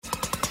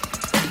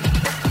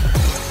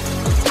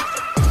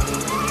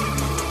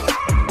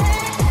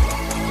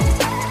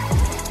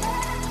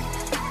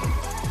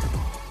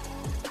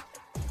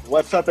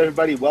What's up,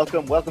 everybody?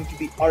 Welcome to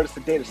the Artist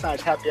of Data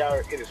Science Happy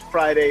Hour. It is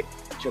Friday,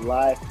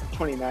 July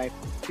 29th,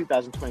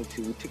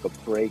 2022. We took a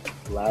break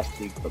last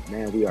week, but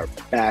man, we are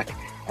back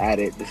at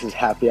it. This is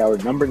Happy Hour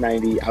number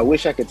 90. I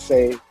wish I could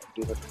say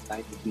do it for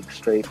 90 weeks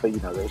straight, but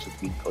there's a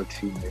week or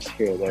two missed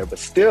here or there. But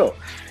still,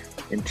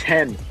 in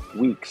 10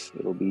 weeks,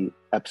 it'll be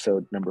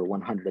episode number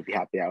 100 of the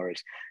Happy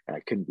Hours. And I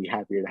couldn't be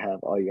happier to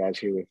have all you guys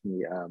here with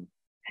me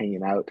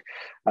hanging out.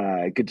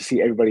 Good to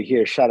see everybody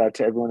here. Shout out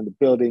to everyone in the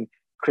building.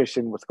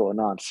 Christian, what's going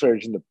on?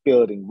 Serge in the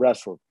building.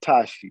 Russell,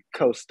 Tashi,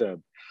 Costa,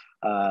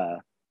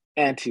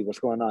 Auntie, what's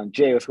going on?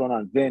 Jay, what's going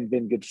on? Vin,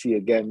 good to see you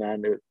again,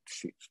 man.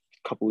 A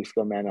couple weeks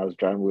ago, man, I was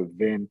driving with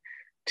Vin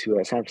to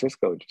San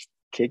Francisco, just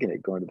kicking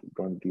it, going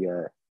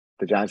to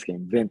the Giants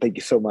game. Vin, thank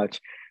you so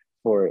much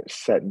for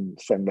setting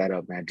that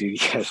up, man.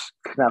 Dude, you guys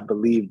could not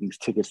believe these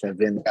tickets that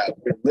Vin got.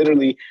 We're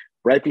literally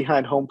right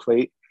behind home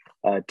plate,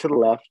 to the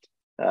left,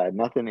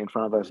 nothing in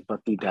front of us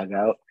but the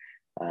dugout.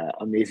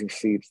 Amazing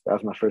seats. That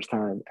was my first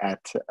time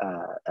at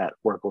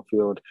Oracle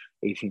Field,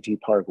 AT&T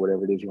Park,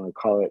 whatever it is you want to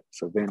call it.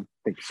 So Vin,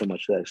 thank you so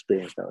much for that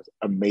experience. That was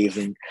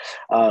amazing.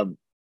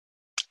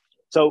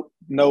 So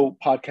no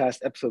podcast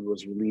episode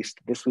was released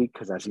this week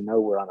because, as you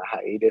know, we're on a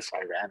hiatus.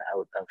 I ran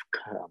out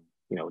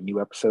of new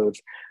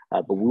episodes,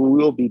 but we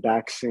will be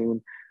back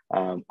soon.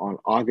 On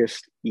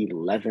August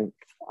 11th,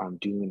 I'm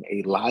doing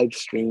a live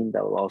stream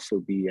that will also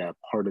be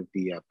part of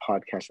the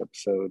podcast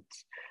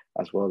episodes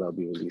as well. That'll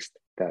be released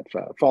that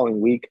following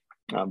week.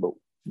 But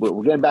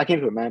we're getting back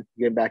into it, man.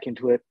 Getting back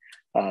into it.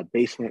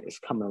 Basement is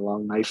coming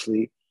along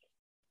nicely.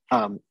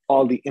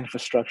 All the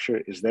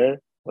infrastructure is there.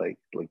 Like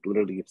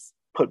literally it's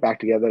put back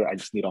together. I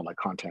just need all my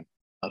content.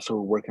 So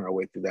we're working our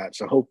way through that.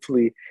 So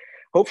hopefully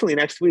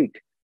next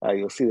week,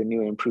 you'll see the new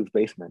and improved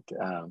basement.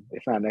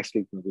 If not next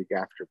week, the week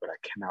after, but I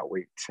cannot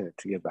wait to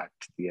get back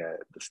to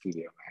the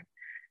studio,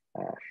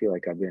 man. I feel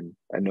like I've been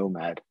a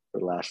nomad for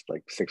the last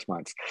 6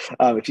 months.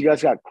 If you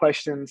guys got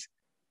questions,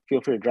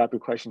 feel free to drop your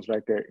questions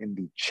right there in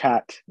the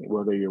chat,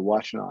 whether you're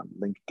watching on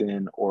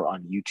LinkedIn or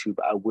on YouTube.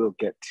 I will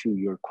get to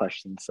your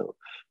questions, so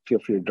feel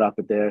free to drop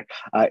it there.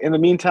 In the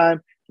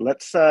meantime,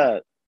 let's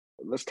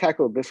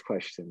tackle this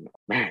question.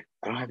 Man,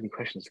 I don't have any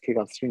questions to kick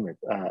off the stream with.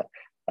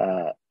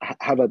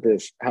 How about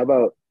this? How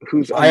about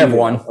who's? I have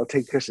one. I'll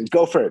take Christian.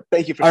 Go for it.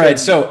 Thank you for. All right,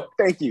 so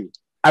thank you.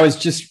 I was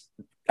just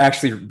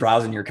actually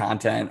browsing your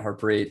content,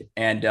 Harpreet,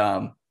 and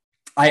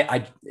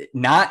I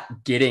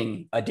not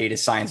getting a data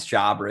science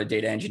job or a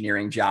data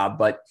engineering job,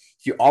 but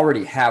if you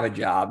already have a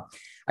job,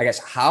 I guess,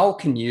 how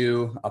can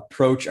you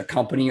approach a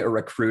company or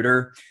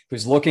recruiter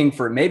who's looking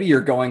for, maybe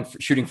you're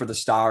shooting for the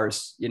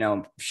stars,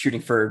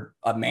 shooting for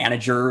a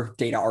manager,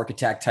 data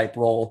architect type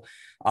role.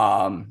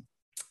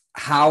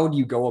 How do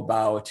you go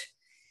about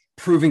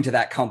proving to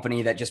that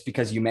company that just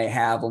because you may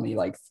have only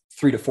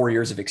 3 to 4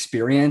 years of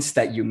experience,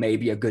 that you may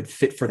be a good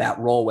fit for that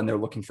role when they're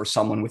looking for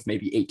someone with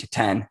maybe 8 to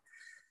 10?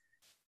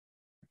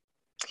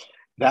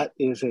 That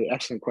is an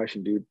excellent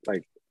question, dude.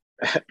 I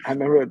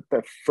remember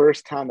the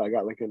first time I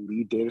got a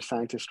lead data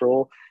scientist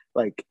role,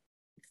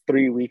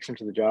 3 weeks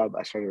into the job,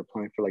 I started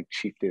applying for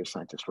chief data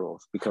scientist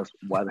roles, because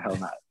why the hell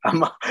not?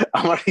 I'm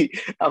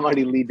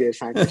already lead data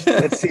scientist.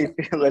 Let's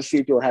see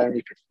if you'll have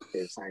me for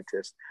data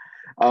scientist.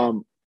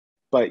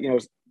 But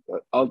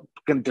I'm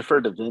gonna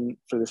defer to Vin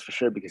for this for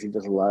sure, because he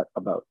does a lot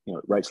about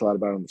writes a lot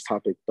about on this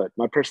topic. But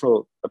my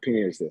personal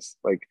opinion is this: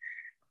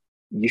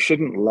 you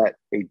shouldn't let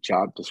a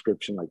job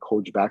description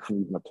hold you back from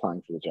even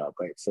applying for the job,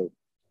 right? So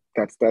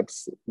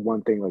that's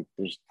one thing.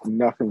 There's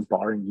nothing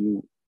barring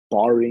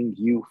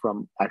you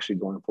from actually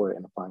going for it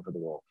and applying for the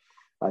role.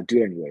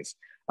 Do it anyways.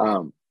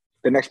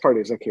 The next part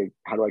is, okay,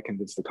 how do I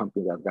convince the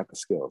company that I've got the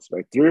skills,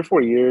 right? 3 or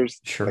 4 years,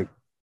 sure,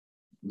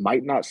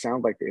 might not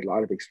sound like a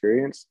lot of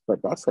experience, but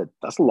that's a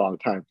long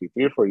time.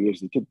 3 or 4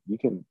 years, you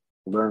can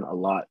learn a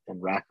lot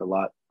and rack a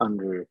lot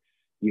under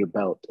your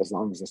belt, as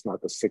long as it's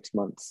not the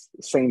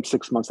same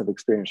 6 months of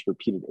experience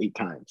repeated 8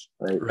 times,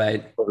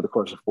 right? Over the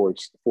course of 4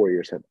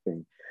 years type of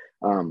thing.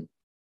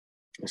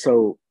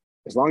 So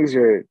as long as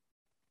you're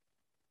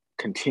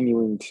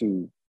continuing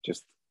to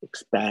just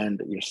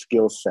expand your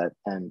skill set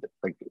and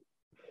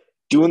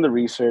doing the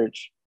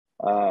research,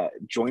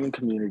 joining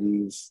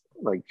communities,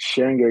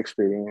 sharing your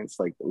experience,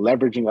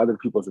 leveraging other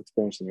people's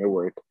experience in your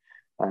work,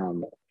 I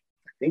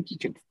think you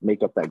can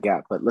make up that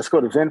gap. But let's go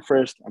to Vin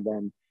first, and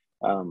then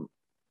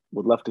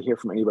would love to hear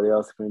from anybody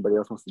else. If anybody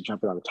else wants to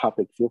jump in on the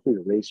topic, feel free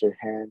to raise your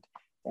hand,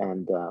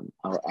 and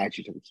I'll add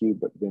you to the queue.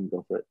 But Vin,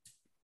 go for it.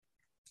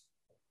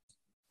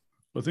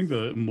 I think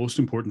the most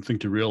important thing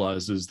to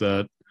realize is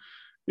that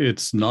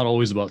it's not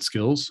always about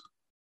skills.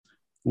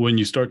 When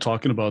you start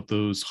talking about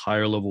those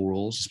higher level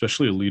roles,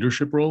 especially a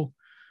leadership role,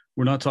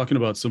 we're not talking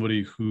about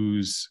somebody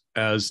who's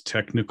as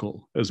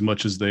technical as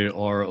much as they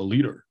are a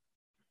leader.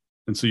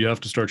 And so you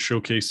have to start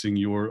showcasing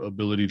your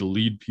ability to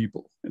lead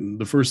people. And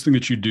the first thing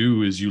that you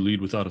do is you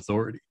lead without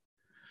authority.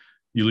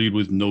 You lead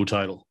with no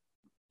title.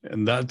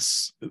 And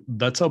that's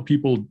how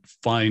people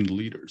find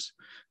leaders,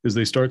 is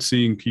they start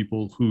seeing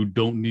people who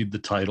don't need the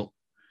title.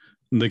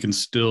 and they can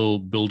still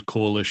build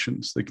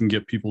coalitions. They can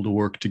get people to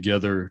work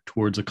together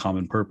towards a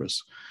common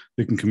purpose.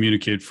 They can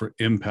communicate for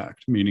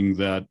impact, meaning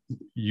that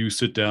you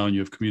sit down, you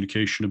have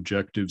communication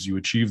objectives, you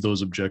achieve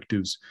those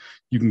objectives.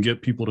 You can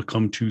get people to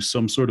come to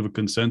some sort of a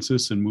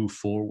consensus and move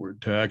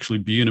forward, to actually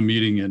be in a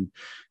meeting, and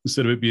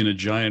instead of it being a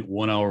giant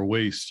 1 hour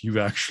waste, you've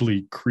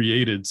actually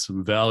created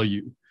some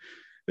value,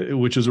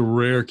 which is a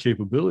rare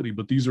capability.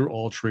 But these are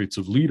all traits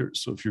of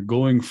leaders. So if you're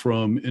going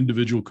from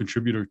individual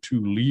contributor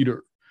to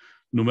leader,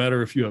 no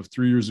matter if you have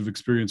 3 years of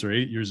experience or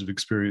 8 years of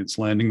experience,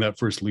 landing that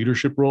first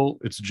leadership role,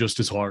 it's just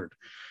as hard.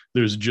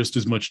 There's just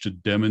as much to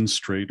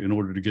demonstrate in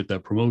order to get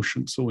that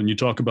promotion. So when you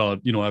talk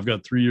about, I've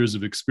got 3 years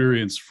of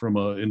experience from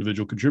an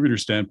individual contributor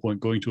standpoint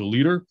going to a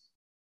leader,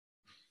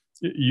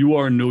 you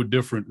are no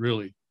different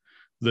really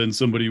than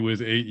somebody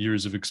with 8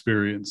 years of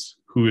experience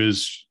who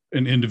is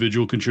an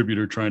individual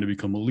contributor trying to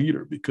become a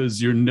leader,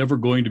 because you're never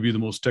going to be the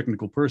most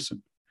technical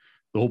person.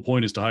 The whole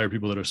point is to hire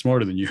people that are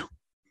smarter than you,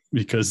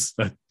 because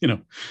that,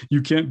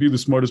 you can't be the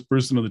smartest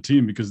person on the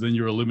team, because then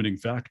you're a limiting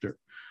factor.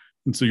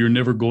 And so you're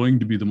never going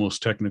to be the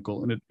most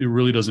technical. And it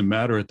really doesn't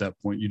matter at that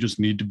point. You just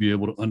need to be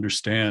able to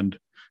understand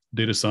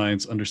data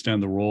science,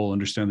 understand the role,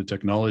 understand the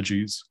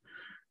technologies.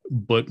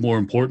 But more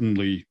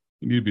importantly,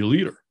 you need to be a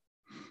leader.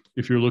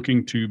 If you're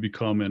looking to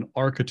become an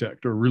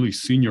architect or a really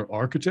senior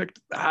architect,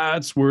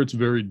 that's where it's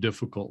very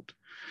difficult,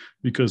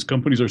 because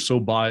companies are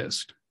so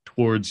biased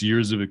towards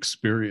years of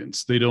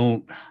experience. They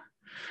don't,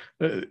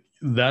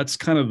 that's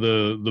kind of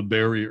the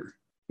barrier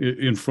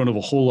in front of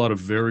a whole lot of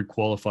very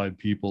qualified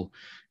people,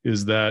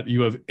 is that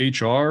you have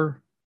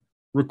HR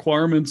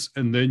requirements,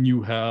 and then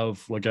you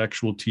have like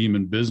actual team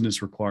and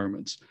business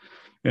requirements.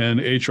 And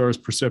HR's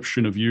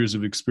perception of years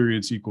of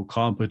experience equal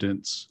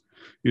competence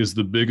is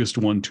the biggest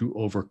one to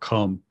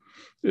overcome.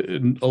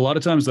 And a lot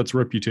of times that's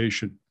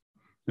reputation.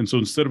 And so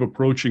instead of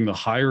approaching the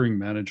hiring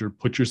manager,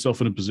 put yourself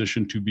in a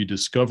position to be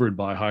discovered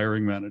by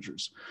hiring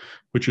managers.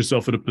 Put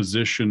yourself in a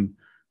position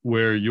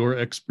where your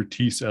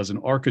expertise as an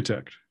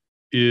architect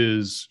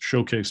is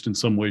showcased in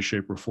some way,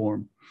 shape, or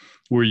form,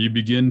 where you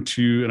begin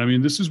to, and I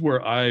mean, this is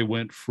where I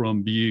went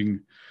from being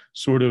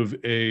sort of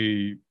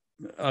a,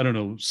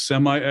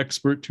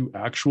 semi-expert to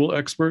actual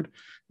expert,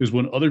 is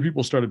when other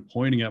people started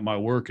pointing at my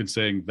work and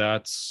saying,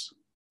 that's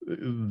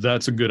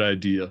a good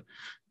idea.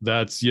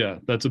 That's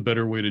a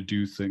better way to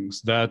do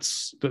things.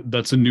 That's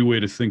a new way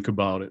to think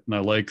about it. And I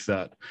like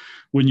that.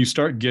 When you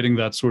start getting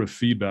that sort of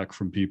feedback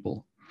from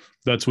people,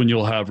 that's when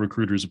you'll have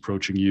recruiters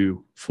approaching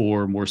you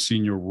for more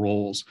senior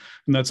roles.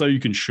 And that's how you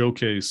can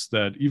showcase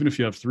that even if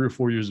you have 3 or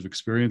 4 years of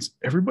experience,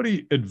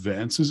 everybody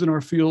advances in our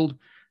field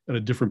at a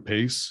different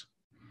pace.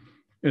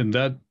 And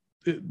that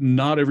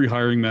not every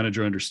hiring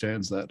manager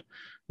understands that.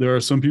 There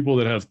are some people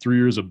that have 3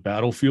 years of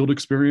battlefield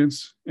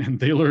experience, and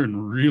they learn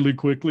really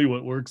quickly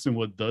what works and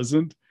what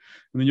doesn't.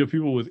 And then you have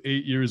people with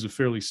 8 years of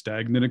fairly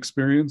stagnant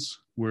experience,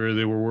 where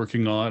they were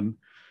working on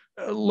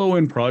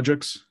low-end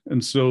projects.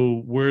 And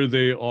so where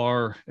they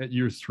are at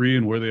year 3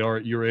 and where they are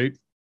at year 8,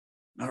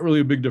 not really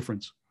a big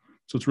difference.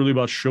 So it's really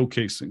about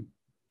showcasing.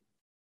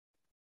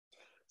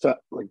 So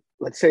like,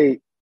 let's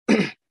say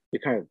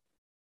you're kind of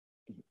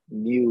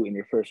new in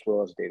your first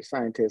role as a data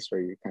scientist,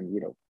 or you're kind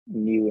of,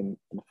 new in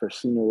the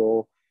first senior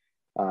role.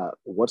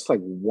 What's like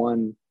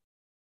one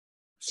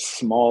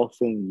small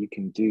thing you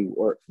can do,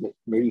 or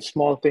maybe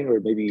small thing, or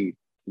maybe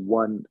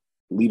one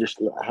leadership,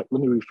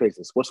 let me rephrase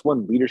this. What's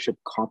one leadership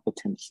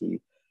competency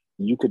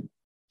you could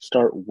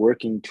start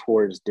working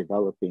towards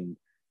developing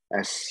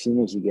as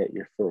soon as you get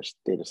your first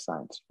data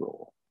science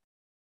role?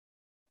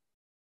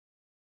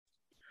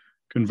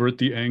 Convert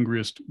the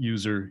angriest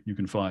user you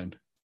can find.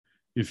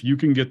 If you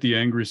can get the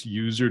angriest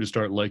user to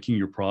start liking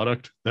your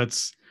product,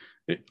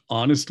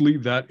 honestly,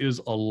 that is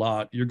a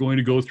lot. You're going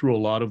to go through a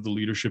lot of the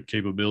leadership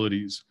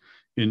capabilities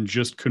in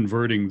just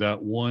converting that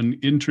one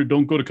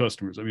don't go to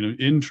customers. I mean, an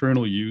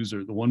internal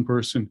user, the one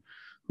person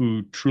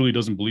who truly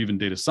doesn't believe in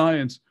data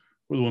science,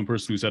 or the one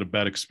person who's had a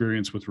bad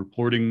experience with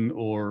reporting,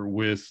 or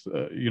with,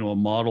 a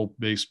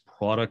model-based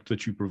product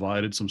that you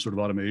provided, some sort of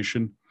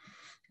automation,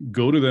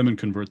 go to them and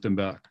convert them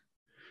back.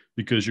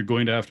 Because you're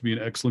going to have to be an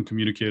excellent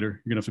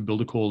communicator. You're going to have to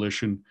build a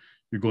coalition.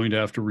 You're going to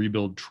have to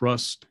rebuild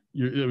trust.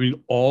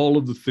 All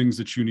of the things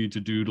that you need to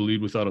do to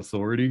lead without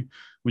authority.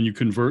 When you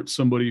convert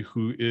somebody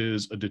who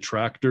is a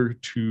detractor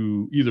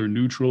to either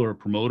neutral or a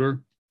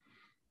promoter,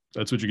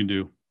 that's what you can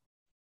do.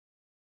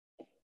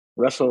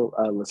 Russell,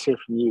 let's hear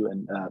from you,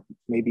 and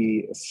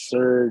maybe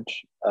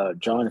Serge,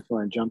 John, if you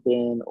want to jump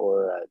in,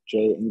 or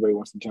Jay, anybody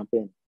wants to jump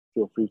in,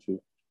 feel free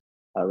to.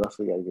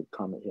 Russell, you got a good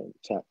comment here in the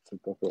chat, so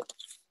go for it.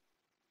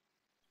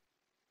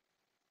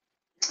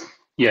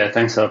 Yeah,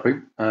 thanks,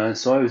 Harpreet.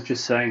 So I was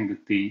just saying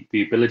that the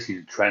ability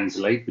to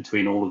translate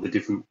between all of the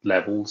different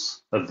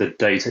levels of the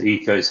data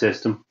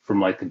ecosystem, from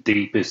like the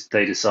deepest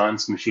data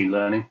science, machine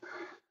learning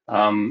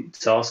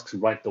tasks,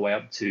 right the way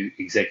up to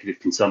executive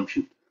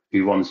consumption,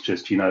 who wants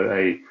just,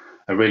 a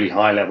really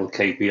high level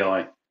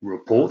KPI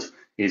report,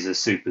 is a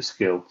super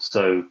skill.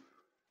 So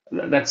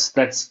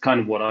That's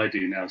kind of what I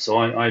do now. So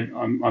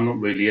I'm not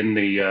really in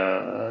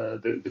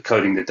the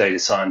coding, the data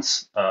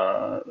science,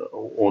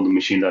 or the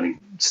machine learning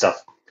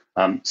stuff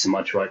so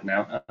much right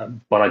now.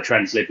 But I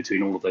translate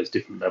between all of those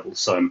different levels.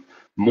 So I'm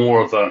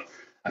more of a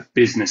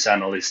business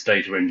analyst,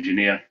 data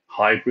engineer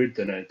hybrid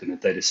than a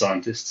data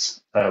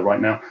scientist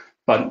right now.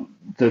 But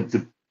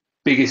the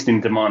biggest in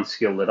demand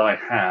skill that I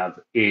have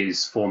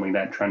is forming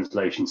that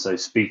translation. So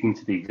speaking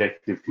to the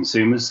executive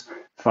consumers,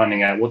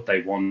 finding out what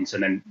they want,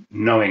 and then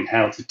knowing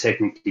how to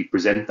technically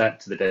present that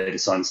to the data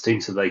science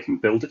team so they can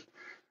build it,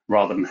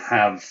 rather than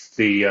have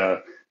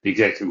the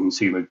executive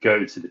consumer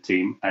go to the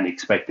team and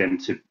expect them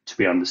to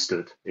be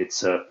understood.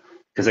 It's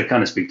because they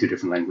kind of speak two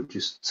different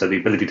languages. So the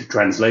ability to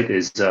translate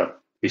is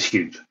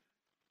huge.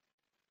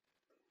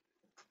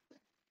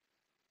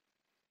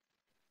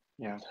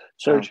 Yeah.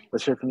 Serge,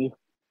 let's hear from you.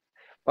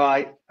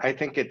 Well, I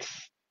think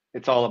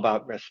it's all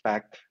about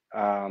respect,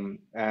 and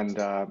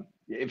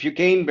if you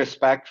gain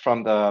respect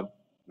from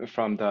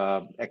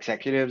the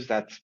executives,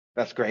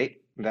 that's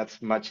great.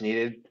 That's much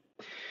needed.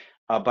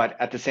 But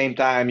at the same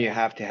time, you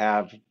have to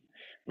have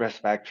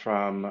respect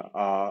from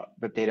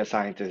the data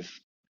scientists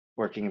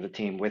working in the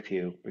team with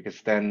you,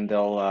 because then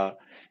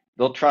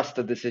they'll trust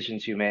the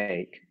decisions you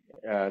make,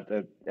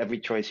 every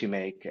choice you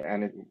make,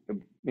 and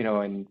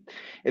and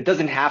it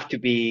doesn't have to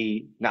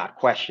be not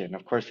questioned.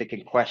 Of course, they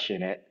can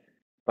question it,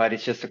 but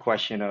it's just a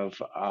question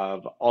of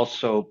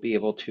also be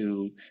able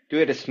to do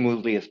it as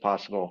smoothly as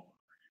possible,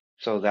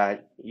 so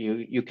that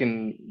you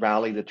can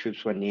rally the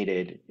troops when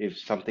needed. If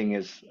something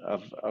is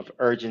of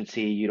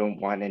urgency, you don't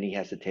want any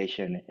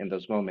hesitation in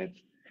those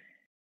moments.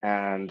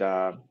 And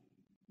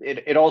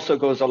it also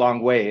goes a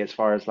long way as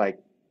far as like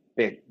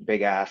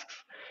big asks,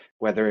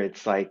 whether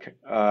it's like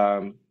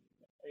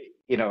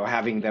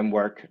having them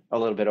work a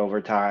little bit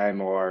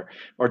overtime, or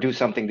do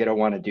something they don't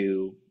want to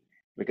do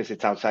because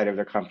it's outside of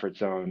their comfort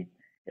zone.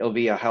 It'll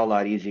be a hell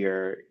lot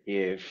easier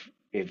if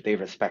they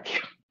respect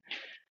you.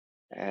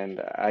 And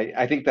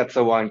I think that's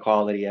the one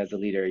quality as a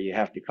leader you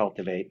have to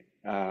cultivate.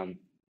 Well,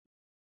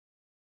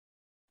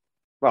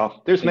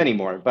 there's many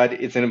more, but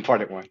it's an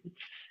important one.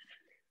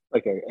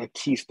 Like a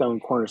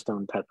keystone,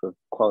 cornerstone type of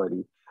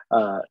quality.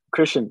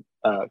 Christian,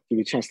 give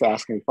you a chance to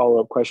ask any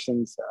follow-up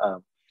questions.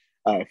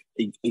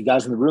 You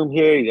guys in the room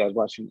here, you guys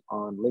watching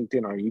on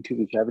LinkedIn or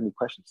YouTube, if you have any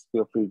questions,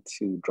 feel free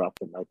to drop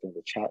them right there in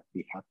the chat.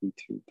 Be happy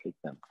to take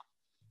them.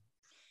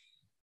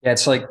 Yeah,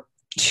 it's like,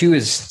 too,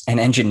 as an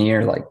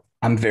engineer, like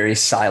I'm very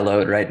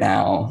siloed right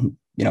now,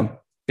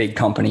 big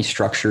company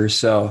structure.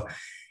 So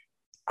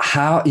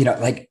how,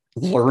 like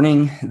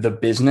learning the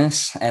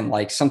business, and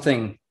like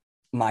something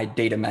my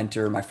data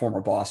mentor, my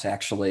former boss,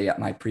 actually at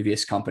my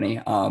previous company,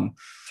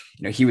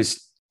 he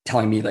was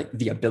telling me like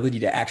the ability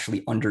to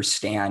actually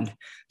understand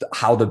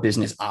how the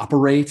business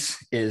operates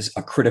is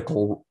a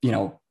critical,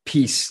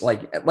 piece,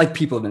 like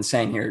people have been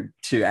saying here,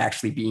 to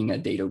actually being a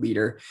data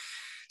leader.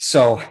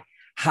 So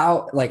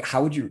how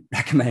would you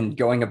recommend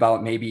going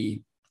about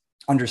maybe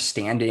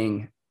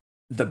understanding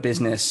the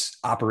business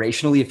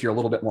operationally if you're a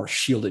little bit more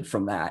shielded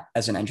from that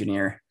as an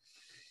engineer?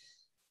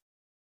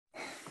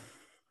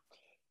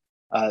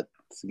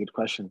 It's a good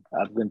question.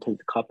 I'm going to take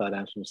the cop-out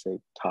answer and say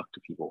talk to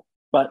people.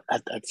 But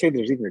I'd say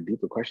there's even a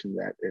deeper question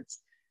that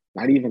it's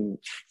not even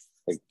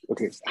like,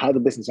 okay, how the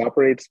business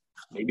operates.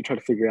 Maybe try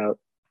to figure out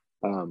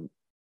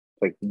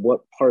like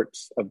what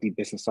parts of the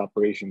business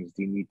operations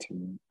do you need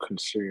to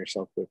concern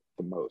yourself with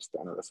the most.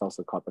 I know that's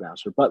also a cop-out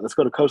answer. But let's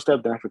go to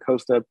CoStub. Then after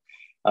CoStub,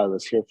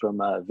 let's hear from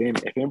Vin.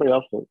 If anybody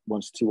else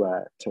wants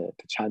to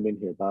chime in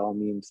here, by all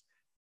means,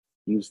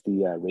 use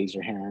the raise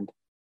your hand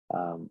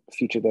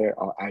feature there.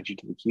 I'll add you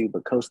to the queue.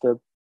 But CoStub,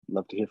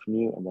 love to hear from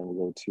you, and then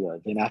we'll go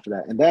to Vin after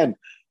that. And then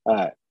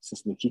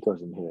since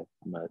Makiko's in here,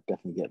 I'm gonna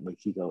definitely get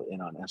Makiko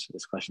in on answer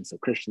this question. So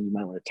Christian, you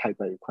might want to type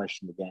out your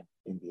question again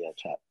in the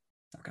chat.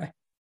 Okay.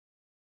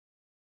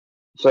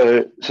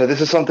 So this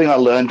is something I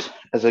learned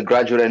as a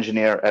graduate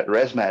engineer at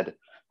ResMed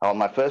on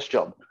my first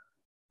job.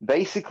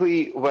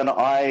 Basically, when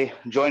I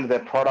joined their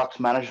product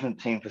management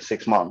team for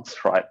 6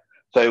 months, right?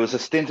 So it was a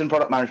stint in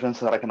product management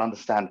so that I can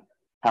understand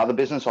how the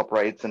business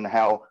operates and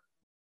how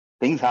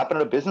things happen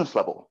at a business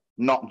level,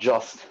 not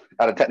just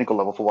at a technical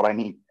level for what I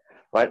need,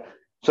 right?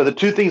 So the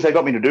two things they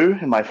got me to do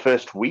in my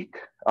first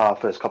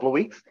couple of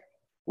weeks,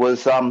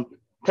 was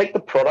take the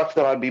product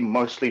that I'd be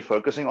mostly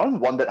focusing on,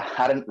 one that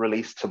hadn't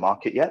released to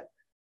market yet,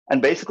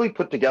 and basically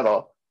put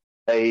together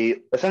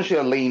essentially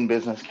a lean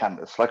business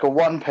canvas, like a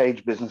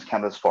one-page business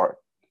canvas for it.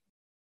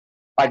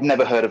 I'd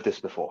never heard of this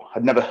before.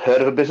 I'd never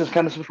heard of a business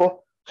canvas before.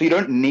 So you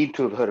don't need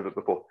to have heard of it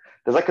before.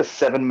 There's like a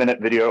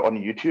 7-minute video on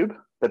YouTube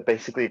that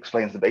basically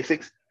explains the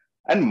basics.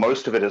 And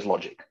most of it is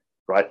logic,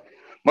 right?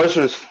 Most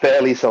of it is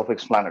fairly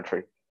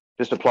self-explanatory.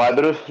 Just apply a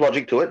bit of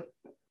logic to it.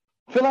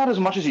 Fill out as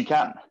much as you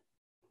can.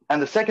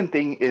 And the second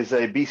thing is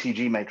a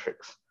BCG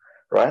matrix,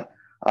 right?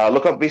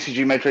 Look up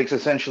BCG matrix.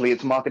 Essentially,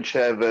 it's market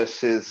share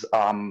versus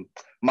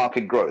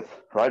market growth,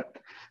 right?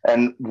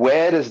 And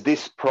where does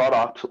this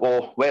product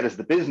or where does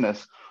the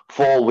business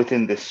fall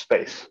within this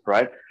space,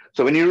 right?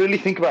 So when you really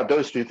think about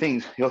those two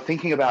things, you're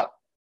thinking about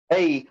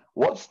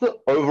what's the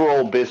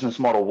overall business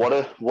model?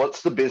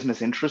 What's the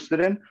business interested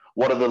in?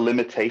 What are the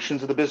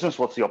limitations of the business?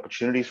 What's the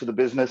opportunities for the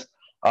business?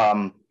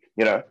 What's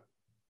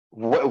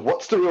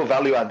the real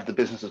value add that the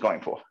business is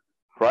going for,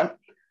 right?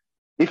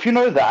 If you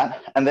know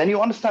that, and then you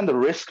understand the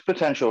risk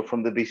potential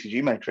from the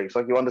BCG matrix,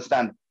 like you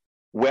understand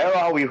where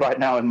are we right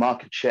now in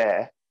market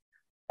share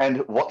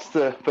and what's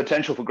the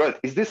potential for growth?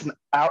 Is this an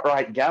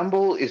outright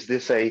gamble? Is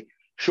this a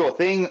sure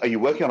thing? Are you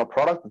working on a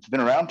product that's been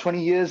around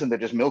 20 years and they're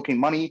just milking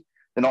money?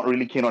 They're not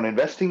really keen on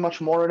investing much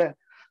more in it.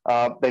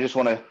 They just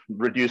want to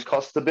reduce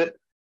costs a bit.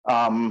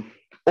 Or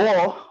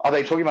are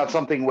they talking about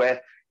something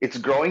where it's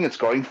growing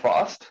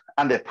fast,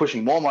 and they're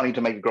pushing more money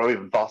to make it grow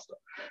even faster,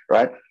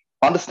 right?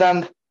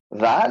 Understand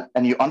that,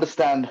 and you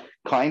understand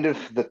kind of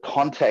the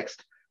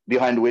context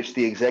behind which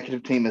the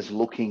executive team is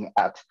looking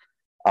at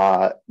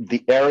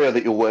the area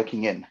that you're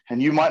working in.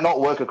 And you might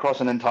not work across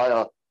an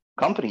entire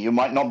company. You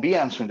might not be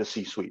answering to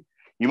C-suite.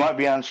 You might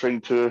be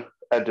answering to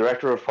a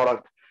director of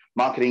product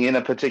marketing at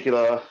a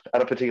particular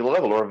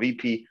level, or a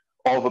VP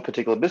of a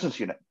particular business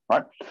unit,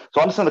 right?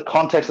 So understand the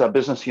context of that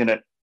business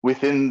unit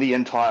within the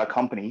entire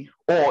company,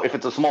 or if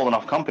it's a small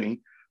enough company,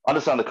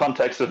 understand the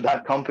context of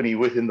that company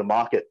within the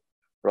market,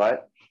 right?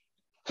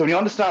 So when you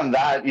understand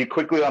that, you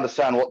quickly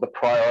understand what the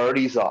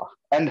priorities are.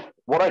 And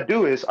what I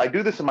do is I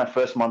do this in my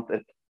first month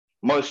at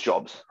most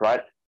jobs,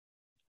 right?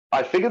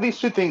 I figure these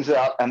two things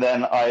out, and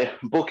then I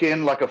book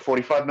in like a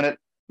 45-minute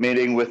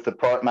meeting with the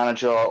product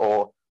manager,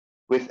 or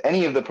with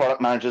any of the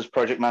product managers,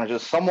 project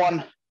managers,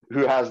 someone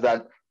who has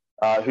that,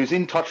 who's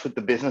in touch with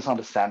the business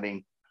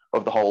understanding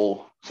of the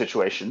whole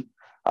situation,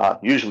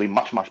 usually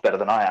much, much better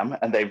than I am.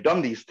 And they've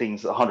done these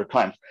things 100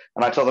 times.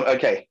 And I tell them,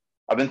 okay,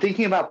 I've been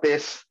thinking about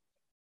this.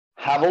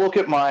 Have a look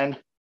at mine.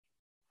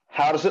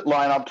 How does it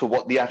line up to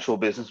what the actual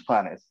business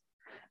plan is?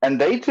 And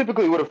they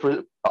typically would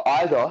have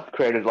either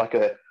created like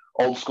a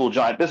old school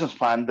giant business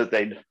plan that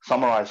they'd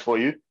summarize for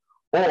you,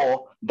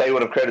 or they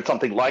would have created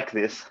something like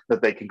this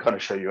that they can kind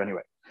of show you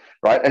anyway,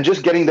 right? And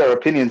just getting their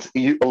opinions,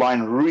 you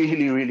align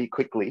really, really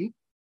quickly.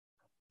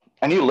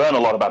 And you learn a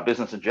lot about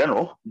business in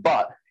general,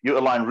 but you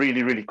align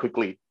really, really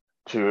quickly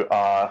to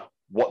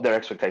what their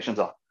expectations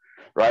are,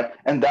 right?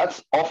 And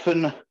that's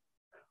often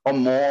a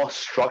more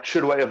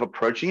structured way of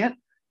approaching it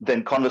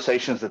than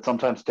conversations that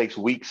sometimes takes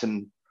weeks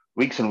and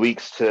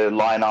weeks to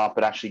line up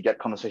and actually get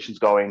conversations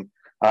going,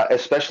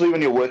 especially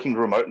when you're working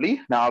remotely.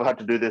 Now, I've had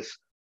to do this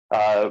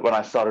when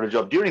I started a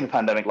job during the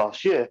pandemic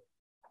last year,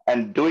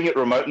 and doing it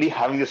remotely,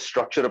 having this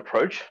structured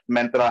approach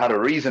meant that I had a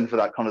reason for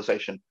that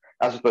conversation,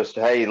 as opposed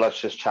to, hey, let's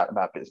just chat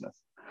about business,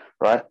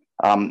 right?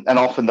 And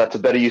often that's a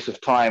better use of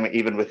time,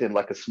 even within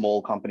like a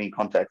small company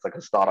context, like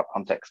a startup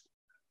context.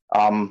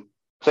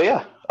 So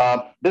yeah,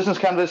 business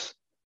canvas,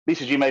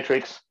 BCG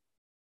matrix,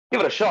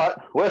 give it a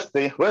shot. Worst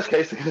case,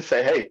 they're going to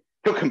say, hey,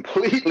 you're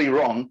completely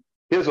wrong.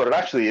 Here's what it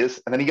actually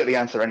is. And then you get the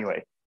answer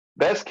anyway.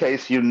 Best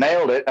case, you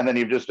nailed it. And then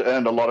you've just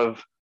earned a lot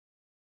of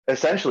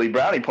essentially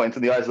brownie points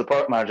in the eyes of the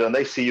product manager. And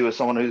they see you as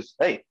someone who's,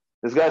 hey,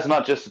 this guy's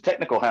not just a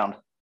technical hound.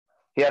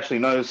 He actually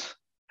knows,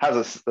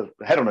 has a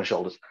head on his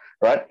shoulders,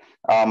 right?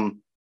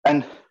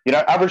 And,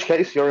 average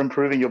case, you're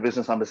improving your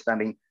business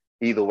understanding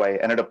either way.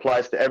 And it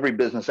applies to every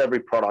business, every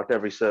product,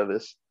 every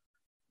service.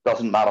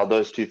 Doesn't matter.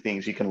 Those two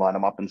things, you can line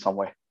them up in some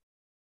way.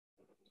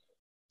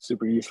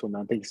 Super useful,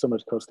 man. Thank you so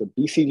much, Costa.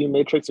 BCG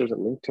Matrix, there's a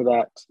link to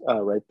that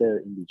right there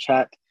in the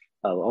chat.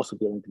 I'll also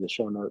be a link to the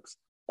show notes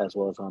as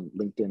well as on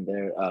LinkedIn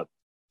there.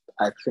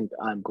 I think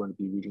I'm going to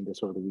be reading this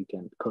over the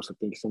weekend. Costa,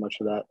 thank you so much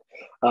for that.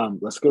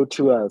 Let's go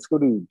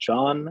to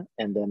John,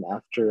 and then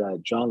after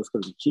John, let's go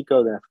to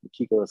Kiko. Then after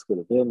Kiko, let's go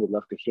to Vin. We'd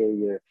love to hear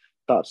your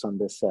thoughts on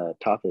this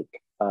topic.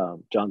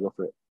 John, go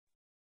for it.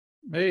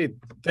 Hey,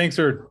 thanks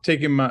for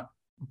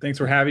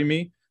having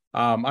me.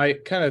 I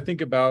kind of think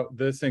about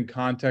this in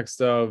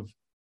context of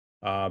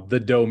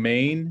the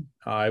domain.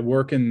 I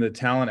work in the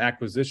talent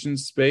acquisition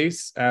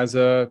space as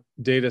a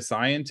data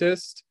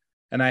scientist,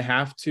 and I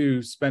have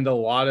to spend a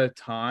lot of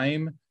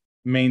time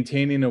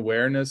maintaining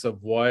awareness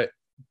of what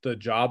the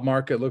job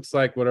market looks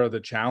like, what are the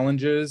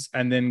challenges,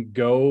 and then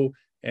go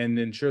and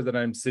ensure that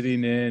I'm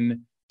sitting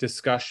in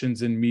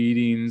discussions and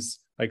meetings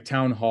like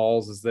town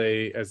halls as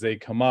they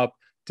come up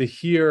to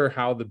hear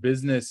how the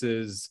business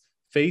is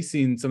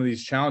facing some of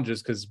these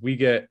challenges, because we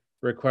get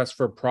requests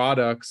for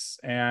products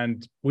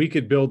and we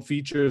could build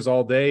features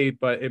all day,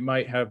 but it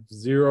might have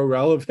zero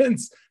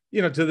relevance,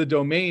 to the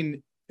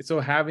domain. So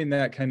having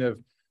that kind of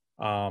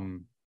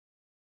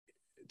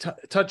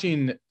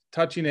touching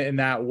it in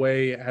that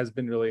way has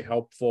been really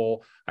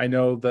helpful. I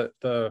know that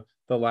the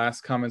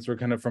last comments were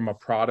kind of from a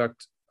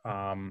product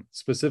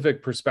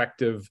specific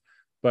perspective,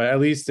 but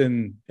at least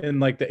in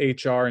like the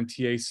HR and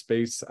TA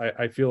space,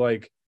 I feel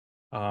like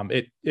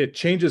it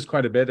changes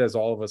quite a bit, as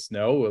all of us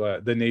know.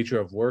 The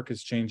nature of work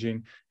is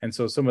changing, and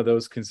so some of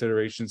those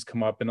considerations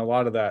come up, and a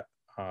lot of that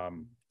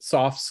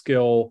soft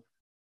skill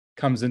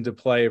comes into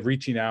play of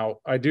reaching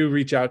out. I do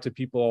reach out to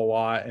people a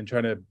lot and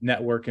try to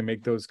network and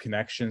make those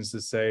connections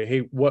to say, hey,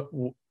 what,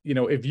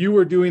 if you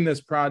were doing this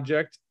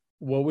project,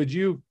 what would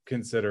you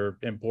consider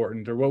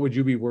important, or what would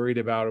you be worried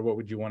about, or what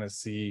would you want to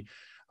see?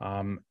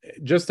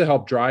 just to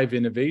help drive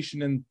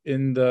innovation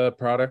in the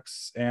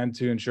products and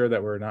to ensure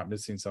that we're not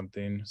missing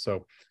something.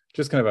 So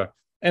just kind of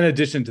an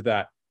addition to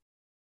that.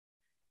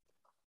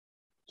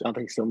 John,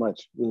 thanks so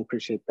much. Really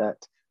appreciate that.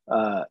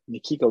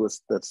 Mikiko,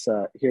 let's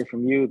hear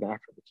from you. Then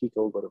after Mikiko,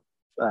 we'll go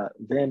to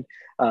Vin.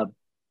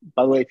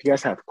 By the way, if you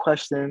guys have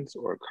questions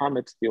or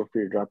comments, feel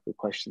free to drop your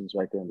questions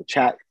right there in the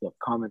chat. If you have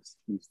comments,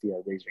 use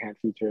the raise your hand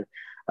feature.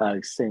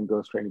 Same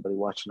goes for anybody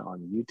watching on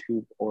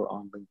YouTube or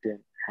on LinkedIn.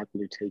 Happy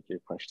to take your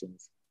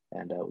questions,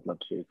 and I would love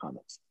to hear your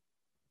comments.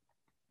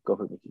 Go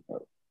for it, Mikiko.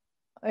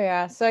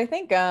 Yeah, so I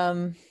think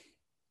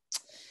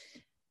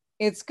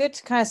it's good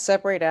to kind of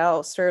separate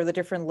out sort of the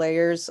different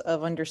layers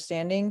of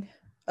understanding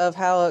of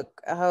how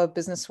a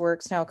business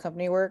works and how a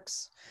company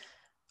works.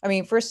 I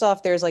mean, first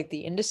off, there's like the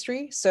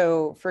industry.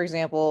 So for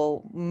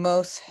example,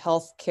 most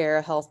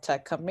healthcare, health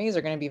tech companies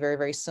are going to be very,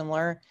 very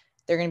similar.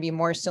 They're going to be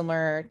more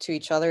similar to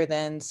each other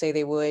than say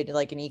they would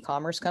like an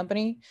e-commerce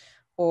company.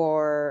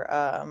 Or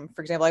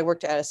for example, I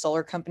worked at a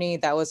solar company.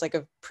 That was like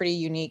a pretty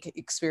unique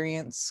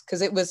experience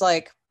because it was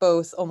like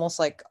both almost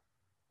like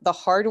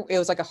it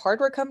was like a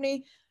hardware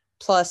company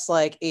plus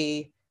like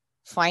a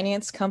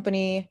finance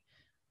company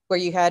where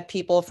you had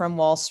people from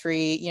Wall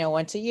Street,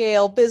 went to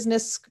Yale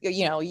business,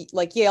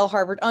 like Yale,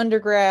 Harvard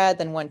undergrad,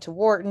 then went to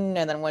Wharton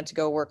and then went to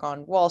go work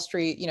on Wall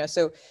Street,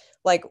 so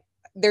like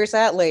there's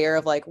that layer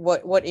of like,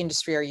 what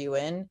industry are you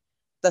in?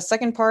 The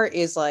second part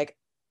is like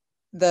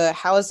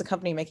how is the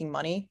company making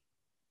money?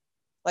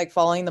 Like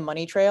following the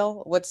money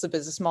trail. What's the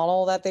business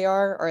model that they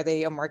are? Are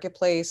they a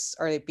marketplace?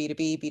 Are they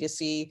B2B,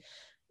 B2C?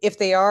 If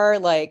they are,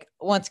 like,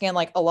 once again,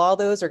 like a lot of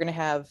those are going to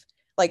have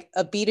like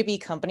a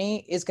B2B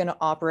company is going to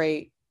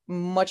operate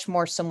much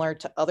more similar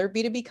to other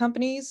B2B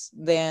companies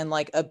than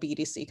like a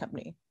B2C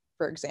company,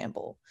 for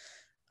example.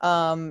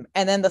 And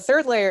then the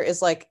third layer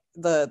is like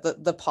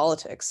the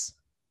politics.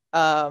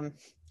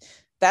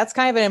 That's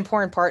kind of an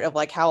important part of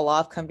like how a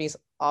lot of companies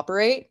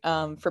operate.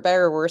 For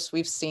better or worse,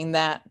 we've seen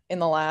that in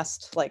the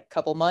last like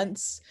couple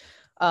months,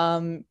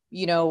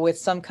 with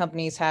some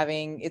companies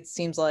having, it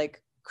seems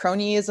like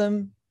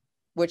cronyism,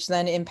 which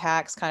then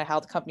impacts kind of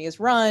how the company is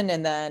run.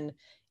 And then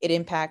it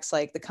impacts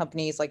like the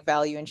company's like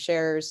value and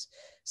shares.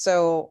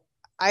 So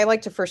I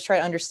like to first try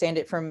to understand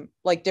it from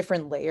like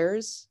different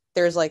layers.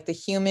 There's like the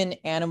human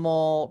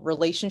animal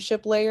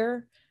relationship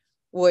layer,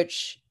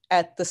 which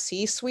at the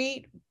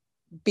C-suite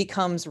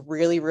becomes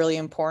really, really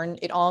important.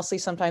 It honestly,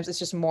 sometimes it's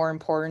just more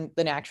important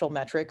than actual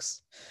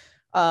metrics.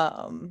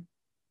 And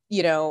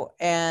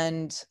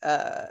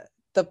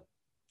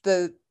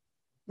the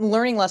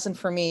learning lesson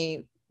for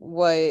me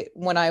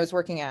when I was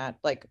working at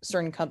like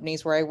certain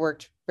companies where I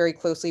worked very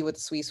closely with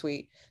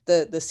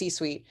the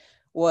C-suite,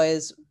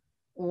 was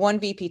one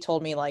VP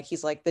told me, like,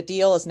 he's like, the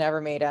deal is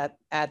never made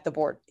at the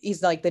board.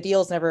 He's like, the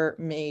deal is never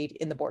made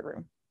in the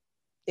boardroom.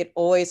 It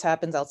always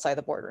happens outside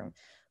the boardroom.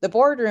 The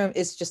boardroom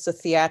is just a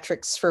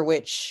theatrics for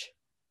which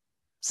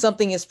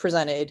something is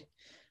presented.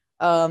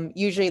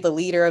 Usually the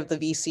leader of the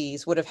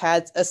VCs would have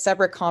had a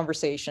separate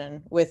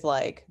conversation with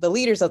like the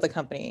leaders of the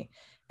company.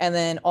 And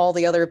then all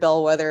the other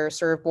bellwether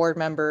sort of board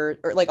members,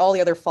 or like all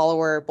the other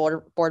follower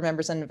board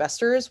members and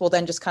investors will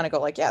then just kind of go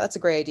like, yeah, that's a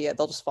great idea.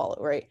 They'll just follow,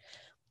 right?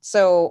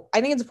 So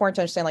I think it's important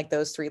to understand like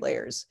those three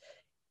layers.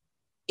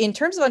 In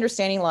terms of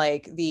understanding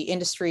like the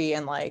industry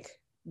and like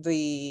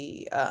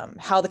the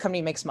how the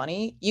company makes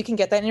money, you can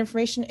get that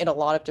information in a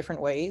lot of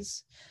different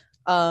ways.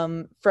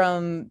 From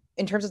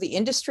in terms of the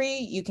industry,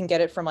 you can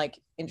get it from like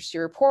industry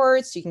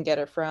reports. You can get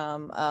it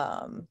from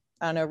I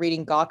don't know,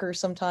 reading Gawker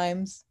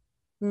sometimes.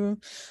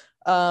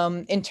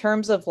 In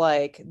terms of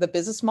like the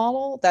business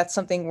model, that's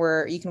something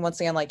where you can, once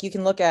again, like you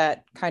can look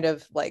at kind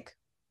of like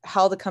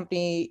how the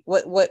company,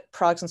 what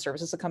products and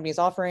services the company is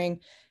offering,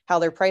 how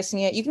they're pricing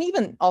it. You can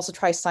even also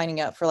try signing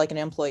up for like an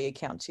employee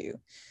account too.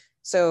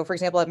 So for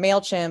example, at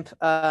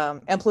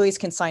MailChimp, employees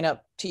can sign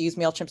up to use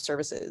MailChimp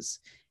services.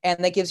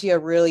 And that gives you a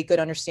really good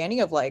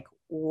understanding of like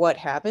what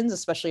happens,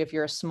 especially if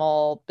you're a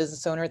small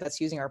business owner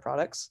that's using our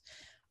products.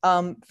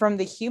 From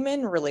the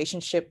human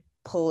relationship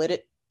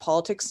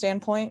politics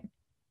standpoint,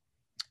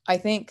 I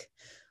think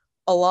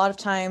a lot of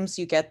times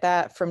you get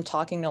that from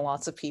talking to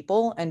lots of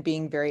people and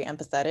being very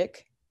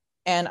empathetic.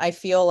 And I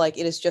feel like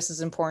it is just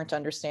as important to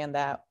understand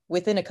that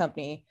within a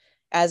company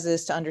as it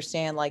is to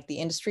understand like the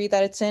industry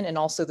that it's in and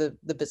also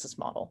the business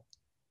model.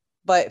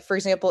 But for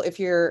example, if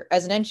you're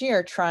as an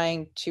engineer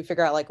trying to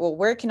figure out like, well,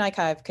 where can I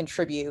kind of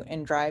contribute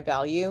and drive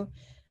value?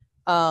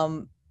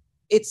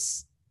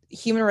 It's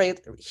human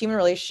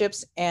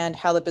relationships and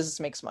how the business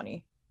makes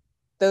money.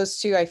 Those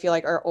two I feel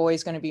like are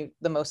always going to be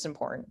the most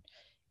important.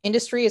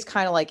 Industry is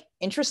kind of like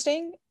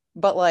interesting,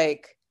 but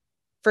like,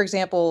 for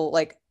example,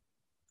 like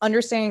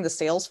understanding the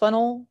sales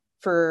funnel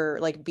for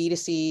like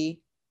B2C,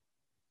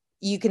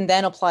 you can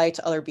then apply it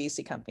to other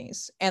B2C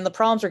companies. And the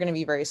problems are going to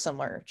be very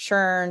similar.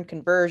 Churn,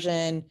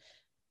 conversion,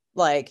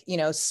 like,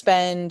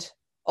 spend,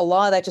 a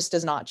lot of that just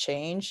does not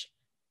change.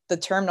 The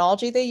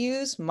terminology they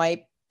use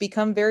might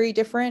become very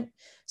different.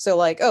 So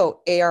like,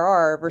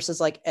 ARR versus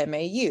like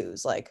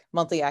MAUs, like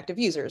monthly active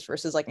users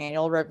versus like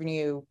annual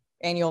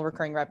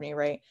recurring revenue,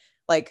 right?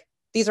 Like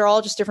these are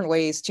all just different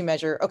ways to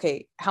measure,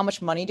 okay, how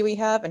much money do we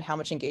have and how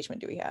much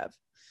engagement do we have?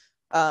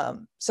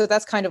 So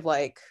that's kind of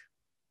like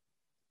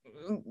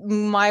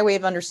my way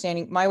of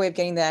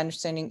getting that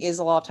understanding is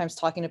a lot of times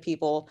talking to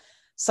people.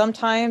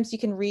 Sometimes you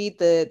can read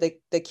the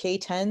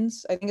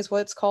K10s, I think is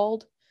what it's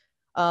called,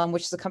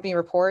 which is the company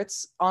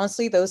reports.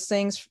 Honestly, those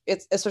things,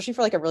 it's especially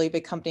for like a really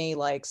big company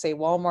like say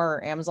Walmart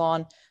or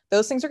Amazon,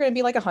 those things are going to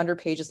be like 100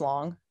 pages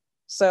long.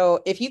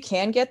 So if you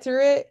can get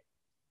through it,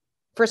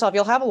 first off,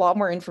 you'll have a lot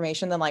more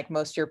information than like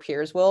most of your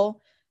peers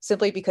will,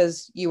 simply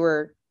because you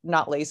were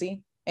not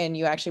lazy and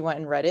you actually went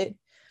and read it.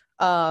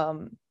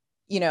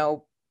 You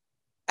know,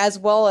 as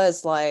well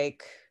as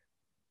like,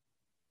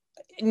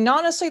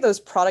 not necessarily those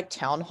product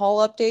town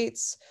hall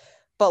updates,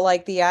 but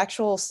like the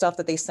actual stuff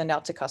that they send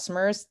out to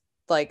customers,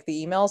 like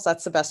the emails.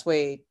 That's the best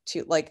way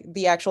to, like,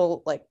 the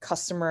actual like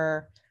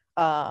customer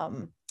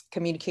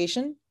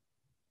communication.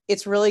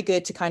 It's really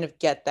good to kind of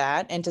get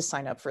that and to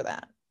sign up for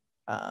that,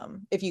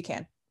 if you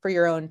can, for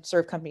your own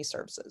sort of company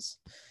services.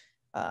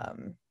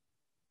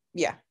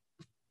 Yeah.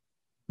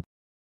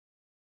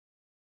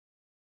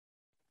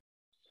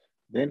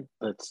 Then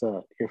let's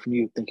hear from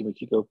you. Thank you,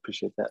 Makiko.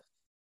 Appreciate that.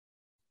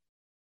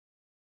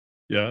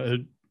 Yeah,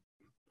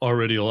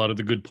 already a lot of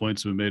the good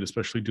points have been made,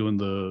 especially doing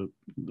the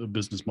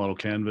business model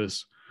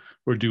canvas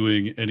or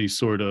doing any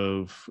sort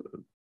of,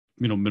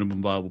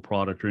 minimum viable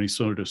product or any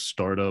sort of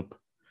startup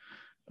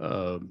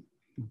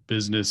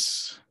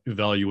business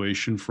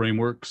evaluation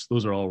frameworks.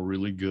 Those are all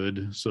really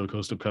good. So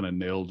Costa kind of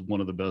nailed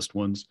one of the best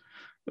ones.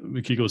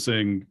 Makiko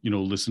saying,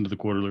 listen to the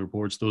quarterly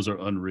reports. Those are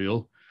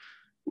unreal.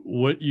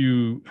 What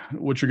you're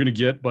going to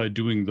get by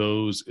doing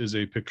those is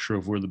a picture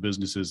of where the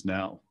business is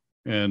now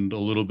and a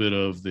little bit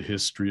of the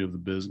history of the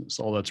business.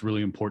 All that's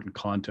really important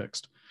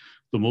context.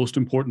 The most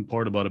important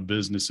part about a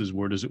business is,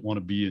 where does it want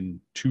to be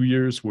in 2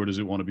 years? Where does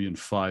it want to be in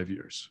 5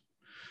 years?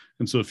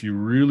 And so if you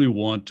really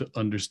want to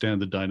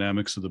understand the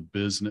dynamics of the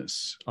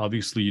business,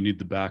 obviously you need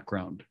the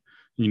background,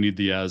 you need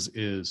the as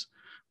is,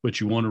 but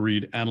you want to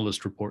read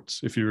analyst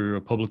reports. If you're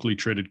a publicly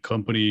traded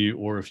company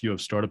or if you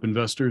have startup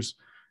investors,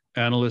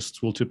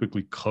 analysts will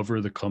typically cover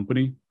the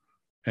company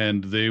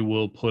and they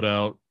will put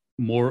out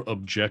more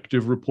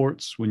objective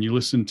reports. When you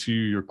listen to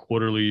your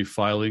quarterly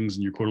filings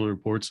and your quarterly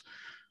reports,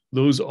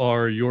 those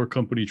are your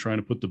company trying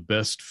to put the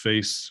best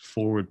face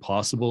forward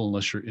possible,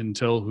 unless you're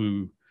Intel,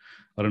 who,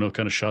 I don't know,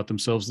 kind of shot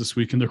themselves this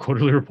week in their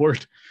quarterly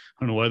report. I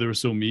don't know why they were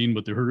so mean,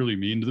 but they were really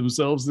mean to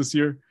themselves this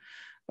year.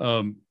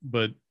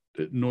 But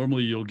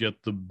normally you'll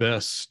get the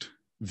best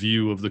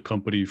view of the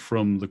company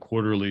from the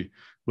quarterly.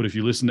 But if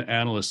you listen to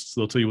analysts,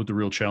 they'll tell you what the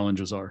real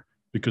challenges are,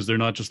 because they're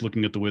not just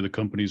looking at the way the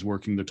company's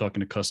working. They're talking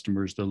to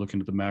customers. They're looking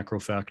at the macro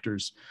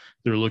factors.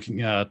 They're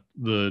looking at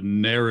the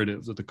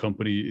narrative that the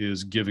company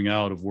is giving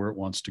out of where it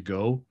wants to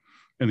go.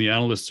 And the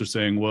analysts are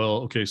saying, well,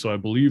 okay, so I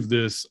believe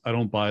this. I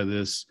don't buy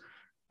this.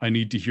 I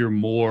need to hear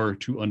more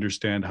to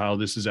understand how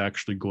this is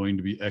actually going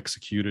to be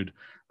executed.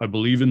 I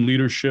believe in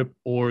leadership,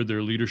 or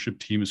their leadership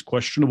team is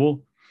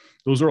questionable.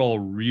 Those are all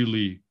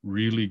really,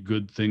 really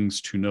good things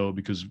to know,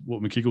 because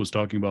what Makiko was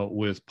talking about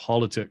with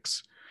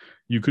politics,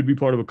 you could be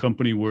part of a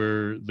company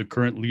where the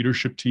current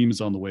leadership team is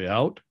on the way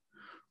out,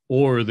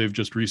 or they've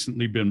just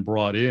recently been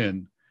brought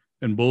in,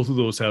 and both of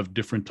those have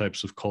different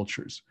types of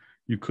cultures.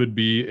 You could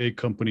be a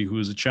company who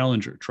is a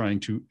challenger trying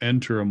to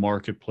enter a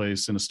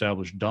marketplace and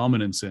establish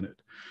dominance in it.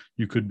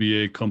 You could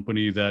be a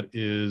company that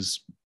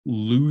is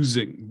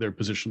losing their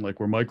position,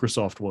 like where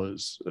Microsoft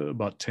was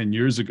about 10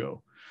 years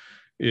ago.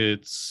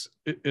 It's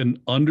an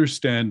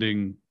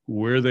understanding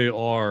where they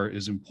are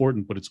is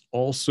important, but it's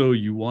also,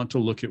 you want to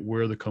look at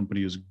where the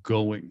company is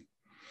going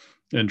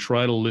and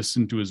try to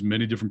listen to as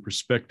many different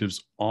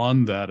perspectives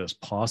on that as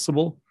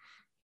possible,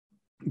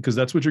 because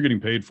that's what you're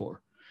getting paid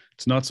for.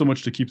 It's not so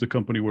much to keep the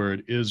company where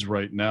it is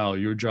right now.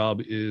 Your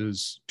job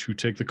is to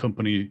take the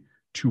company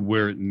to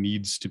where it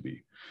needs to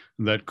be.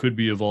 And that could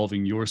be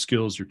evolving your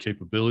skills, your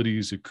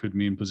capabilities. It could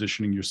mean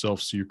positioning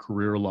yourself so your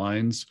career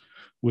aligns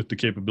with the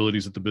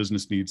capabilities that the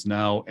business needs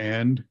now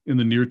and in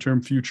the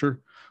near-term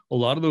future. A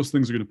lot of those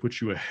things are going to put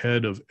you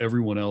ahead of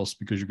everyone else,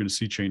 because you're going to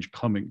see change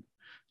coming.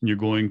 And you're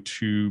going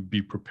to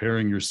be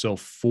preparing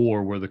yourself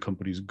for where the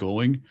company's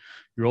going.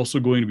 You're also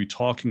going to be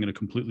talking in a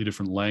completely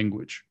different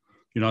language.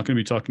 You're not going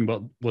to be talking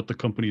about what the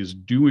company is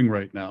doing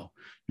right now.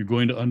 You're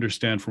going to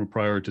understand from a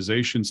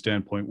prioritization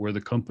standpoint where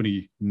the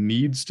company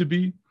needs to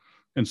be.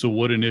 And so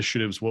what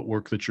initiatives, what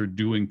work that you're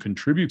doing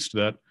contributes to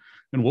that,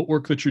 and what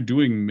work that you're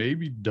doing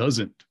maybe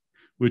doesn't,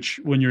 which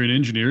when you're in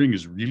engineering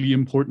is really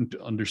important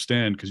to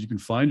understand, because you can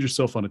find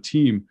yourself on a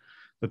team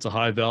that's a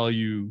high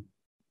value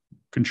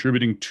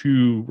contributing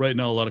to, right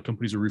now, a lot of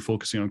companies are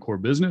refocusing on core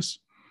business.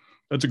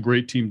 That's a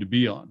great team to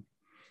be on.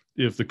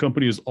 If the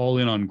company is all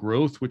in on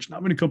growth, which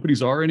not many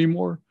companies are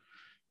anymore,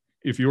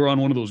 if you're on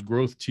one of those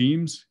growth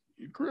teams,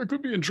 your career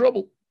could be in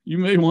trouble. You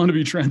may want to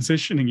be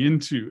transitioning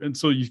into. And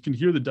so you can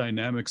hear the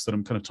dynamics that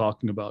I'm kind of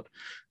talking about.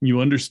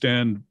 You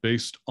understand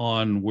based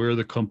on where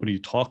the company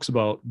talks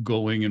about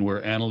going and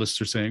where analysts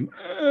are saying,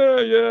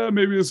 yeah,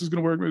 maybe this is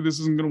going to work, maybe this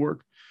isn't going to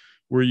work.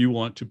 where you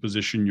want to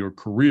position your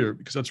career,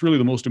 because that's really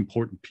the most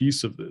important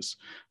piece of this.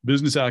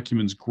 Business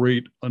acumen's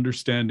great.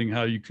 Understanding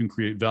how you can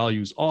create value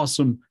is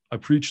awesome. I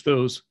preach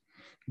those.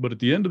 But at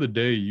the end of the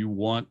day, you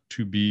want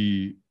to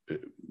be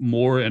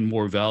more and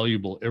more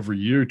valuable every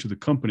year to the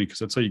company, because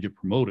that's how you get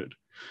promoted.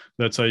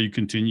 That's how you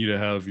continue to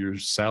have your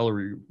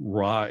salary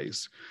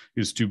rise,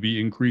 is to be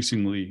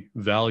increasingly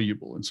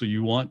valuable. And so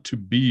you want to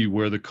be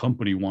where the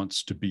company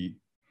wants to be.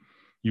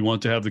 You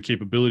want to have the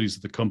capabilities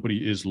that the company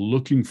is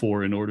looking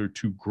for in order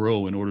to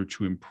grow, in order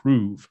to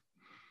improve.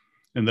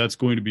 And that's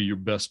going to be your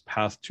best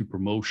path to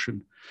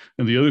promotion.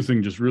 And the other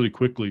thing, just really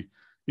quickly,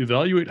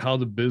 evaluate how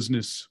the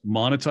business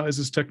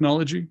monetizes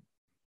technology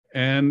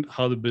and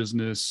how the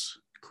business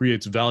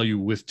creates value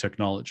with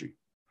technology.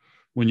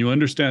 When you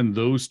understand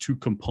those two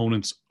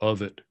components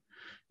of it,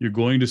 you're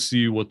going to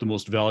see what the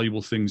most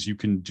valuable things you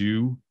can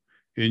do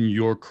in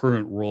your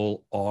current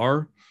role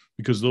are,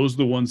 because those are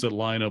the ones that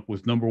line up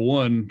with, number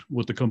one,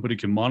 what the company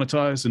can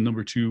monetize, and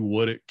number two,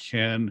 what it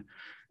can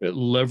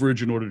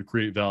leverage in order to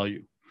create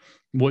value.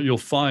 What you'll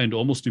find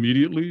almost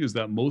immediately is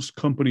that most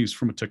companies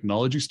from a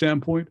technology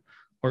standpoint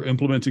are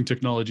implementing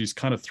technologies,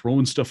 kind of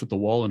throwing stuff at the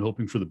wall and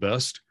hoping for the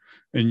best.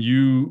 And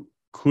you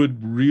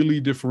could really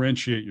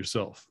differentiate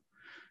yourself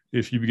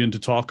if you begin to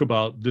talk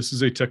about, this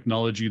is a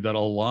technology that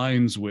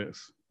aligns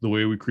with the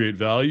way we create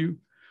value.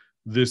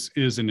 This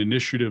is an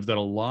initiative that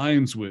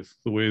aligns with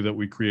the way that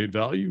we create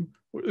value.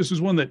 This is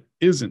one that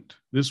isn't.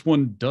 This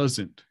one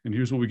doesn't. And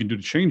here's what we can do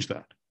to change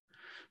that.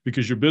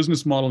 Because your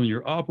business model and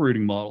your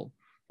operating model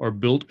are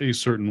built a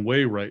certain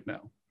way right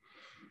now.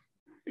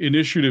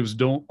 Initiatives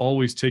don't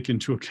always take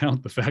into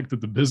account the fact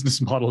that the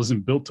business model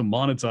isn't built to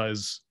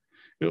monetize,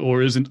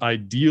 or isn't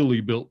ideally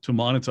built to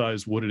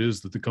monetize what it is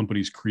that the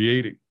company's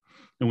creating.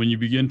 And when you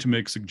begin to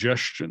make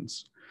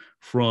suggestions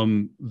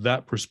from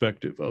that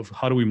perspective of,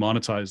 how do we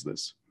monetize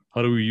this?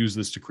 How do we use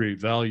this to create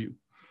value?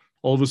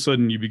 All of a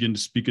sudden you begin to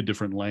speak a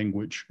different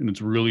language. And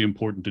it's really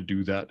important to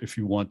do that if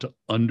you want to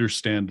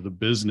understand the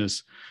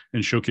business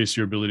and showcase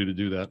your ability to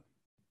do that.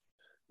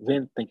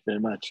 Vin, thank you very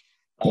much.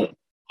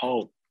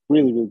 All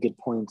really, really good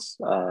points.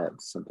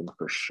 Something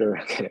for sure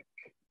I gotta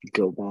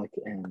go back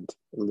and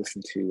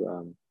listen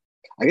to.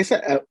 I guess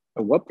at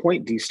what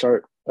point do you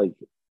start like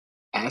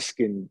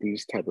asking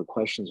these type of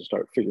questions or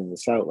start figuring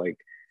this out? Like,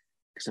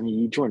 because I mean,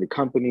 you joined a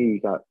company, you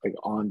got like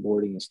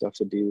onboarding and stuff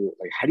to do.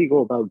 Like, how do you go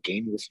about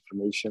gaining this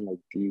information? Like,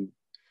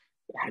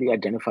 how do you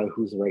identify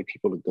who's the right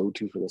people to go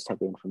to for this type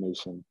of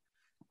information?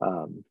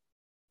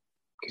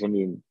 Because I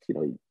mean, you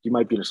know, you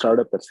might be in a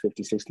startup that's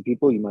 50, 60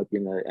 people. You might be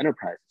in an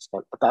enterprise that's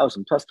got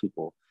 1,000 plus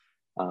people.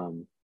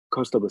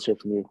 Costa, let's hear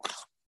from you.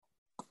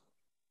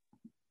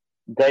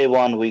 Day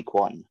one, week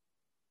one.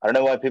 I don't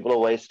know why people are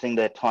wasting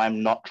their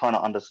time not trying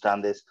to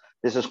understand this.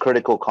 This is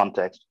critical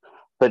context,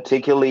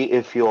 particularly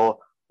if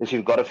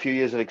you've got a few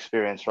years of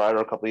experience, right,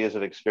 or a couple of years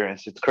of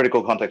experience. It's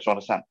critical context to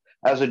understand.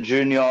 As a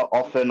junior,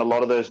 often a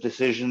lot of those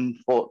decision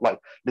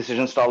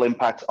style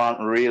impacts aren't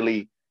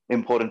really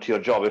important to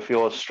your job. If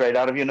you're straight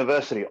out of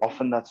university,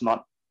 often that's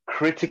not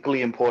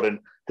critically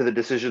important to the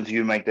decisions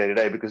you make day to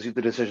day, because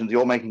the decisions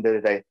you're making day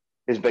to day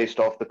is based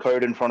off the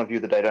code in front of you,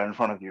 the data in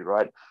front of you,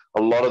 right?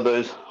 A lot of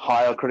those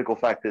higher critical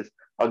factors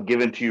are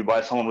given to you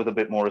by someone with a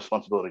bit more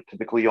responsibility,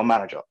 typically your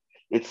manager.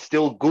 It's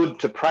still good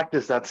to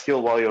practice that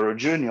skill while you're a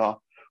junior,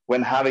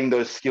 when having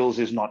those skills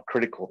is not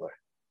critical though.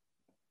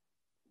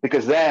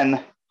 Because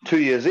then 2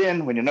 years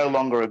in, when you're no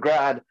longer a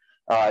grad,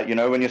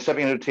 when you're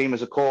stepping into a team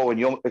as a core, when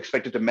you're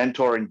expected to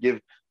mentor and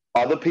give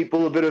other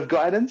people a bit of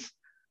guidance,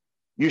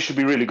 you should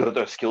be really good at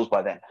those skills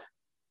by then.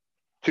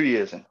 2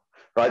 years in,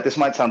 right? This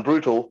might sound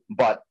brutal,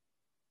 but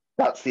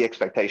that's the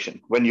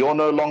expectation. When you're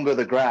no longer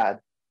the grad,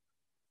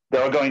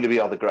 there are going to be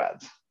other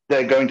grads.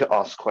 They're going to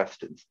ask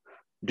questions.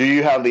 Do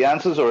you have the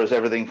answers, or is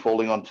everything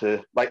falling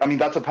onto,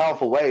 that's a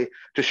powerful way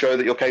to show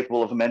that you're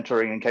capable of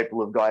mentoring and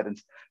capable of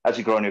guidance as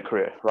you grow in your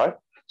career, right?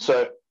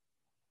 So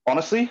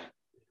honestly,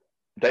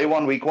 day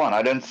one, week one,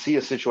 I don't see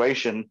a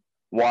situation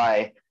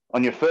why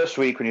on your first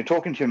week, when you're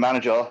talking to your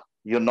manager,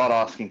 you're not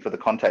asking for the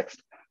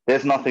context.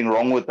 There's nothing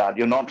wrong with that.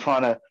 You're not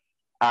trying to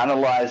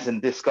analyze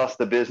and discuss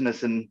the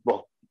business and,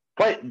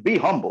 be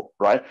humble,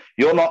 right?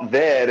 You're not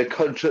there to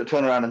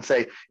turn around and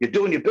say, you're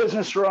doing your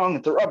business wrong,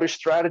 it's a rubbish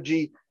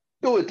strategy,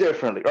 do it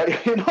differently,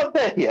 right? You're not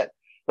there yet,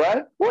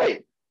 right?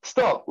 Wait,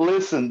 stop,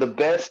 listen. The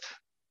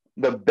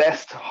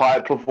best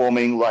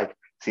high-performing,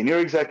 senior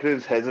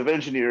executives, heads of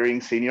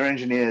engineering, senior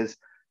engineers,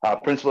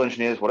 principal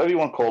engineers, whatever you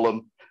want to call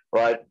them,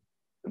 right?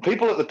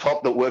 People at the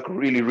top that work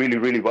really, really,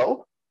 really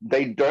well,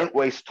 they don't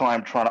waste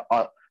time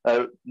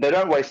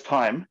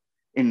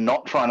in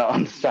not trying to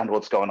understand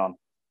what's going on,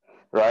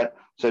 right?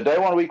 So day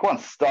one, week one,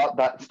 start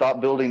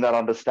building that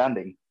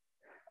understanding,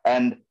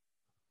 and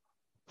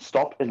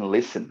stop and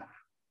listen,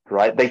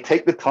 right? They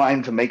take the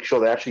time to make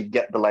sure they actually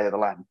get the lay of the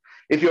land.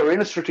 If you're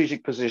in a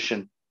strategic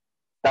position,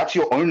 that's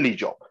your only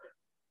job,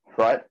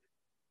 right?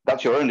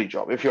 That's your only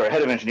job. If you're a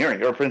head of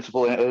engineering, you're a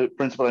principal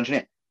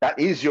engineer, that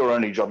is your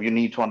only job. You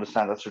need to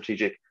understand that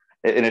strategic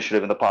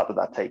initiative and the part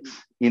that takes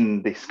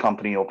in this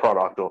company or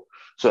product or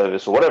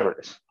service or whatever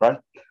it is, right?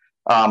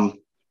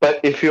 But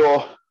if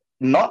you're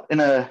not in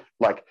a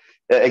like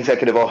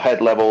executive or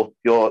head level,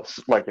 you're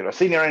like a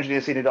senior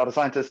engineer, senior data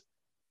scientist,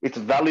 it's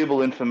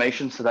valuable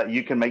information so that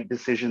you can make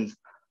decisions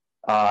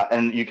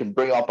and you can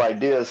bring up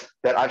ideas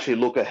that actually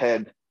look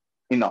ahead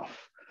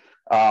enough.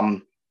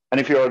 And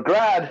if you're a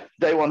grad,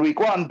 day one, week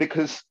one,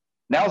 because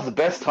now's the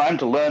best time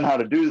to learn how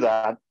to do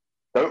that.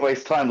 Don't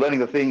waste time learning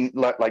the thing,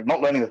 like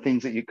not learning the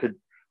things that you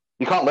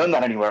can't learn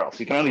that anywhere else.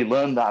 You can only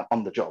learn that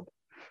on the job,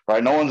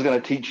 right? No one's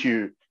going to teach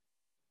you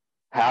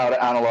how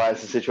to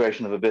analyze the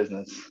situation of a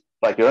business.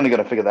 Like you're only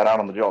going to figure that out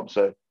on the job.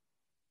 So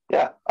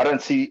yeah, I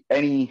don't see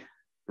any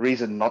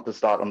reason not to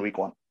start on week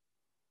one.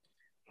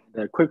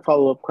 A quick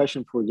follow-up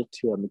question before we get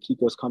to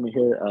Makiko's comment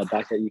here,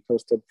 back that you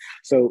posted.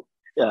 So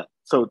yeah,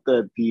 so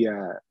the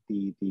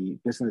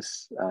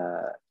business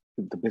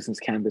the business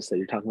canvas that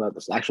you're talking about,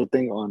 this actual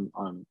thing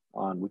on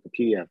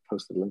Wikipedia, I've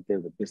posted a link there,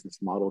 the business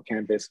model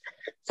canvas.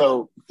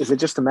 So is it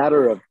just a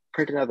matter of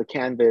printing out the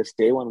canvas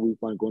day one, week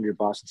one, going to your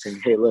boss and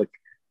saying, hey, look,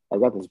 I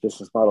got this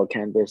business model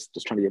canvas,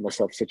 just trying to get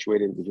myself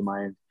situated. Would you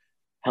mind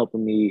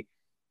helping me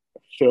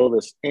fill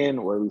this in,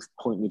 or at least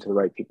point me to the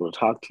right people to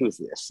talk to? Is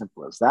it as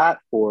simple as that?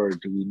 Or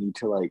do we need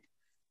to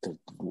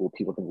will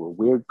people think we're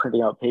weird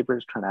printing out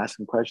papers, trying to ask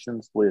them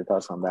questions? What are your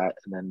thoughts on that?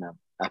 And then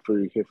after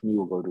we hear from you,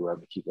 we'll go to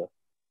Makiko.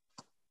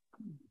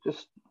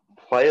 Just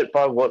play it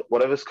by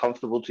whatever's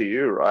comfortable to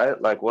you,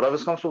 right? Like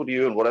whatever's comfortable to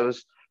you and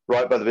whatever's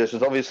right by the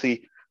business.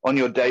 Obviously, on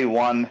your day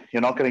one,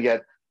 you're not going to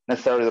get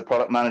necessarily the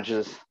product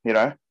manager's,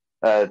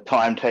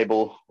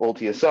 timetable all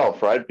to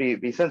yourself, right?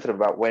 Be sensitive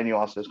about when you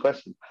ask those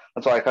questions.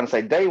 That's why I kind of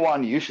say day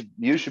one, you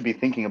should be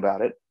thinking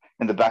about it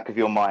in the back of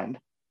your mind.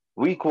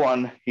 Week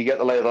one, you get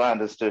the lay of the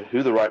land as to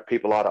who the right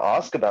people are to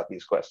ask about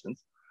these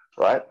questions,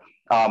 right?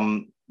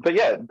 But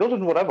yeah, build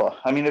in whatever.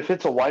 I mean, if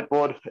it's a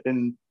whiteboard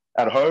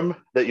at home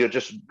that you're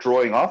just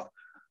drawing off,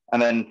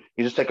 and then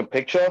you just take a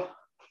picture,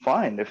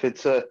 fine. If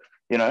it's a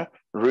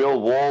real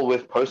wall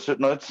with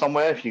post-it notes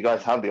somewhere, if you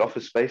guys have the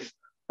office space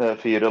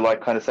for you to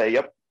kind of say,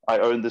 yep, I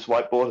own this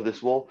whiteboard or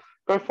this wall,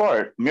 go for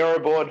it. Miro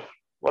board,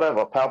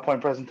 whatever, PowerPoint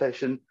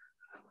presentation,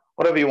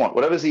 whatever you want,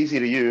 whatever's easy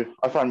to you.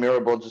 I find Miro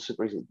boards are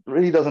super easy. It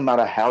really doesn't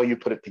matter how you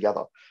put it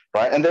together,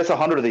 right? And there's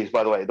 100 of these,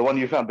 by the way. The one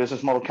you found,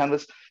 business model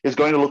canvas, is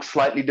going to look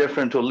slightly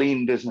different to a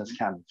lean business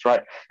canvas,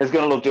 right? It's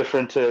going to look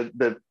different to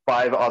the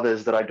 5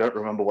 others that I don't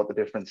remember what the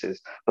difference is,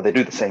 but they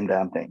do the same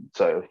damn thing.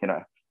 So,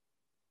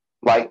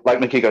 like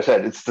Makiko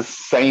said, it's the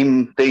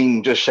same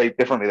thing, just shaped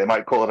differently. They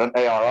might call it an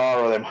ARR,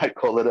 or they might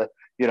call it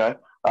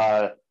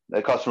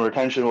a customer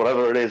retention,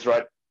 whatever it is,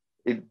 right?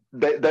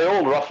 They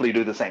all roughly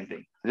do the same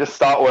thing. Just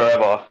start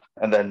wherever,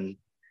 and then,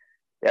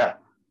 yeah.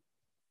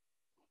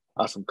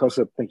 Awesome.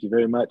 Kosa, thank you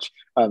very much.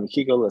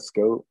 Makiko, let's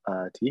go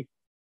to you.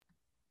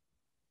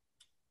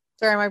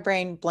 Sorry, my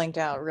brain blanked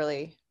out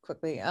really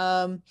quickly.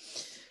 I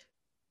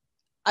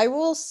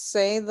will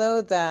say,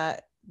 though,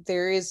 that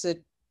there is I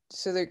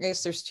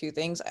guess there's 2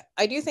 things.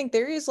 I do think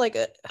there is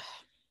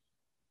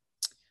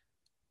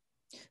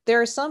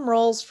there are some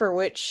roles for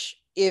which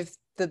if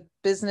the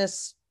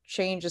business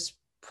changes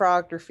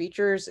product or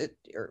features,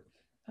 or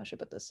how should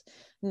I put this?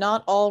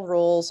 Not all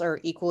roles are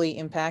equally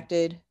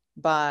impacted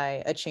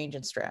by a change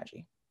in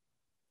strategy.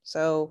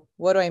 So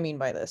what do I mean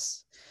by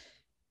this?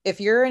 If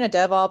you're in a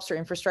DevOps or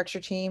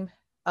infrastructure team,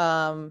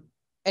 and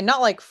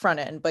not like front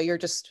end, but you're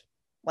just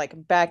like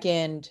back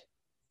end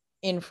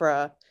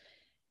infra.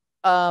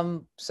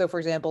 So for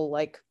example,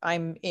 like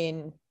I'm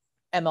in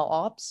ML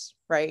ops,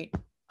 right?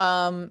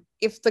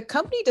 If the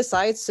company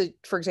decides to,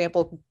 for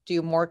example,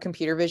 do more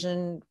computer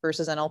vision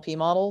versus NLP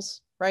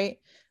models, right?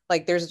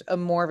 Like there's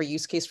more of a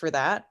use case for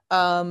that.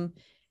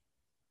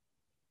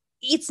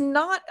 It's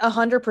not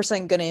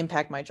 100% going to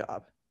impact my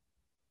job,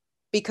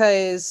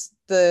 because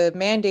the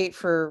mandate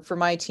for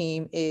my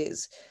team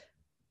is,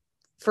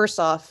 first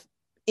off,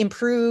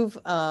 improve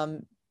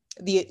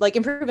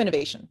improve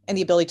innovation and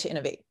the ability to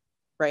innovate,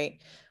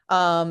 right?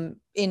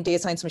 In data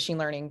science, machine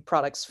learning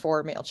products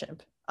for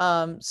MailChimp.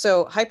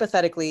 So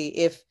hypothetically,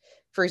 if,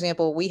 for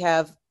example, we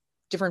have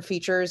different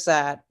features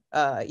that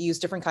use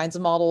different kinds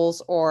of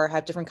models or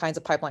have different kinds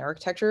of pipeline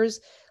architectures,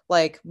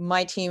 like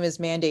my team is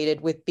mandated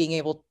with being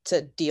able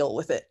to deal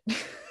with it.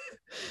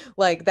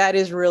 Like that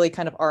is really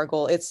kind of our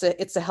goal. It's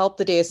to help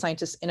the data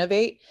scientists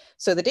innovate.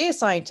 So the data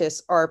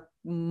scientists are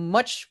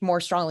much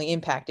more strongly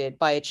impacted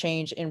by a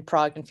change in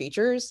product and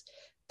features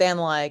than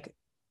like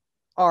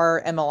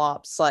our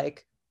MLOps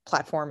like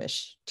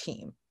platformish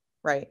team,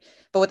 right?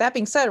 But with that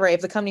being said, right,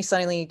 if the company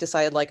suddenly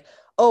decided like,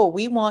 oh,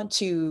 we want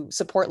to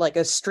support like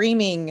a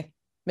streaming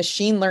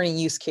machine learning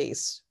use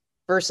case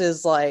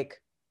versus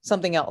like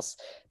something else,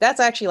 that's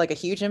actually like a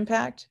huge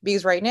impact,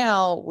 because right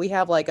now we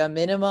have like a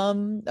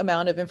minimum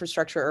amount of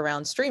infrastructure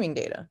around streaming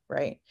data,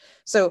 right?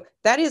 So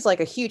that is like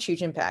a huge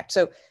impact.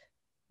 So,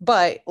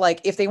 but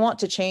like if they want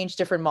to change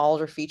different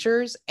models or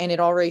features and it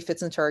already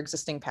fits into our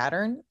existing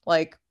pattern,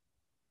 like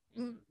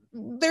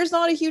there's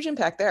not a huge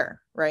impact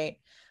there, right?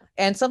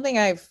 And something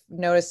I've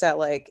noticed that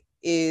like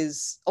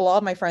is a lot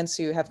of my friends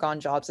who have gone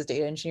jobs as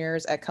data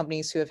engineers at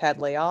companies who have had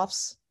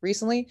layoffs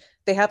recently,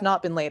 they have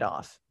not been laid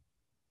off.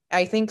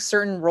 I think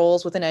certain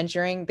roles within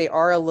engineering, they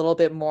are a little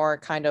bit more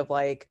kind of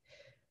like,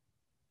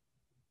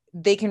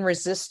 they can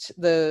resist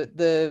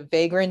the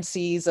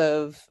vagrancies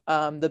of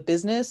the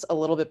business a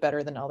little bit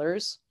better than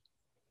others.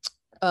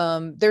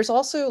 There's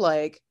also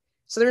like,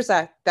 so there's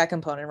that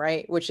component,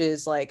 right? Which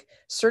is like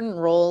certain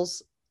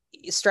roles,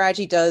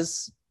 strategy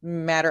does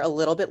matter a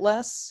little bit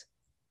less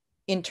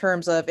in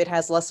terms of it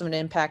has less of an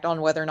impact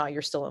on whether or not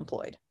you're still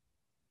employed,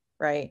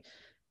 right?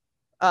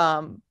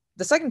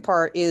 The second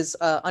part is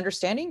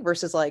understanding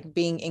versus like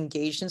being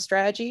engaged in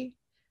strategy.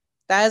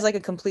 That is like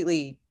a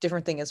completely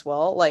different thing as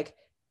well. Like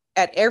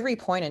at every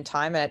point in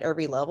time, at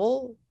every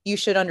level, you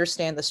should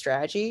understand the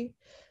strategy.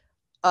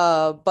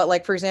 But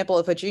like, for example,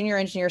 if a junior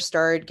engineer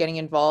started getting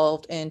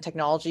involved in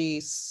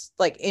technologies,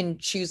 like in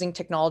choosing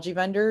technology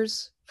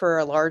vendors for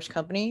a large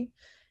company,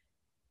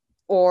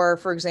 or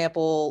for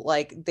example,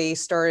 like they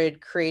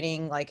started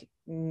creating like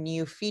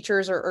new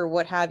features or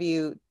what have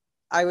you,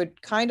 I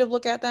would kind of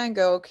look at that and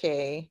go,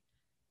 okay,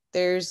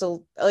 there's a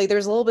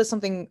little bit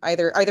something,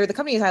 either the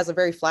company has a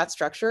very flat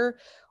structure,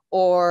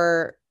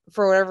 or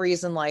for whatever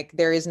reason, like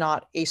there is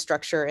not a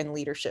structure in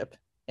leadership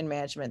and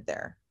management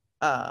there.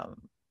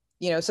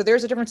 So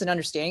there's a difference in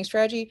understanding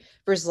strategy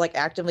versus like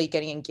actively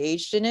getting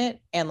engaged in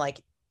it and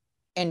like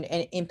and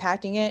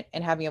impacting it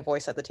and having a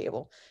voice at the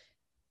table.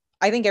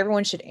 I think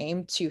everyone should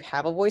aim to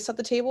have a voice at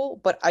the table,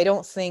 but I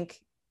don't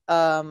think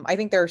I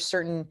think there are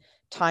certain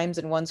times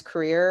in one's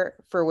career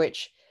for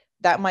which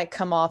that might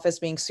come off as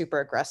being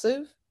super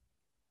aggressive,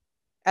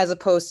 as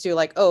opposed to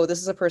like, oh, this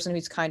is a person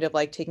who's kind of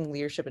like taking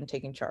leadership and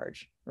taking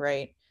charge,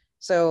 right?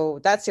 So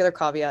that's the other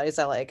caveat, is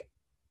that like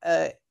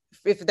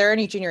if there are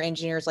any junior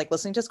engineers like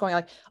listening to us going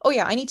like, oh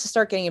yeah, I need to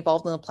start getting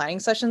involved in the planning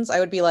sessions,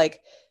 I would be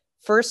like,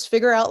 first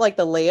figure out like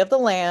the lay of the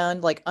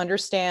land, like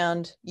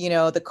understand,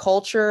 the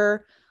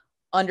culture,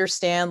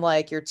 understand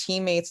like your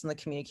teammates and the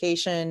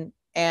communication,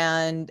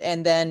 and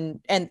then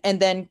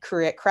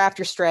craft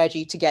your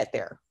strategy to get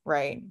there,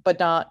 right? But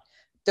don't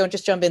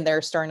just jump in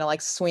there starting to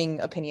like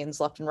swing opinions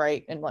left and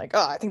right and like,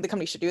 oh, I think the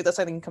company should do this,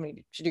 I think the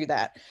company should do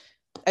that.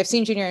 I've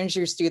seen junior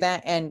engineers do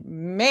that, and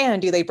man,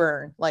 do they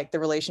burn like the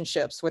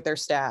relationships with their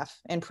staff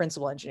and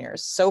principal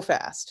engineers so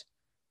fast,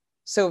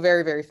 so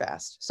very, very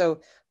fast. So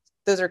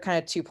those are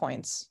kind of 2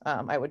 points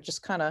I would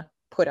just kind of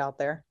put out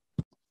there.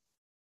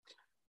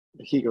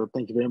 Hugo,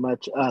 thank you very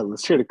much.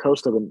 Let's hear the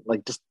Costa and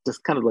like just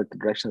kind of like the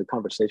direction of the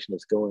conversation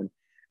is going.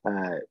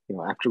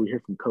 After we hear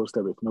from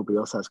Costa, if nobody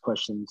else has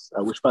questions,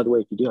 which by the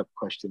way, if you do have a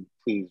question,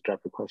 please drop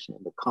your question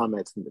in the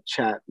comments, in the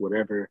chat,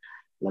 whatever.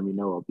 Let me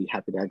know. I'll be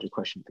happy to add your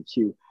question to the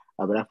queue.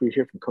 But after we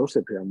hear from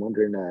Costa here, I'm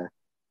wondering, I'm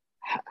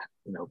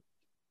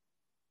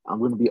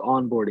going to be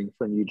onboarding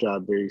for a new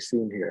job very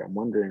soon here. I'm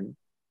wondering,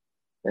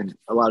 and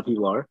a lot of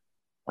people are,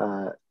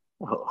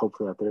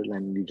 hopefully out there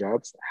landing new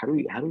jobs. How do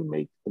we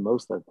make the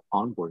most of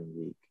onboarding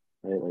week,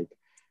 right? Like,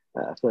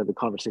 I feel like the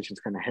conversation's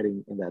kind of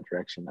heading in that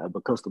direction.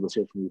 But Costa, let's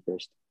hear from you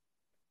first.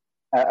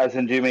 As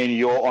in, do you mean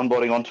you're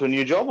onboarding onto a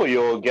new job, or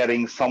you're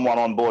getting someone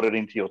onboarded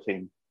into your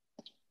team?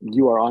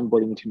 You are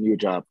onboarding into a new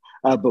job.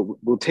 But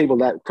we'll table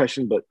that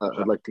question, but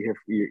I'd like to hear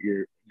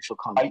your initial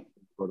comment.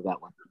 Go to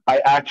that one. I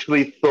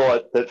actually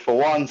thought that for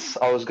once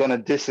I was going to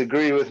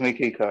disagree with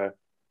Mikiko,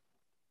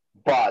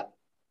 but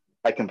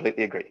I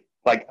completely agree.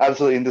 Like,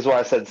 absolutely, and this is why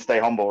I said stay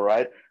humble,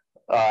 right?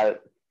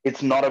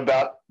 It's not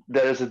about,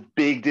 there's a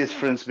big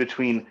difference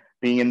between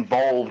being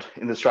involved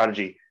in the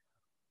strategy.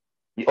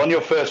 On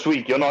your first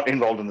week, you're not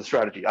involved in the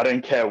strategy. I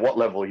don't care what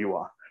level you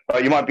are.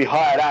 Right? You might be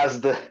hired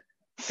as the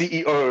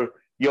CEO,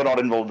 you're not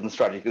involved in the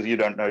strategy because you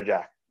don't know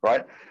Jack,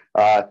 right?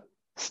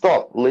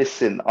 Stop,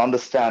 listen,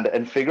 understand,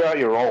 and figure out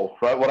your role,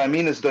 right? What I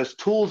mean is those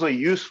tools are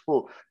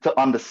useful to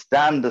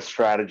understand the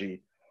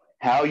strategy.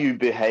 How you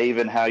behave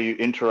and how you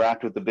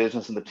interact with the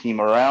business and the team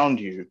around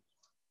you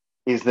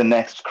is the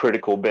next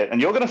critical bit.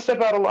 And you're going to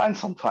step out of line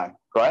sometime,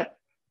 right?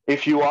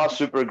 If you are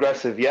super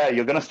aggressive, yeah,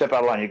 you're going to step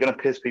out of line. You're going to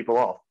piss people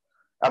off.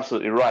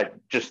 Absolutely right.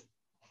 Just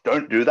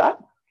don't do that.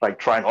 Like,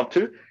 try not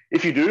to.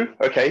 If you do,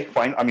 okay,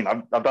 fine. I mean,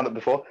 I've done it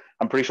before.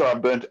 I'm pretty sure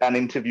I've burnt an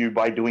interview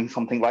by doing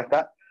something like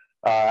that.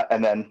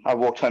 And then I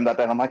walked home that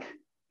day and I'm like,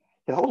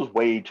 yeah, that was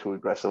way too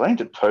aggressive. I need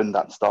to tone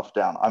that stuff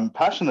down. I'm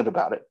passionate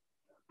about it,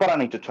 but I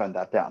need to tone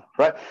that down,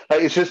 right?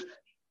 Like, it's just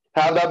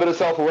have that bit of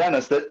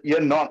self-awareness that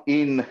you're not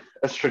in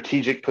a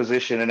strategic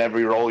position in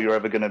every role you're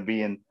ever going to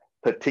be in,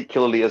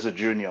 particularly as a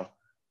junior.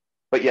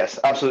 But yes,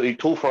 absolutely,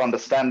 tool for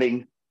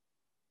understanding.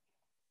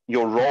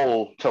 Your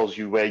role tells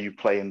you where you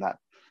play in that,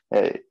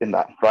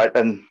 right?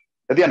 And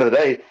at the end of the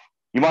day,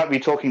 you might be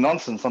talking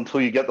nonsense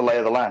until you get the lay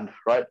of the land,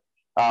 right?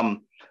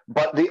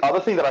 But the other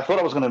thing that I thought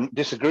I was going to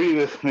disagree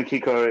with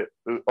Mikiko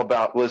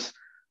about was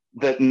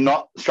that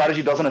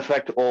strategy doesn't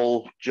affect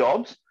all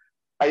jobs.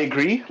 I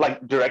agree,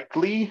 like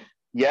directly,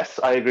 yes,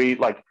 I agree.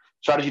 Like,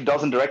 strategy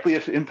doesn't directly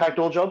impact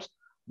all jobs.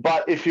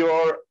 But if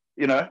you're,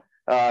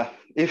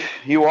 if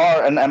you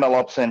are an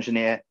MLOps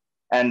engineer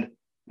and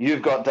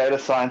you've got data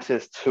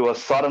scientists who are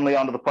suddenly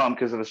under the pump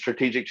because of a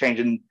strategic change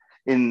in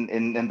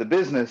the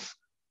business,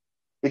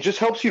 it just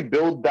helps you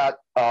build that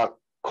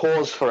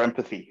cause for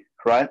empathy,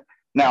 right?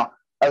 Now,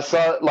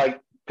 like,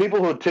 people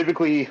who are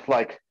typically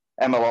like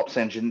MLOps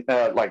engine,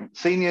 like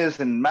seniors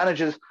and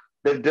managers,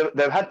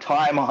 they've had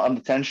time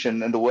under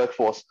tension in the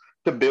workforce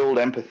to build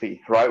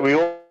empathy, right? We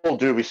all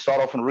do. We start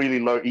off in really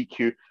low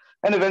EQ,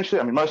 and eventually,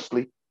 I mean,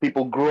 mostly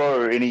people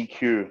grow in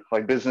EQ,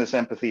 like business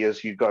empathy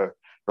as you go,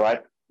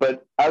 right?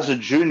 But as a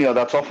junior,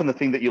 that's often the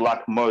thing that you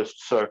lack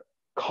most. So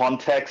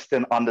context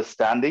and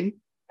understanding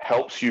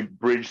helps you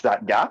bridge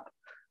that gap,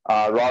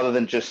 rather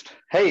than just,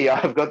 hey,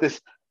 I've got this,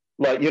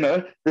 like,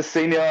 this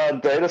senior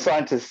data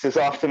scientist is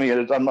after me.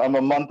 I'm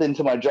a month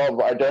into my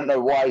job. I don't know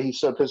why he's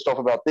so pissed off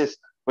about this.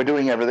 We're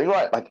doing everything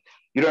right. Like,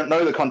 you don't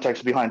know the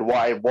context behind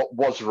why, what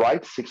was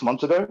right 6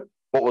 months ago,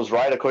 what was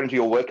right according to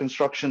your work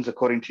instructions,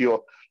 according to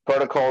your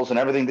protocols and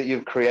everything that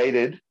you've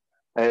created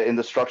in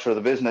the structure of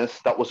the business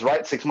that was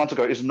right 6 months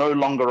ago is no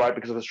longer right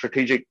because of a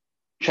strategic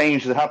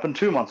change that happened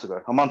 2 months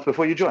ago, a month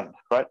before you joined,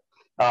 right?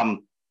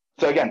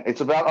 So again,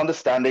 it's about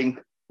understanding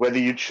whether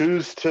you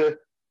choose to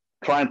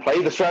try and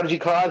play the strategy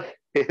card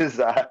is,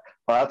 well,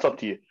 that's up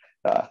to you.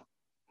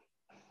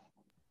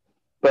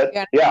 But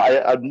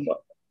yeah,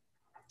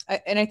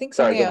 I think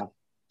something else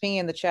being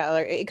in the chat,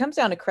 like, it comes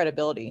down to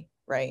credibility,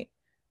 right?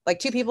 Like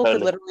two people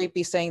could literally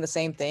be saying the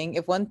same thing.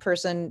 If one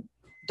person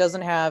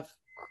doesn't have,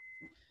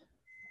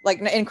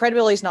 like, and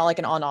credibility is not like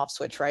an on-off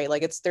switch, right?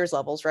 Like there's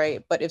levels,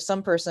 right? But if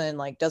some person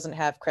like doesn't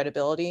have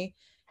credibility,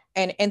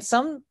 and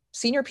some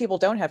senior people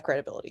don't have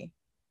credibility,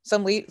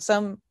 some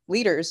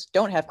leaders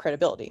don't have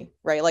credibility,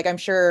 right? Like I'm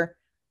sure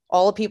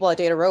all the people at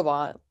Data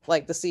Robot,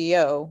 like the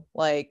CEO,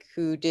 like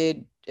who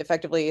did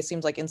effectively, it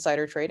seems like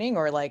insider trading,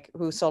 or like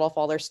who sold off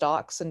all their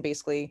stocks, and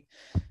basically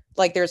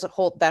like there's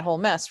that whole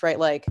mess, right?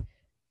 Like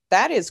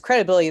that is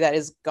credibility that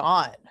is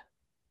gone,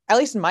 at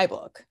least in my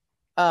book.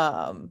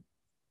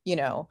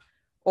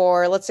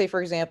 Or let's say,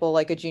 for example,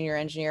 like a junior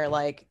engineer,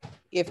 like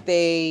if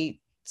they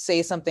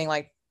say something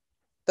like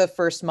the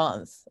first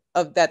month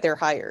of that they're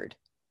hired,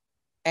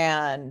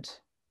 and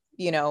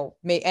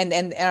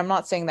and I'm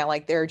not saying that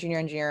like they're a junior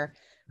engineer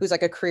who's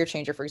like a career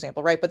changer, for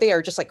example, right? But they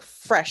are just like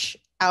fresh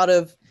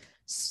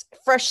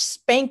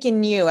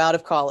spanking new out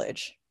of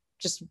college,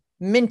 just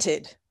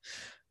minted.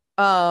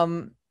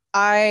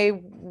 I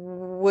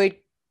would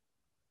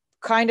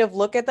kind of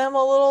look at them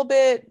a little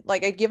bit,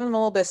 like I'd give them a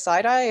little bit of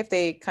side eye if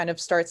they kind of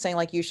start saying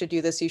like, you should do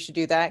this, you should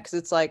do that. Cause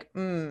it's like,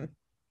 but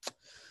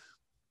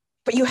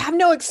you have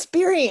no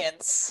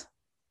experience,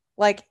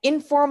 like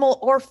informal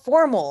or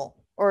formal,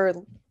 or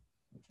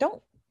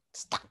don't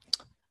stop.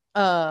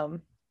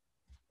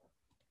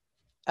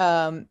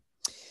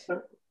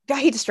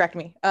 He distracted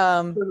me.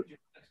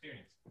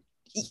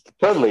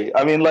 Totally.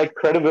 I mean, like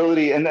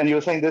credibility, and you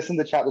were saying this in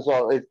the chat as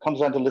well, it comes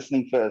down to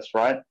listening first,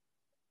 right?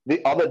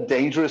 The other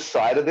dangerous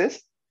side of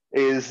this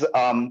is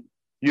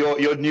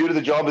you're new to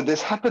the job, and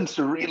this happens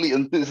to really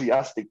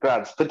enthusiastic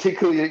grads,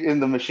 particularly in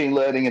the machine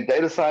learning and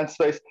data science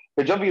space.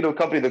 They're jumping into a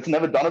company that's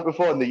never done it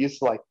before, and they're used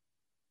to like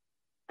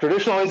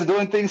traditional ways of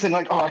doing things, and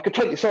like, oh, I could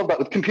totally solve that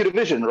with computer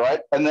vision,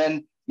 right? And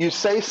then you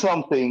say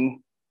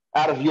something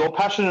out of your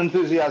passion and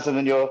enthusiasm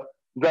and your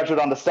graduate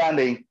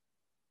understanding,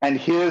 and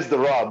here's the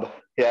rub,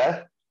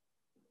 yeah?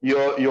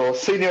 Your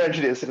senior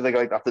engineer sitting there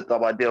going, that's a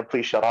dumb idea,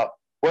 please shut up.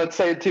 Won't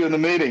say it to you in the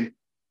meeting.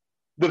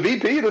 The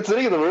VP that's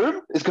sitting in the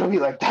room is going to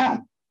be like,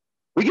 damn,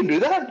 we can do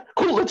that?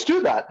 Cool, let's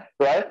do that,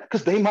 right?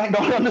 Because they might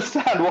not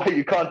understand why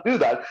you can't do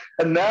that.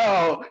 And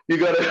now you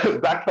got to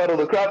backpedal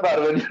the crap out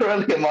of it, and you're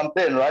only a month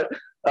in, right?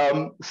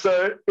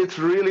 So it's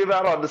really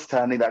about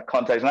understanding that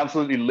context, and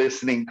absolutely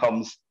listening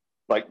comes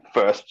like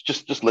first.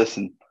 Just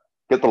listen,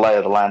 get the lay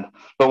of the land.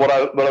 But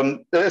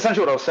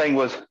essentially what I was saying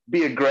was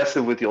be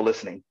aggressive with your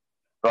listening,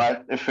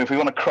 right? If we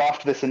want to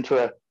craft this into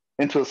a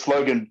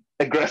slogan,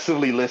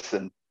 aggressively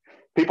listen.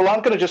 People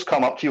aren't going to just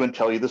come up to you and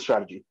tell you the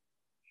strategy,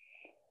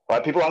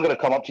 right? People aren't going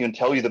to come up to you and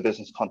tell you the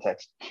business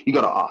context. You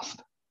got to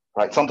ask,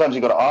 right? Sometimes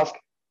you got to ask,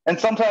 and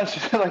sometimes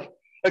you're like,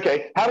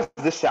 okay, how does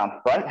this sound,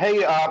 right?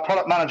 Hey,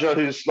 product manager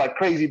who's like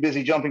crazy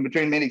busy jumping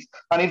between meetings,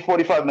 I need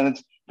 45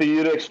 minutes for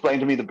you to explain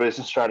to me the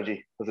business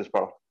strategy of this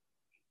product.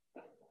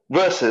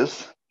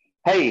 Versus,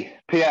 hey,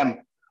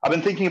 PM, I've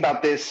been thinking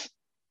about this.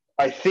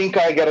 I think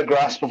I get a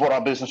grasp of what our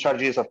business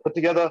strategy is. I've put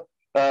together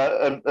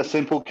a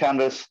simple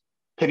canvas.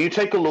 Can you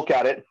take a look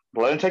at it?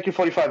 It'll only take you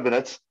 45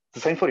 minutes. It's the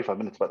same 45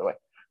 minutes, by the way.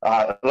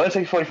 It'll only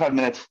take you 45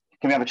 minutes.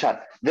 Can we have a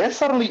chat? They're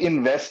suddenly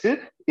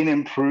invested in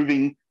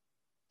improving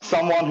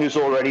someone who's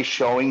already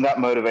showing that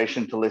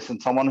motivation to listen,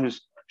 someone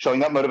who's showing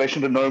that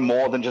motivation to know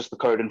more than just the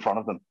code in front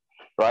of them,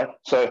 right?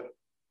 So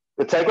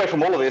the takeaway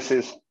from all of this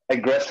is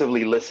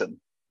aggressively listen,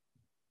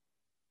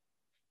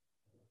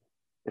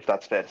 if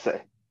that's fair to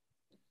say.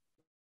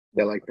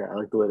 Yeah, I like that. I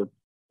like the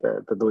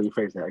way you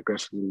phrase that,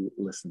 aggressively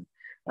listen.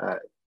 All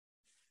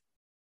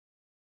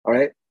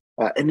right.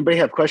 Anybody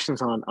have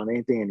questions on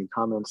anything, any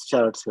comments?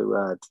 Shout out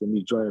to the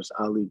new joiners.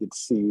 Ali, good to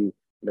see you.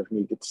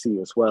 Definitely good to see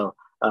you as well.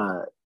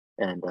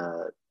 And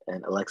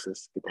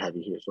Alexis, good to have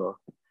you here as well.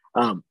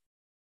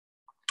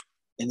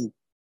 Any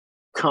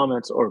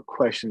comments or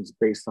questions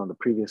based on the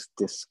previous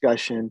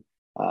discussion?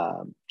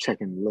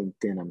 Checking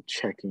LinkedIn. I'm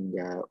checking.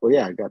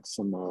 I got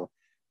some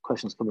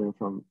questions coming in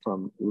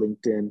from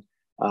LinkedIn.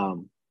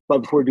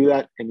 But before we do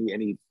that,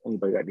 anybody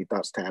got any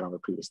thoughts to add on the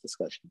previous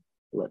discussion?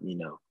 Let me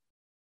know.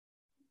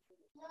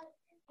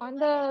 On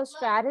the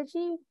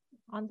strategy,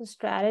 I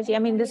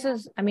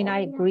mean, I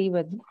agree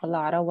with a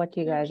lot of what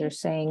you guys are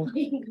saying.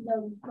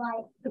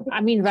 I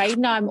mean, right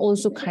now I'm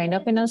also kind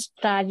of in a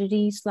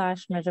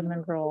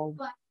strategy/measurement role.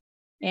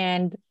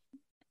 And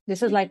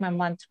this is like my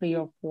month 3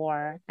 or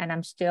 4, and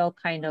I'm still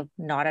kind of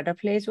not at a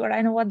place where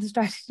I know what the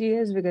strategy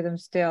is, because I'm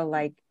still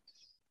like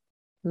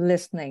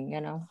listening,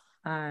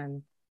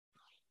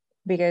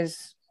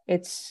 because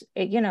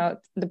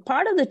the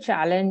part of the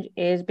challenge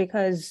is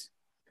because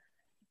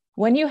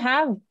when you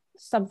have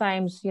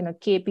sometimes,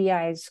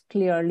 KPIs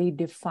clearly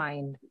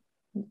defined,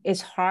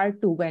 it's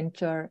hard to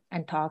venture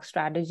and talk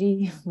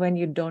strategy when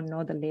you don't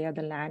know the lay of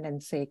the land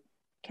and say,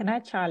 can I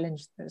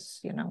challenge this,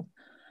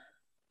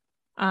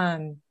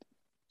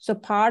 So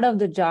part of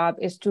the job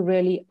is to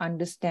really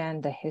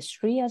understand the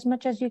history as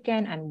much as you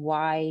can and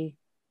why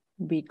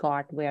we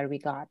got where we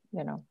got,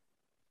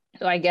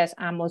 So I guess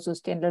I'm also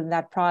still in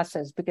that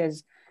process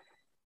because,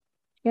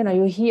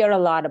 you hear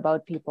a lot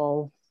about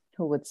people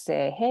who would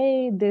say,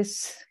 hey, this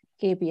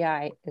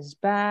KPI is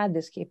bad,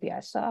 this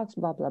KPI sucks,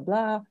 blah, blah,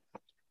 blah.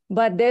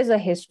 But there's a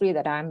history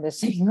that I'm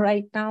missing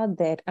right now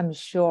that I'm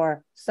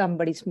sure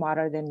somebody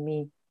smarter than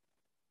me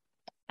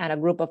and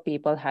a group of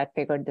people had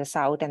figured this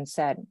out and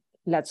said,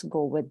 let's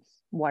go with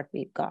what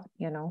we've got,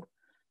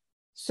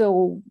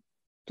 So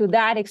to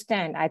that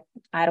extent,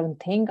 I don't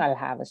think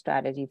I'll have a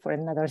strategy for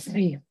another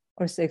 3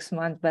 or 6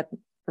 months, but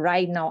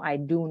right now I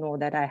do know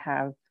that I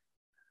have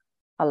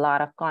a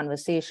lot of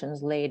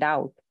conversations laid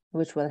out,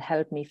 which will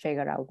help me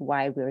figure out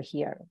why we're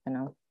here,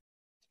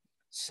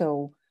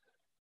 So,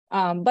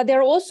 but there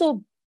are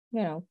also,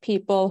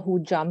 people who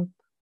jump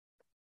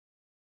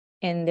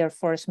in their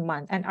first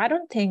month, and I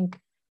don't think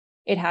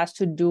it has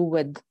to do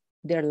with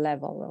their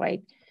level,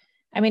 right?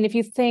 I mean, if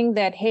you think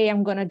that, hey,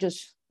 I'm going to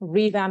just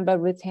revamp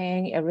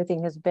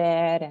everything is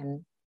bad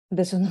and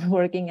this is not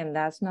working and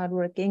that's not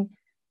working,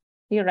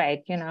 you're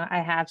right. I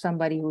have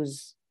somebody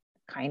who's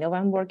kind of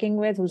I'm working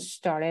with who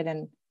started,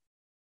 and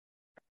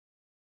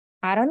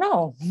I don't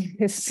know.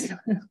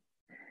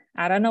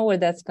 I don't know where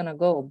that's going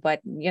to go,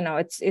 but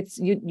it's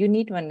you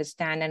need to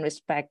understand and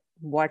respect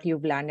what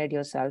you've landed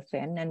yourself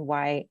in and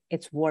why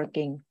it's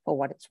working for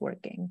what it's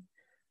working.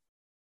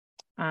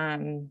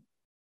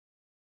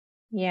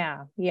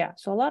 Yeah.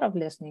 So a lot of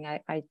listening.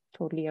 I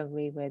totally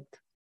agree with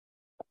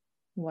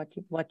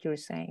what you're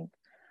saying.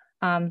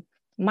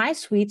 My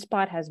sweet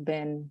spot has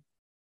been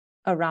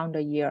around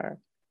a year,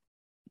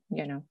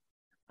 9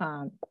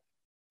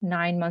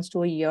 months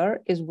to a year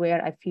is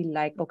where I feel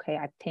like, okay,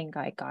 I think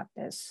I got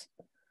this.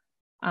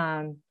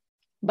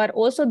 But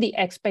also the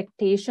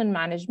expectation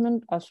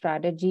management of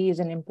strategy is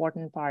an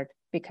important part,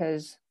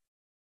 because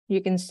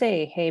you can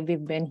say, hey,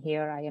 we've been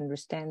here, I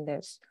understand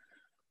this.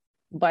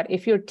 But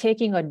if you're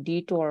taking a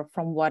detour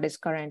from what is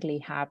currently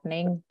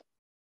happening,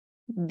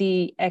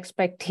 the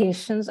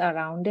expectations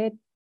around it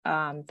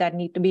that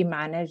need to be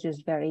managed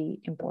is very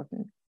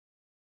important.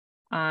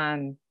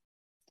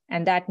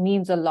 And that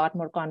means a lot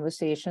more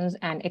conversations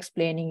and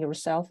explaining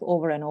yourself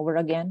over and over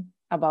again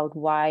about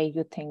why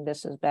you think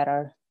this is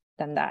better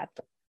than that.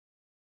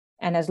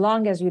 And as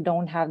long as you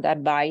don't have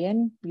that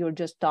buy-in, you're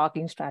just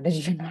talking strategy,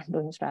 you're not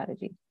doing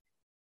strategy.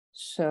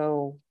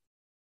 So,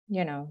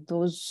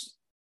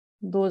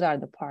 those are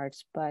the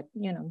parts, but,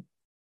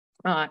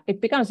 it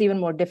becomes even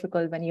more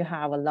difficult when you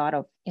have a lot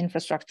of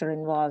infrastructure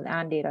involved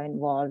and data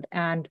involved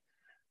and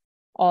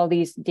all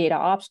these data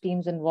ops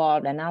teams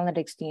involved,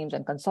 analytics teams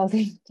and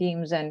consulting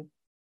teams, and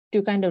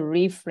to kind of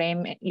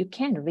reframe it, you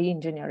can't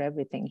re-engineer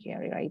everything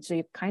here, right? So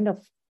you kind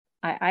of,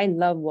 I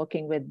love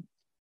working with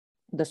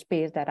the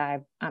space that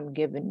I'm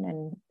given,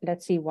 and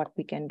let's see what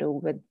we can do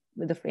with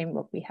the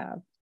framework we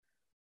have.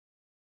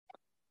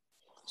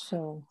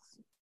 So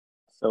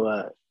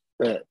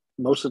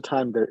most of the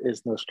time there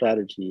is no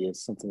strategy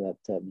is something that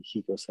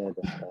Mikiko said.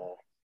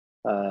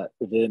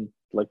 Vin's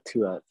like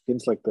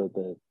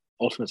the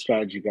ultimate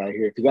strategy guy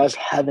here. If you guys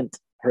haven't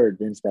heard,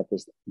 Vin's got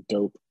this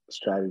dope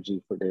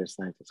strategy for data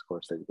scientist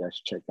course that you guys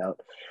should check out.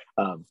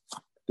 I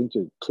think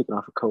you're kicking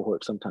off a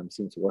cohort sometime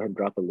soon, so go ahead and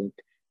drop a link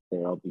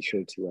there. I'll be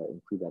sure to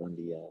include that on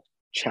the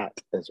chat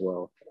as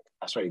well.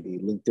 Sorry, the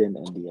LinkedIn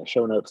and the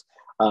show notes.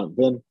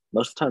 Vin,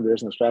 most of the time there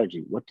is no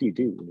strategy. What do you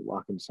do when you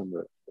walk into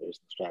somewhere there is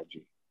no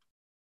strategy?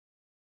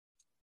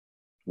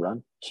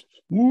 Run?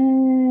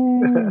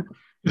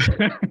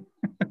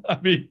 I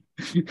mean,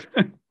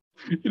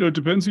 it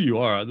depends who you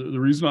are. The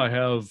reason I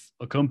have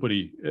a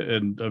company,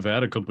 and I've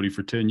had a company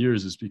for 10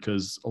 years, is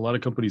because a lot of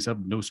companies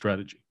have no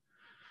strategy,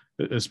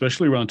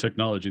 especially around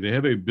technology. They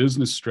have a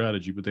business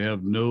strategy, but they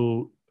have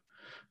no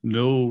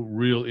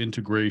real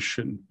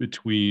integration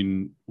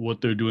between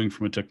what they're doing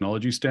from a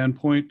technology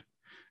standpoint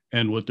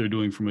and what they're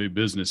doing from a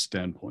business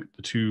standpoint.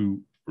 The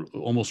two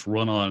almost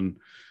run on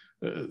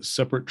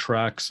separate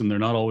tracks, and they're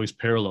not always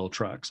parallel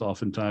tracks.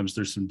 Oftentimes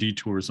there's some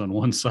detours on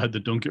one side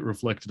that don't get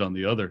reflected on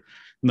the other.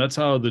 And that's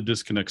how the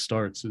disconnect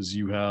starts, is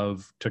you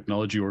have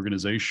technology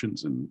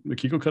organizations, and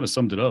Makiko kind of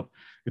summed it up.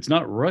 It's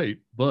not right,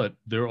 but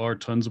there are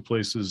tons of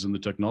places in the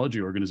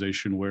technology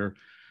organization where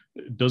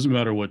it doesn't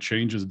matter what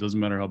changes, it doesn't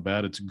matter how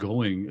bad it's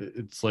going.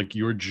 It's like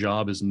your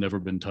job has never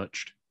been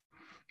touched.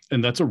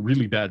 And that's a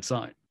really bad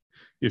sign.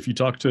 If you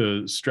talk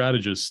to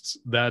strategists,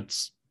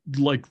 that's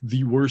like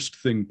the worst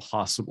thing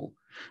possible.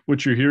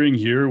 What you're hearing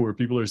here, where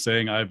people are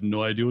saying, I have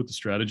no idea what the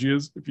strategy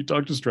is. If you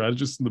talk to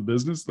strategists in the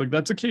business, like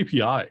that's a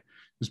KPI,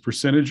 is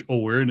percentage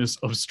awareness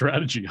of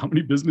strategy. How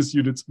many business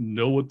units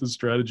know what the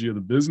strategy of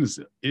the business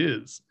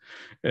is?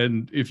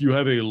 And if you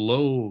have a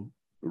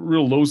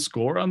real low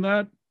score on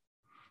that,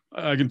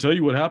 I can tell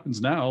you what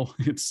happens now.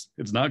 It's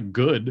not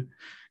good.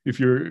 If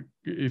you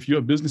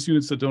have business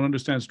units that don't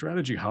understand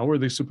strategy, how are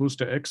they supposed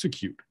to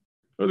execute?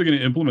 How are they going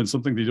to implement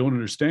something they don't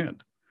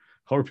understand?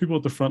 How are people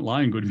at the front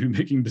line going to be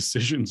making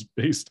decisions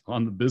based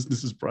on the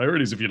business's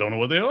priorities if you don't know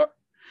what they are?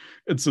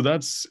 And so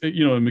that's, and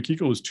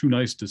Makiko was too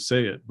nice to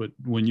say it, but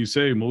when you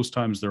say most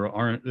times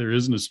there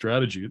isn't a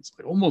strategy, it's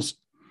like almost,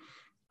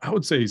 I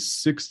would say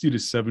 60 to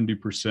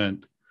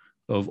 70%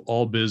 of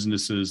all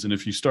businesses. And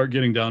if you start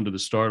getting down to the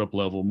startup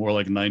level, more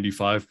like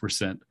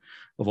 95%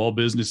 of all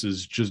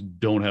businesses just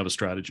don't have a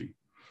strategy.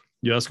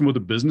 You ask them what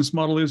the business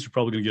model is, you're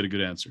probably going to get a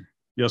good answer.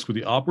 You ask what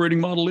the operating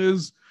model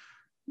is,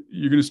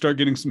 you're going to start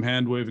getting some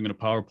hand waving in a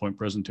PowerPoint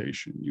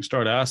presentation. You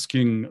start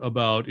asking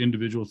about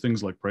individual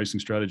things like pricing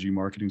strategy,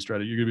 marketing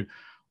strategy. You're going to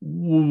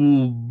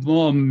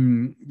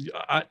be,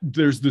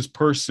 there's this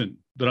person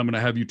that I'm going to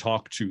have you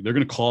talk to. They're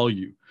going to call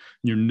you.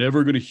 You're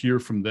never going to hear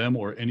from them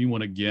or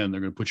anyone again.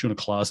 They're going to put you in a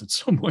closet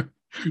somewhere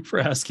for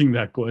asking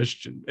that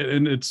question.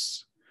 And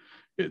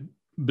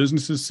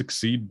businesses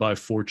succeed by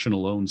fortune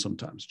alone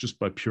sometimes, just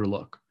by pure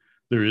luck.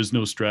 There is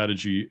no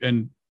strategy.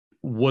 And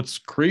what's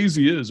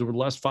crazy is over the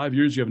last 5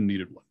 years, you haven't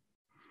needed one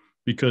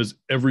because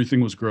everything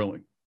was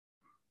growing.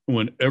 And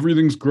when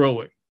everything's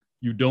growing,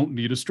 you don't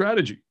need a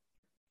strategy.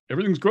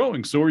 Everything's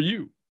growing, so are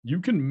you.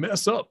 You can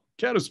mess up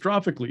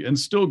catastrophically and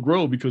still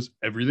grow because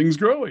everything's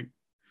growing.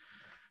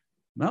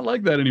 Not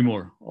like that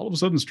anymore. All of a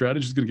sudden,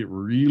 strategy is going to get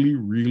really,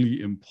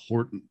 really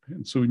important.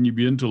 And so when you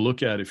begin to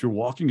look at, if you're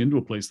walking into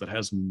a place that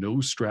has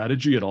no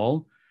strategy at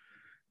all,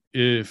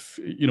 if,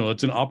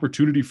 it's an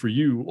opportunity for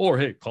you, or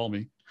hey, call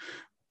me,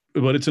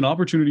 but it's an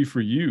opportunity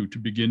for you to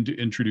begin to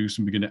introduce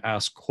and begin to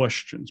ask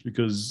questions,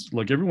 because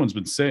like everyone's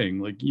been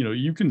saying,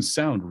 you can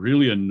sound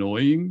really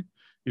annoying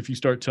if you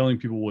start telling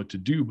people what to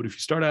do, but if you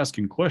start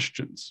asking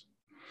questions,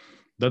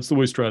 that's the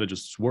way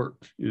strategists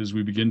work, is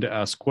we begin to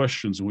ask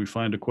questions, and we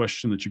find a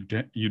question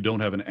that you don't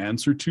have an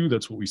answer to.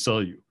 That's what we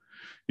sell you,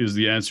 is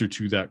the answer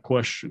to that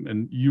question.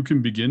 And you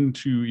can begin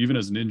to, even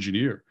as an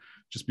engineer,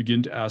 just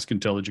begin to ask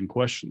intelligent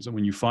questions. And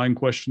when you find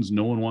questions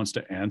no one wants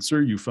to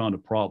answer, you found a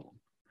problem.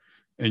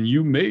 And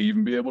you may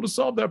even be able to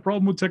solve that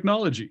problem with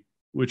technology,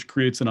 which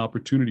creates an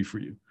opportunity for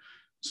you.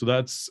 So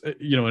that's,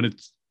 and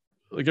it's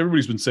like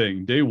everybody's been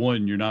saying, day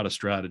one, you're not a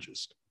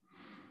strategist.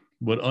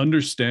 But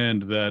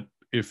understand that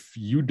if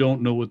you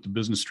don't know what the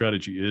business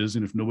strategy is,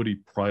 and if nobody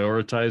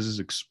prioritizes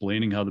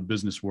explaining how the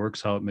business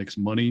works, how it makes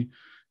money,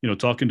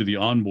 talking to the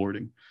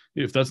onboarding,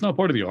 if that's not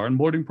part of the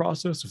onboarding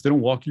process, if they don't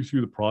walk you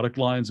through the product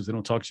lines, if they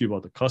don't talk to you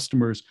about the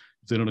customers,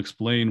 if they don't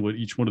explain what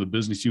each one of the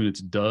business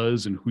units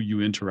does and who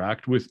you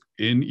interact with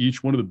in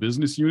each one of the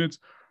business units,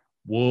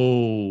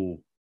 whoa,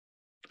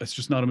 that's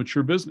just not a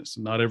mature business.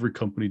 And not every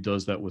company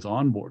does that with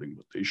onboarding,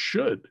 but they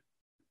should.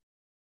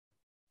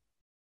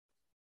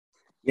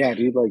 Yeah,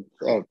 dude,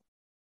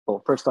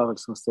 well, first off, I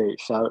just want to say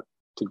shout out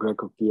to Greg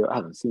Copio. I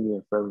haven't seen you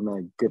in forever,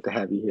 man. Good to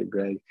have you here,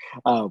 Greg.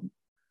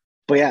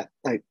 But yeah,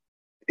 a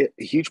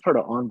huge part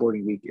of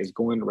onboarding week is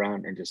going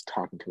around and just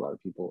talking to a lot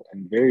of people.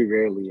 And very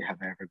rarely have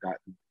I ever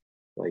gotten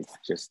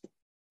just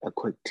a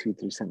quick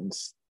 2-3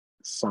 sentence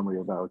summary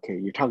about, okay,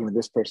 you're talking to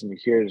this person,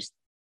 here's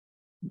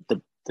the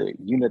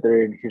unit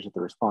they're in, here's what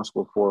they're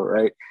responsible for,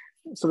 right?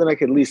 So then I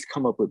could at least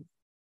come up with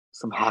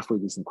some halfway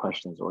decent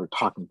questions or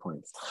talking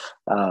points.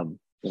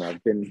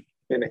 I've been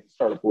in the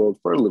startup world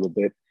for a little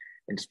bit,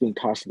 and just being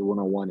tossed to the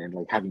one-on-one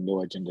and having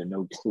no agenda,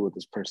 no clue what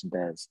this person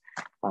does.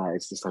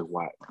 It's just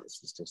why?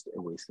 This is just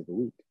a waste of a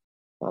week.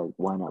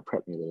 Why not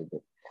prep me a little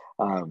bit?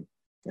 And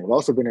I've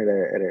also been at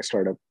a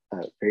startup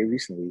very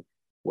recently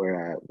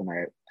where when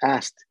I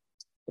asked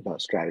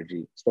about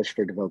strategy, especially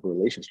for developer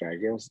relation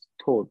strategy, I was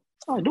told,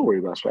 "Oh, don't worry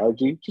about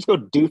strategy. Just go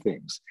do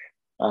things.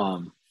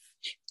 We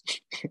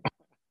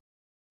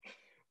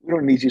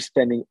don't need you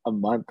spending a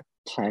month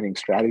planning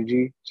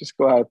strategy. Just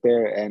go out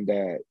there and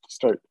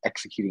start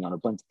executing on a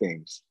bunch of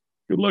things."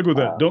 Good luck with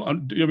that.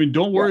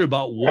 Don't worry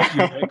about what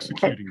you're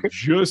executing.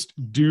 Just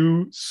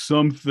do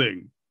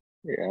something.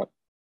 Yeah.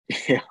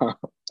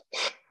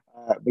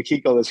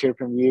 Makiko, let's hear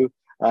from you.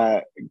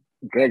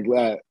 Greg,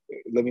 let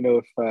me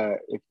know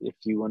if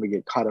you want to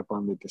get caught up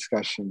on the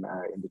discussion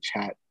in the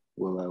chat.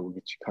 We'll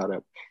get you caught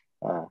up.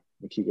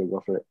 Makiko, go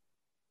for it.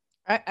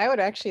 I would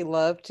actually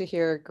love to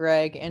hear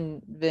Greg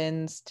and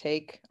Vin's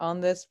take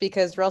on this,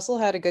 because Russell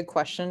had a good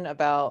question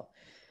about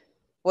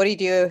what do you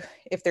do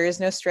if there is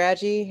no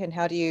strategy, and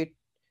how do you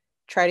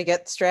try to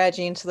get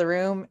strategy into the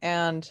room?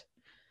 And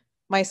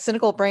my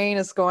cynical brain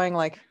is going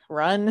like,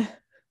 run.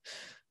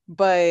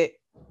 But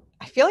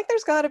I feel like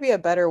there's got to be a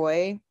better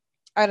way.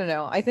 I don't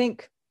know.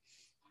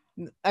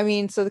 I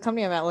mean, so the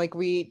company I'm at, like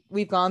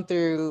we've gone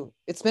through,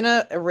 it's been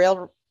a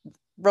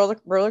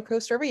roller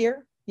coaster every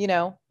year,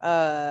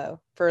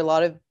 for a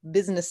lot of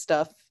business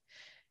stuff.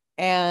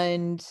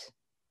 And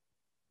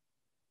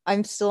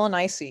I'm still an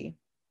IC.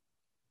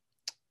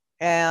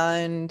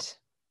 And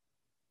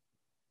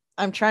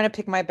I'm trying to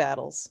pick my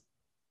battles.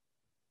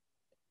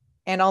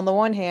 And on the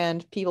one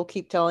hand, people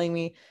keep telling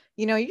me,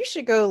 you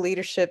should go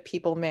leadership,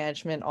 people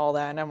management, all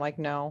that. And I'm like,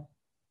 no,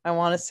 I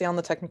want to stay on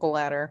the technical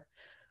ladder.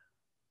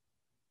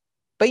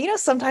 But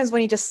sometimes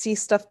when you just see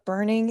stuff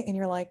burning and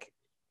you're like,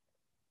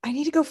 I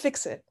need to go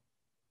fix it.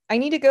 I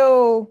need to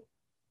go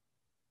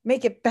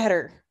make it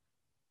better.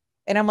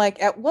 And I'm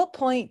like, at what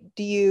point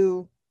do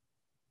you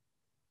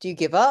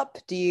give up?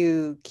 Do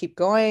you keep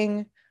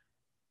going?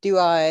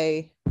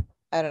 I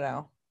don't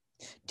know.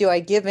 Do I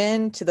give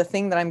in to the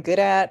thing that I'm good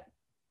at,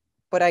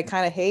 but I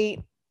kind of hate,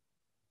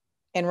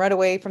 and run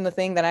away from the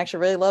thing that I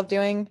actually really love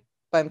doing,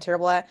 but I'm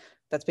terrible at?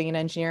 That's being an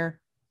engineer.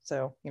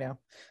 So,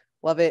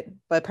 love it.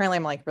 But apparently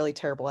I'm like really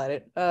terrible at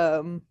it.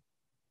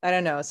 I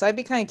don't know. So I'd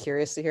be kind of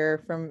curious to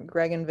hear from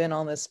Greg and Vin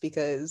on this,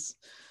 because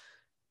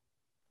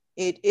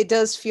it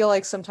does feel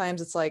like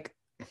sometimes it's like,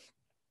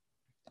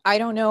 I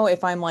don't know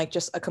if I'm like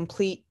just a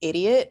complete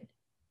idiot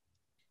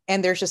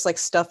and there's just like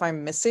stuff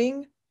I'm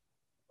missing,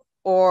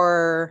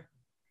 or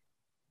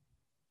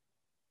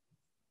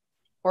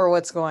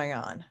what's going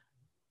on.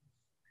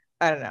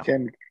 I don't know.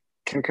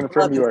 Can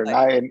confirm you are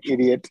not an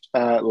idiot.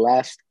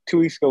 Last 2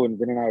 weeks ago, when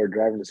Vin and I were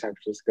driving to San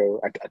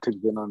Francisco, I took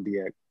Vin on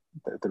the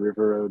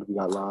river road. We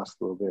got lost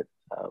a little bit.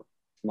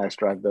 Nice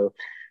drive though.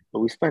 But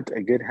we spent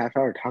a good half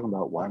hour talking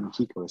about why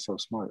Makiko is so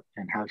smart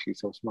and how she's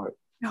so smart.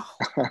 No.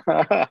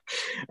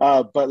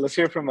 But let's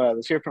hear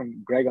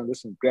from Greg on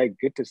this one. Greg,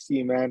 good to see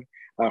you, man.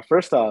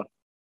 First off,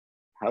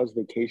 how's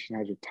vacation?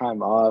 How's your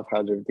time off?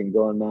 How's everything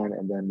going, man?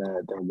 And then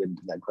we'll get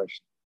into that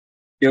question.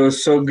 It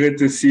was so good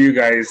to see you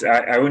guys.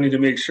 I wanted to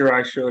make sure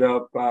I showed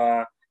up.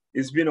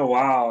 It's been a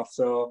while,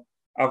 so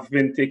I've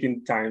been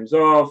taking times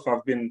off.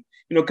 I've been,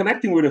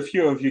 connecting with a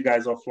few of you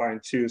guys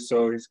offline too.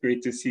 So it's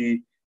great to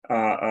see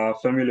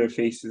familiar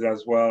faces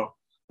as well.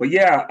 But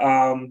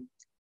yeah,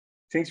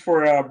 thanks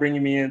for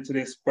bringing me into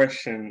this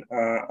question,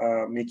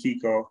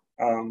 Mikiko.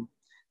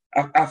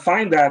 I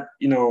find that,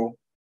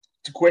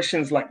 to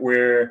questions like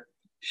where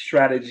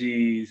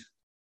strategies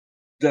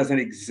doesn't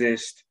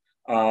exist.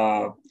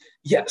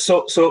 Yeah,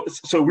 so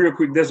real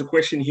quick, there's a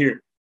question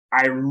here.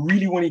 I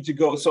really wanted to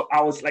go. So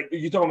I was like,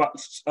 you're talking about,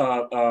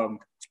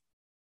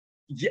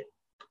 yeah.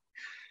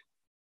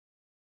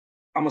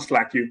 I'm gonna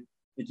slack you,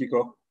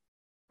 Mikiko.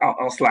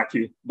 I'll slack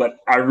you, but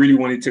I really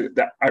wanted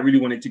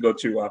to go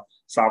to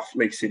South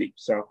Lake City,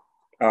 so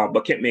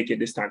but can't make it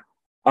this time.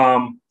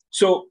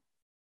 So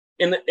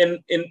in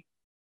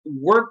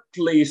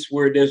workplace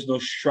where there's no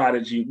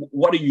strategy,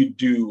 what do you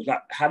do?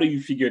 Like, how do you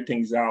figure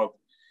things out?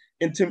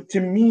 And to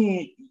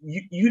me,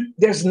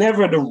 there's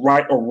never the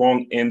right or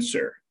wrong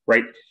answer,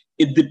 right?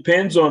 It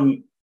depends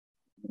on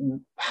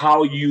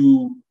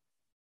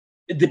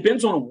it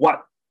depends on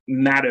what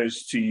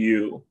matters to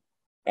you.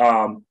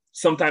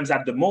 Sometimes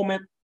at the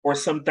moment, or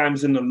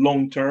sometimes in the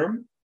long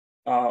term.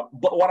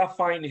 But what I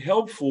find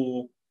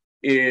helpful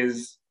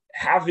is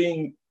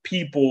having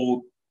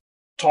people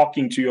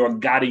talking to you or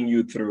guiding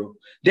you through.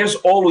 There's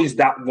always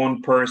that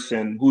one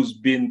person who's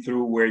been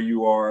through where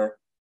you are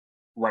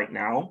right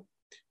now.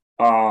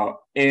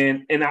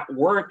 And at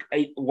work,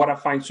 what I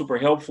find super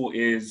helpful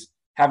is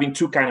having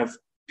two kind of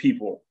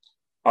people.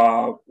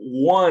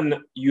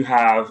 One, you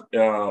have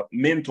a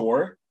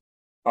mentor.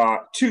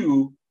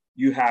 Two,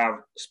 you have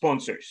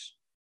sponsors.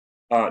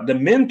 The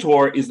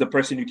mentor is the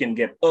person you can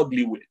get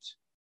ugly with.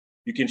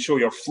 You can show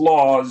your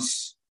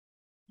flaws,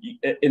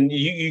 and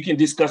you can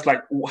discuss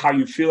like how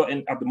you feel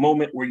at the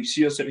moment, where you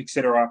see yourself,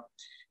 etc.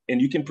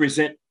 And you can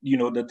present,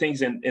 the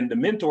things. And the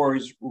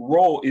mentor's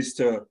role is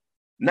to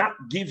not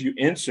give you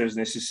answers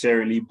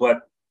necessarily,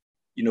 but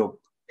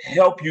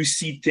help you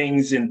see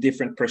things in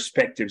different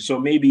perspectives. So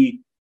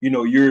maybe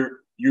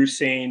you're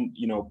saying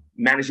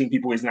managing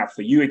people is not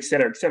for you,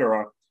 etc.,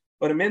 etc.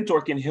 But a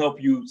mentor can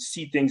help you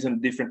see things in a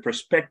different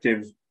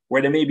perspective,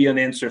 where there may be an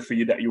answer for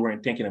you that you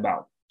weren't thinking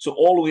about. So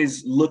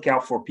always look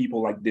out for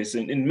people like this.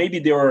 And maybe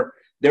there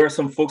are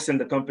some folks in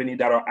the company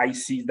that are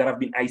ICs, that have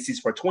been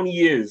ICs for 20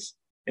 years,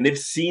 and they've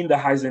seen the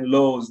highs and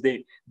lows.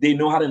 They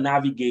know how to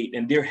navigate,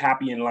 and they're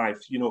happy in life.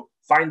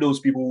 Find those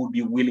people who would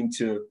be willing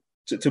to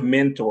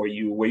mentor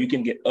you, where you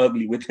can get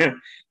ugly with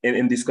them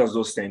and discuss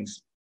those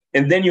things.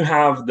 And then you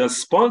have the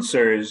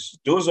sponsors.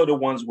 Those are the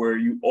ones where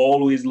you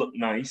always look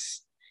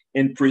nice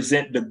and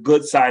present the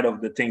good side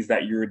of the things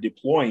that you're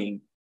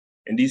deploying.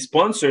 And these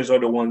sponsors are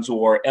the ones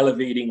who are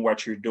elevating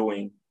what you're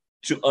doing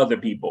to other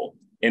people.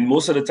 And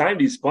most of the time,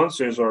 these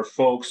sponsors are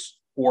folks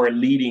who are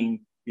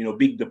leading,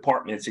 big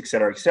departments, et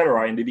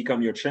cetera, and they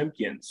become your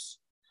champions.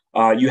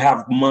 You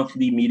have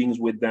monthly meetings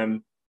with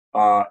them,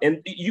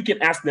 and you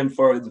can ask them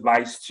for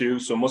advice too.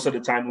 So most of the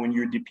time when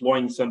you're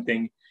deploying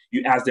something,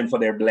 you ask them for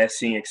their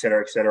blessing, et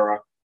cetera, et cetera.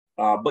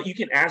 But you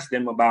can ask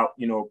them about,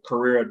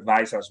 career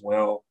advice as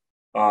well.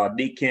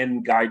 They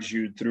can guide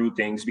you through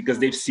things because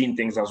they've seen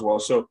things as well.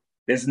 So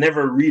there's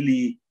never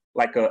really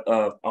like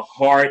a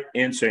hard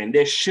answer, and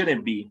there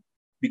shouldn't be,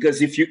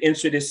 because if you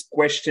answer this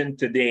question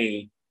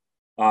today,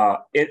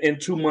 in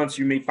 2 months,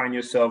 you may find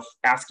yourself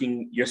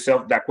asking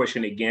yourself that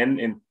question again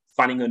and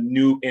finding a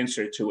new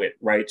answer to it,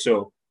 right?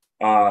 So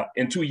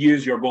in 2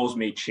 years, your goals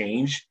may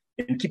change,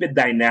 and keep it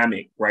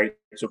dynamic, right?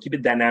 So keep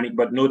it dynamic,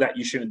 but know that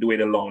you shouldn't do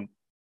it alone.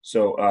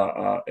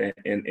 So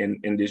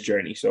in this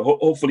journey. So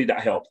hopefully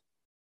that helped.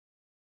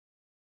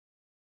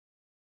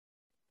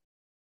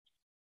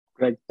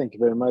 Greg, thank you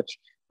very much.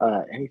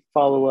 Any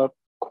follow-up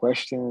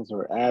questions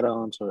or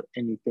add-ons or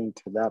anything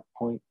to that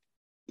point,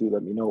 do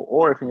let me know.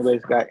 Or if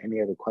anybody's got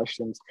any other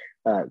questions,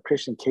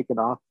 Christian, kicking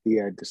off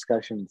the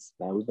discussions.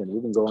 We've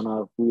been going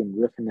off, we've been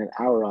riffing an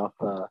hour off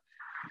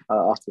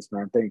this,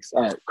 man. Thanks.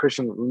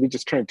 Christian, let me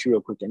just turn to you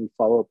real quick. Any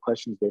follow-up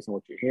questions based on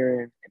what you're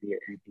hearing?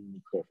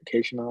 Anything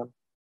clarification on?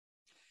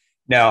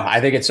 No, I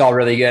think it's all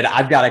really good.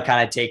 I've got to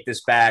kind of take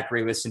this back,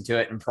 re-listen to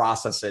it and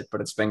process it,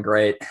 but it's been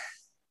great.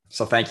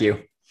 So thank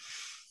you.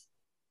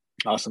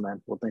 Awesome,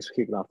 man. Well, thanks for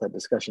kicking off that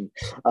discussion.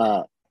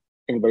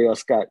 Anybody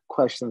else got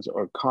questions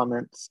or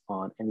comments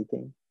on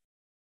anything?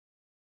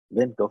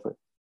 Then go for it.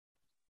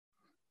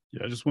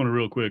 Yeah, I just want to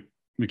real quick,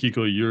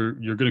 Mikiko, you're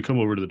going to come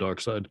over to the dark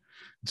side.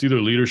 It's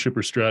either leadership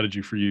or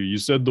strategy for you. You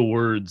said the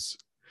words,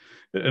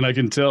 and I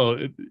can tell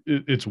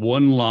it's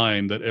one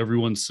line that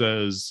everyone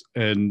says,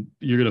 and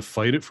you're going to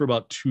fight it for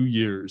about 2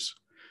 years.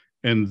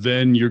 And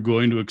then you're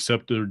going to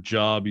accept a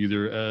job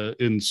either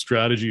in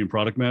strategy and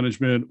product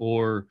management,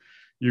 or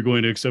you're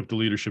going to accept a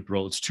leadership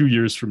role. It's 2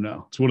 years from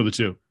now. It's one of the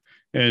two.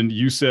 And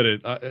you said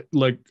it,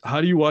 like,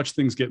 how do you watch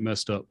things get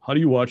messed up? How do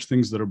you watch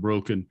things that are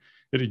broken?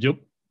 Yep.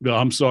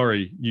 I'm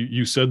sorry.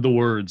 You said the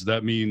words.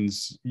 That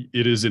means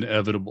it is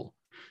inevitable.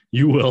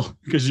 You will,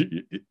 because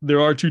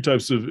there are two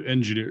types of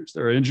engineers.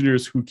 There are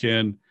engineers who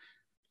can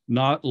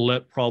not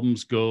let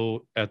problems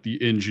go at the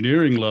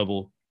engineering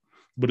level,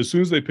 but as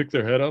soon as they pick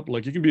their head up,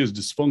 like, you can be as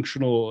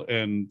dysfunctional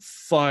and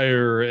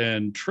fire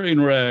and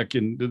train wreck,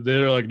 and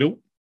they're like,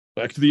 nope,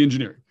 back to the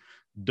engineering.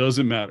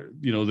 Doesn't matter.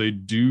 They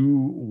do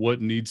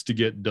what needs to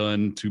get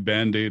done to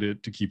band-aid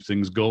it to keep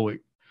things going.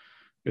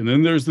 And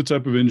then there's the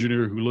type of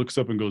engineer who looks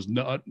up and goes,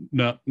 no,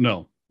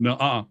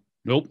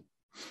 nope.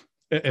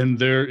 And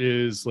there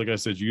is, like I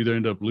said, you either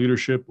end up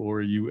leadership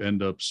or you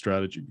end up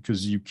strategy,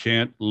 because you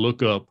can't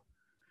look up,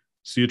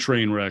 see a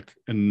train wreck,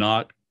 and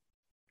not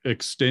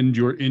extend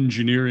your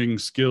engineering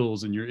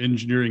skills and your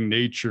engineering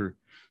nature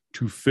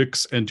to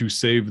fix and to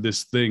save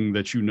this thing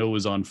that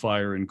is on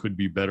fire and could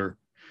be better.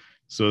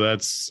 So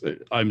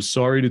I'm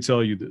sorry to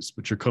tell you this,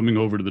 but you're coming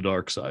over to the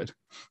dark side.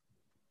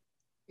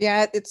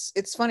 Yeah,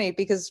 it's funny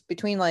because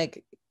between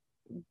like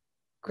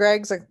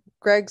Greg's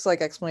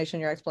like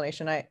explanation, your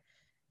explanation,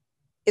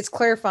 it's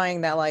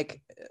clarifying that,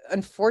 like,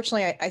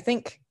 unfortunately, I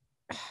think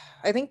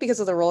because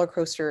of the roller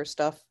coaster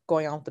stuff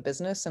going on with the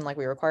business and like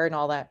we required and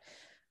all that,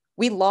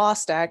 we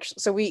lost actually.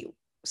 So we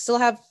still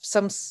have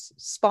some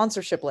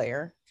sponsorship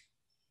layer,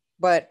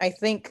 but I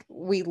think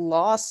we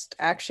lost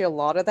actually a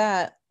lot of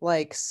that,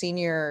 like,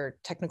 senior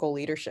technical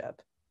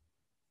leadership,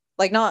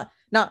 like not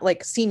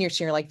like senior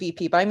like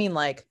VP, but I mean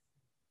like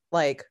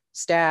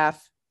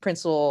staff,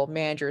 principal,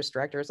 managers,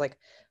 directors. Like,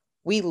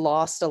 we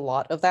lost a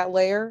lot of that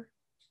layer.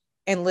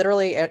 And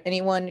literally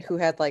anyone who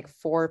had like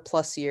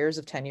 4+ years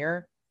of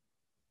tenure,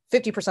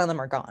 50% of them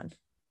are gone.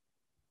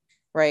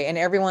 Right. And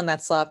everyone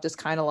that's left is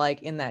kind of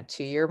like in that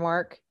 2-year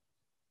mark.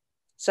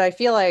 So I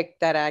feel like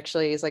that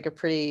actually is like a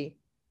pretty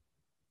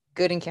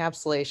good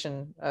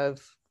encapsulation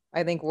of,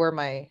 I think, where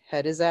my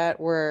head is at,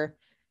 where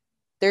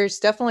there's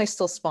definitely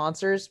still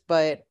sponsors,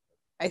 but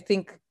I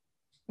think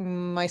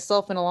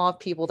myself and a lot of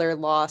people there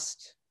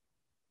lost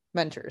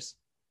mentors,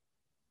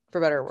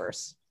 for better or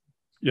worse.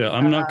 Yeah,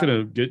 I'm not going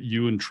to get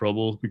you in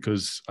trouble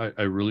because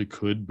I really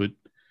could, but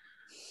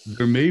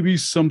there may be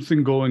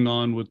something going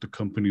on with the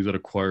company that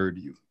acquired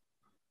you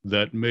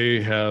that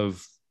may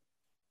have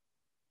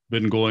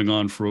been going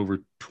on for over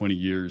 20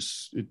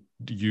 years.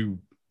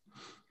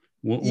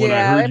 When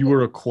I heard you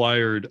were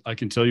acquired, I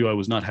can tell you I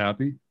was not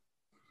happy.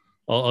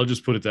 I'll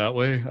just put it that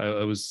way.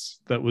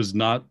 That was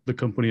not the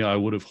company I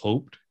would have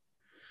hoped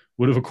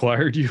would have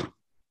acquired you,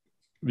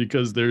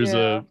 because there's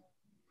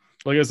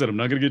like I said, I'm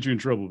not going to get you in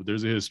trouble, but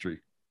there's a history.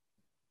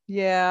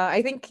 Yeah,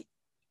 I think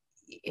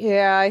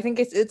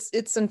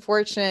it's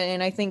unfortunate,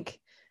 and I think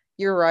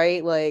you're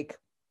right. Like,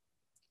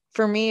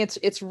 for me,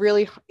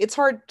 it's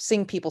hard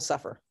seeing people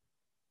suffer,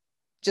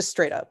 just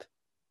straight up,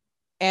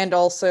 and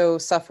also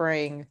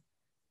suffering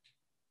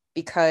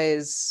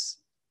because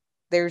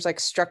there's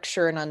like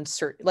structure and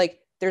uncertainty. Like,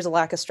 there's a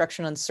lack of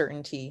structure and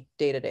uncertainty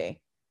day to day.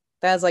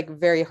 That's like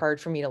very hard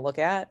for me to look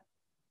at.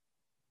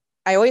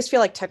 I always feel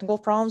like technical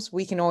problems,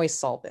 we can always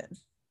solve it.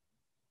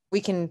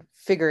 We can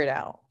figure it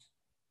out.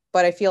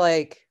 But I feel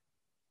like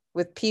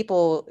with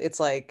people, it's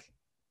like,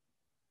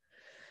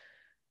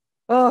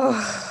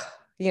 oh,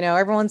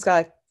 everyone's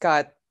got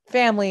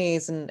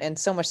families and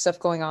so much stuff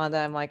going on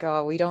that I'm like,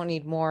 oh, we don't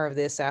need more of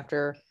this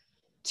after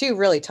 2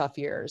 really tough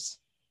years.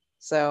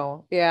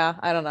 So yeah,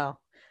 I don't know.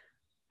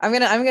 I'm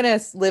gonna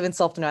live in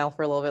self-denial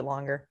for a little bit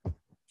longer.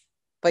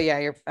 But yeah,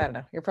 I don't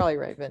know. You're probably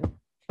right, Vin.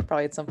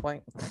 Probably at some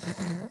point.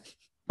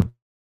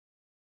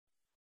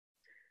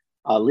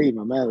 Ali,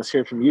 my man, let's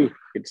hear from you.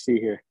 Good to see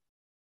you here.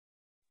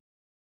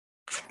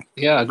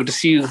 Yeah, good to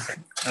see you,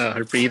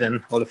 Harpreet,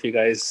 and all of you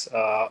guys.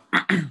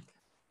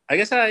 I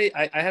guess I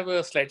have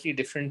a slightly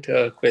different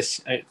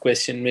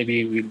question.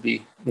 Maybe we'll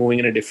be moving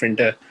in a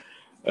different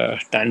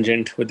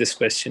tangent with this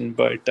question,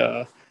 but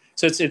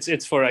so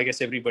it's for, I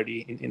guess,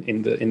 everybody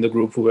in the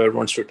group, whoever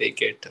wants to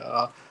take it.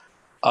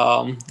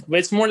 But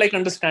it's more like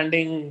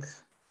understanding.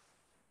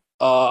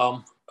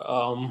 Um,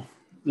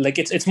 like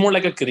it's more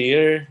like a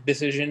career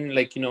decision,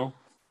 like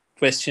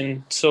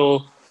question.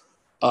 So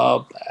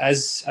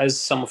as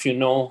some of you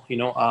know,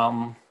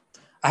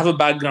 I have a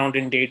background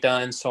in data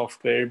and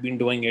software. Been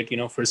doing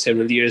it, for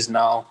several years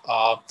now.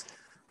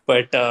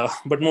 But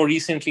more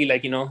recently,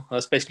 like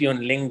especially on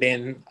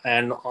LinkedIn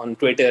and on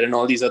Twitter and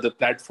all these other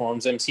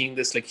platforms, I'm seeing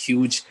this like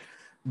huge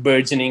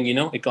burgeoning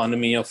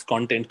economy of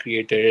content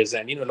creators,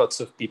 and lots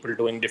of people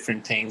doing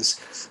different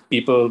things,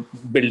 people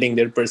building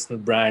their personal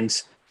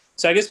brands.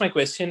 So I guess my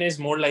question is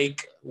more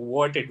like,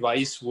 what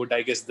advice would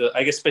I guess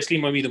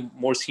especially maybe the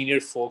more senior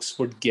folks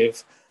would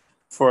give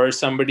for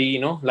somebody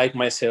like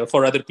myself,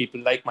 or other people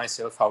like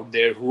myself out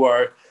there who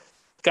are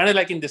kind of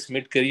like in this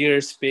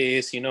mid-career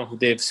space,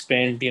 they've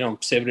spent,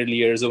 several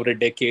years, over a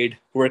decade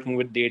working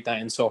with data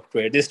and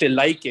software. They still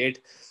like it.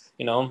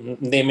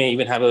 They may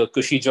even have a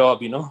cushy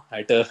job,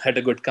 at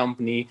a good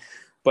company,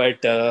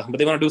 but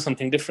they want to do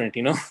something different,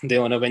 they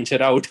want to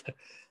venture out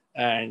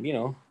and,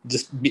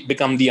 just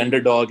become the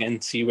underdog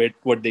and see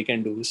what they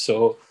can do.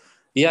 So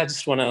yeah, I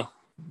just want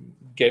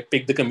to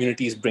pick the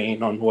community's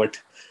brain on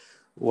what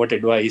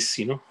advice,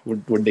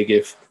 would they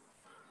give.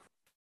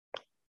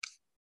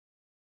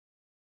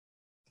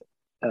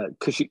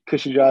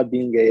 Cushy job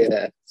being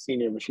a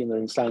senior machine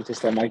learning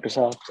scientist at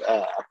Microsoft.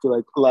 I feel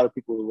like a lot of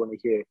people would want to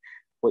hear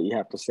what you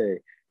have to say.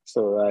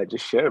 So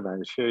just share, man.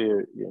 Just share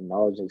your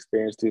knowledge and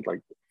experience, dude.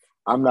 Like,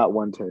 I'm not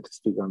one to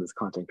speak on this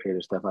content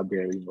creator stuff. I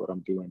barely know what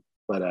I'm doing.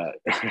 But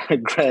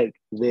Greg,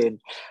 Vin,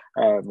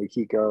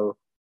 Makiko,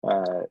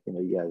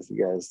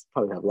 you guys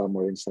probably have a lot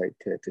more insight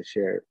to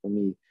share for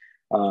me.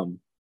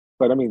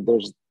 But I mean,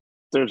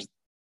 there's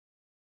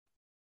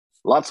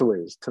lots of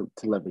ways to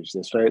leverage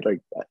this, right?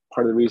 Like,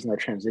 part of the reason I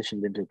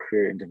transitioned into a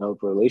career in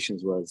developer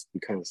relations was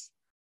because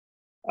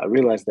I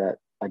realized that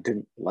I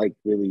didn't like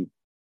really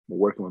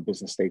working with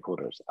business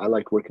stakeholders. I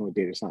liked working with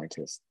data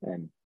scientists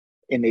and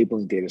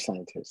enabling data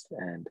scientists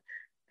and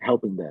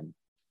helping them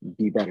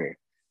be better.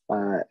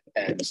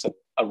 And so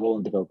a role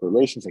in developer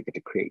relations, I get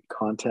to create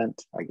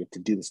content. I get to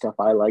do the stuff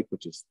I like,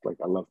 which is like,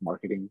 I love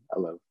marketing. I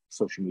love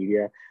social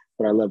media,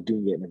 but I love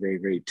doing it in a very,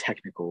 very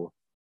technical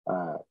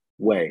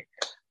way.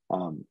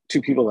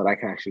 To people that I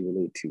can actually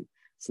relate to.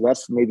 So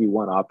that's maybe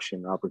one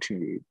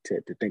opportunity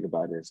to think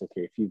about is,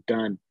 okay,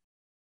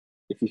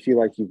 if you feel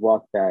like you've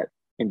walked that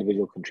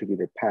individual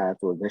contributor path,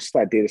 or that's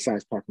that data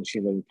science path,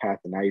 machine learning path,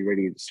 and now you're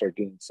ready to start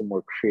doing some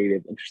more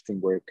creative, interesting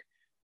work.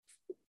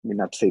 I mean,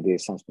 not to say data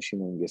science,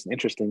 machine learning isn't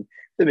interesting,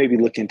 but maybe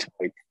look into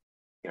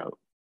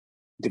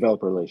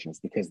developer relations,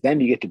 because then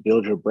you get to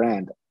build your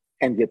brand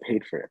and get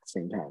paid for it at the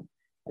same time.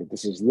 Like,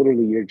 this is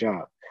literally your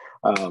job.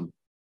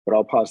 But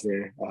I'll pause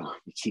there.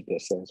 Chica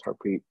says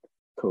Harpreet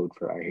code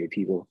for I hate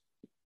people.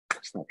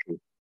 It's not true.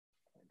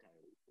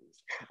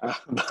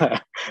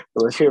 But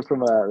let's hear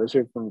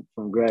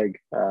from Greg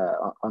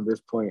on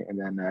this point, and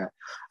then I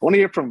want to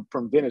hear from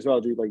Vin as well,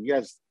 dude. Like, you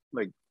guys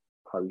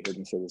probably heard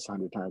me say this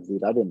 100 times,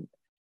 dude. I've been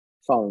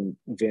following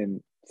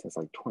Vin since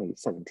like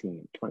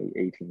 2017,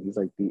 2018. He's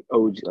like the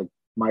OG, like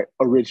my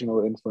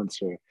original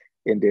influencer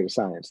in data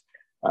science,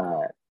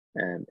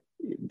 and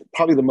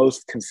probably the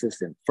most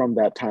consistent from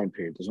that time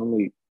period.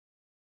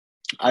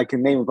 I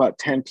can name about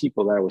 10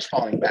 people that I was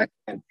following back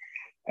then,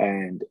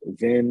 and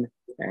Vin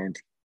and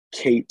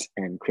Kate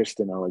and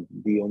Kristen are like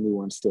the only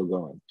ones still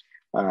going.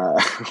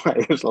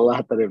 There's a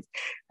lot that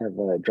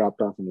have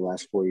dropped off in the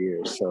last 4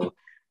 years. So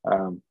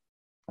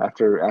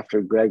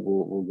after Greg,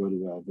 we'll go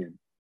to Vin.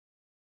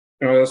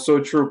 That's so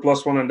true.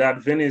 Plus one on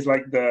that. Vin is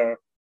like I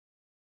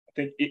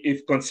think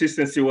if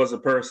consistency was a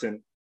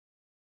person,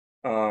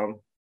 I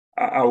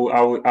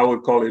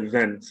would call it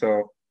Vin.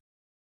 So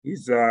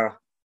he's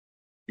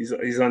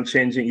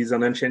unchanging. He's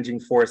an unchanging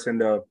force in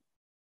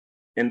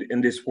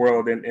this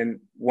world. And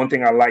one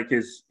thing I like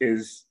is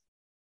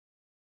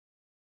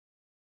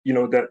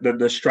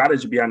the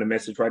strategy behind the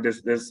message, right?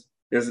 There's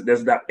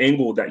that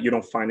angle that you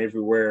don't find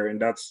everywhere,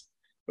 and that's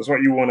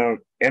what you want to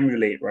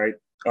emulate, right?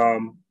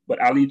 But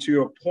Ali, to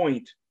your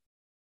point,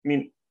 I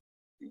mean,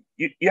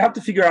 you have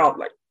to figure out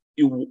like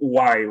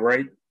why,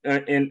 right?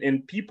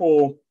 And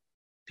people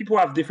people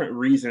have different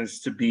reasons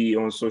to be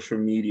on social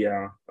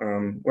media,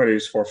 whether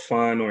it's for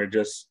fun or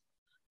just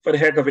for the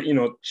heck of it,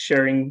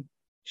 sharing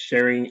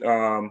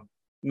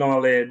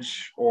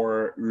knowledge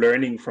or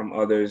learning from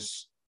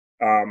others.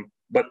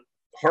 But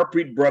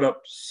Harpreet brought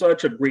up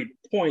such a great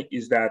point,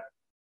 is that,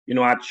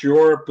 at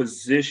your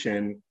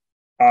position,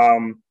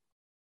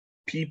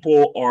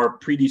 people are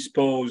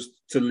predisposed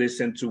to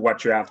listen to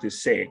what you have to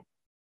say.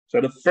 So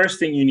the first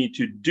thing you need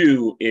to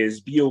do is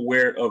be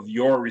aware of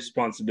your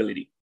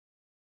responsibility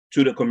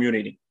to the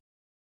community,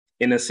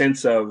 in a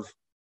sense of,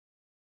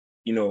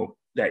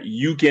 that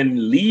you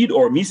can lead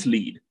or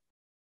mislead.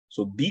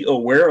 So be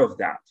aware of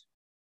that.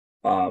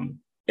 And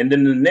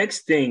then the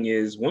next thing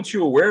is, once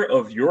you're aware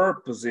of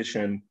your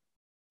position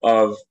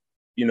of,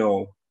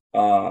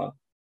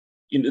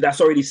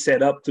 that's already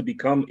set up to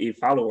become a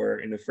follower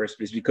in the first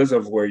place because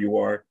of where you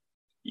are,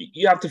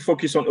 you have to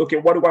focus on, okay,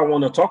 what do I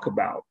want to talk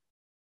about?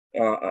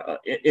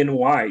 And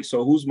why?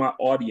 So who's my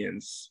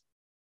audience?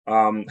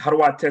 How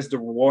do I test the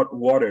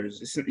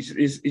waters?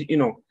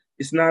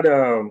 It's not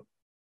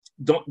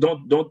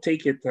don't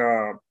take it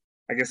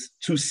I guess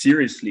too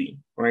seriously,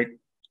 right?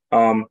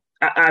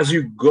 As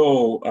you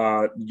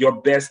go,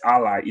 your best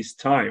ally is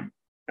time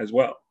as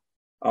well.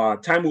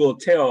 Time will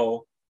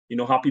tell,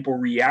 how people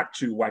react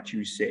to what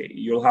you say.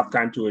 You'll have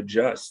time to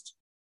adjust.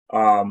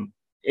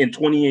 In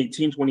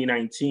 2018,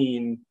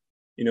 2019,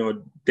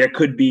 there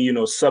could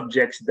be,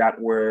 subjects that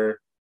were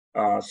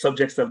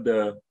subjects of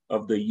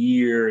the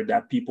year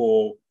that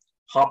people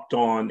hopped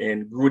on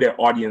and grew their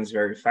audience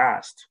very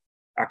fast.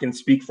 I can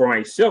speak for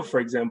myself, for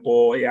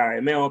example,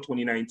 AIML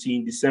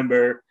 2019,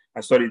 December,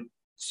 I started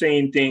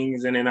saying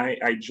things, and then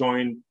I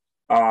joined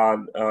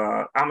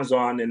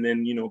Amazon, and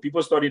then,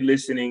 people started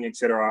listening,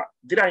 etc.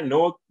 Did I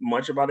know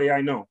much about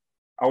AI? No.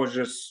 I was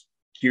just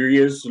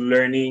curious,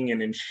 learning,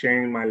 and then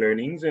sharing my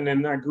learnings, and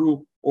then I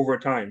grew over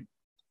time.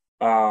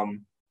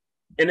 And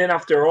then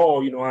after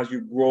all, as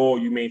you grow,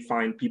 you may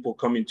find people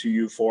coming to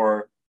you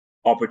for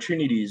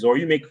opportunities, or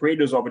you may create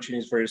those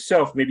opportunities for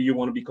yourself. Maybe you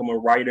want to become a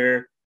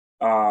writer.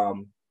 I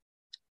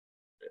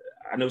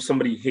know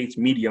somebody hates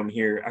Medium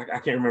here. I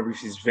can't remember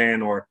if it's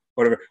Van or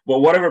whatever, but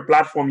whatever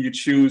platform you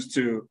choose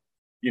to,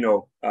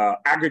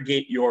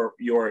 aggregate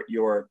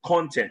your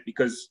content,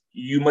 because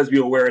you must be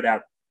aware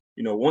that,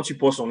 once you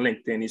post on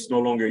LinkedIn, it's no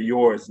longer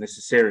yours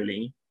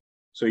necessarily.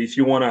 So if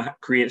you want to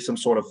create some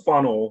sort of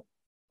funnel,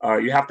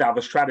 you have to have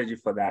a strategy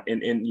for that.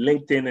 And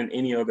LinkedIn and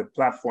any other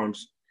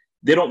platforms,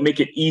 they don't make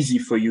it easy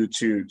for you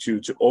to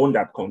own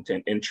that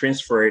content and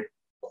transfer it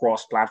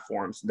across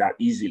platforms that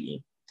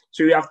easily.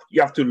 So you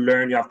have to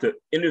learn, you have to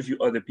interview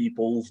other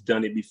people who've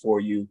done it before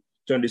you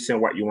to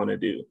understand what you want to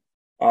do.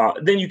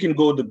 Then you can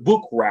go the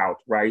book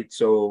route, right?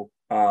 So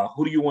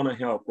who do you want to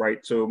help,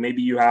 right? So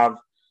maybe you have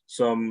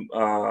some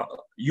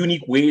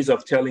unique ways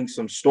of telling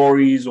some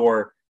stories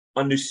or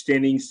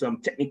understanding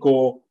some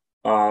technical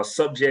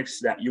subjects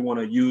that you want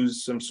to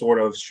use some sort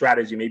of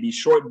strategy, maybe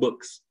short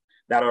books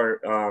that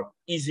are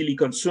easily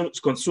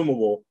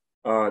consumable.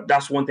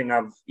 That's one thing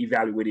I've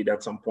evaluated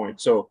at some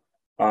point. So,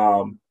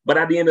 but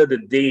at the end of the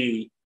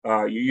day,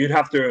 you'd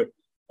have to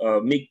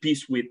make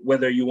peace with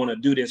whether you want to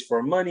do this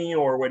for money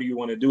or whether you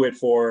want to do it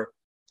for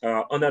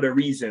another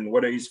reason,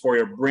 whether it's for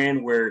your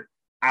brand, where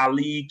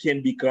Ali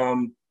can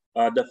become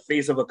the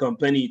face of a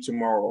company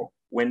tomorrow.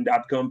 When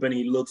that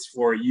company looks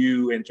for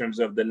you in terms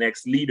of the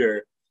next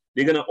leader,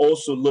 they're going to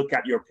also look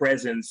at your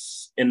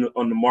presence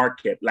on the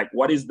market. Like,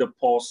 what is the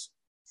pulse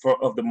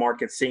of the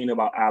market saying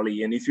about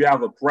Ali? And if you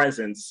have a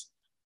presence,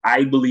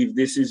 I believe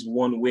this is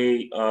one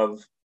way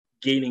of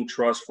gaining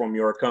trust from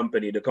your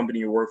company, the company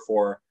you work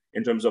for,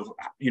 in terms of,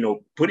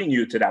 putting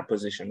you to that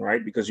position,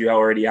 right? Because you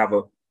already have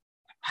a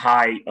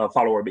high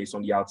follower base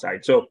on the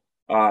outside. So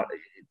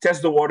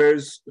test the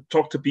waters,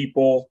 talk to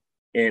people,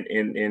 and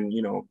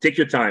take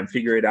your time,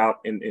 figure it out,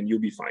 and you'll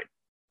be fine.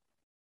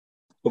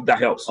 Hope that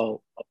helps.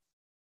 Oh,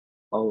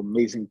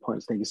 amazing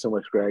points. Thank you so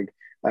much, Greg.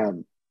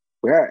 And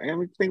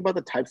we think about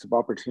the types of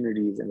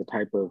opportunities and the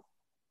type of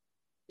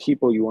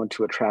people you want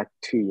to attract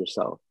to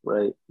yourself,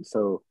 right?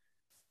 So,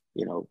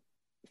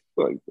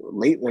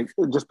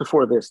 just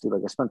before this, dude,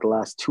 I spent the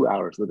last 2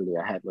 hours, literally,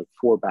 I had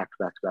 4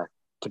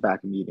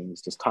 back-to-back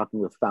meetings, just talking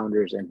with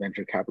founders and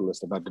venture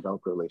capitalists about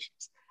developer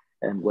relations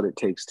and what it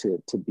takes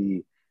to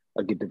be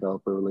a good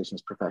developer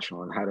relations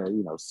professional, and how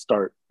to,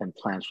 start and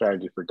plan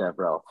strategy for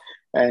DevRel.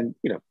 And,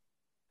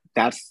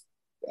 that's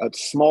a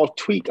small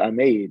tweak I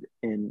made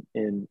in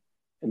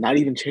not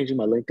even changing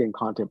my LinkedIn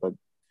content, but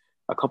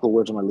a couple of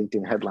words on my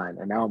LinkedIn headline.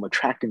 And now I'm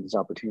attracting these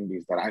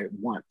opportunities that I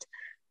want,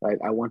 right?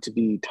 I want to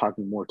be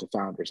talking more to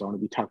founders. I want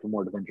to be talking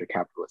more to venture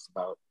capitalists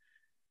about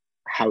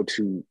how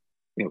to,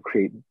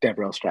 create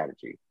DevRel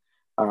strategy.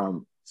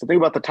 So think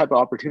about the type of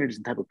opportunities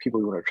and type of people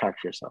you want to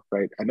attract to yourself,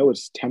 right? I know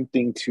it's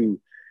tempting to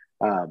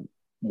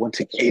want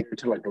to cater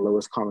to the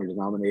lowest common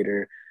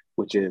denominator,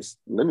 which is,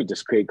 let me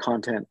just create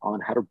content on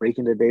how to break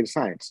into data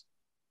science.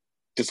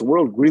 Does the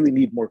world really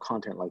need more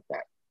content like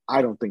that?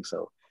 I don't think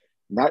so.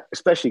 Not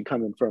especially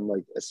coming from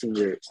a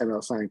senior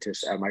ML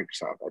scientist at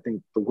Microsoft. I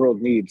think the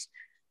world needs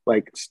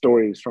like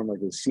stories from like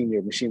a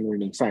senior machine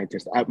learning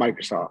scientist at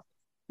Microsoft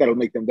that'll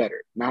make them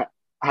better, not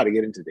how to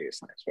get into data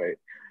science,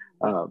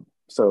 right?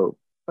 So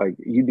like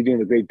you'd be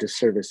doing a great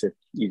disservice if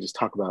you just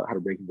talk about how to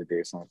break into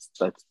data science.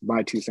 That's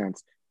my 2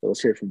 cents. So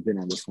let's hear from Vin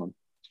on this one.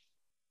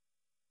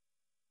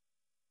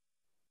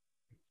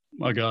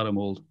 My God, I'm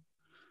old.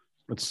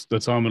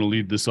 That's how I'm going to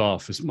lead this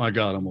off. Is my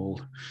God, I'm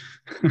old.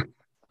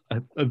 I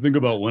think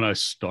about when I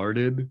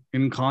started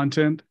in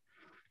content.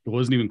 It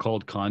wasn't even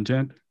called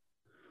content.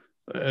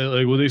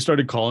 Like when they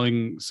started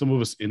calling some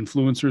of us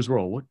influencers, we're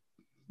all, what?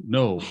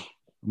 No,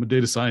 I'm a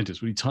data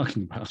scientist. What are you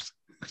talking about?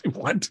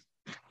 What?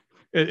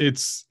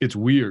 It's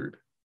weird.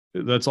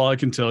 That's all I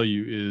can tell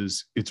you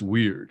is it's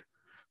weird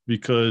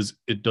because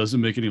it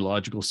doesn't make any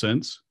logical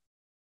sense.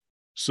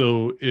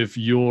 So if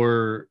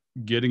you're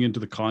getting into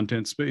the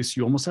content space,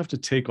 you almost have to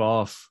take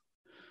off.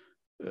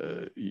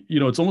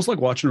 It's almost like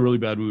watching a really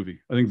bad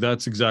movie. I think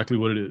that's exactly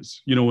what it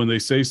is. When they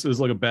say it's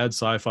like a bad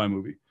sci-fi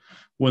movie,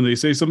 when they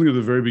say something at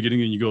the very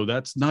beginning and you go,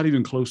 that's not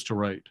even close to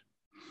right.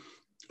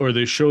 Or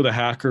they show the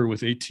hacker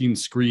with 18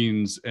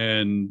 screens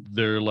and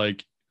they're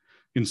like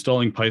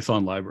installing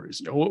Python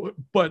libraries.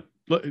 But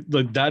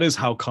that is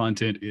how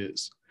content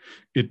is.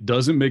 It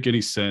doesn't make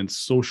any sense.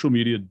 Social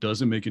media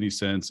doesn't make any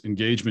sense.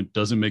 Engagement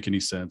doesn't make any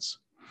sense.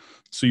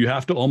 So you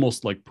have to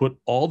almost like put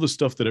all the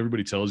stuff that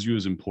everybody tells you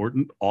is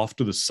important off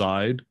to the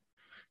side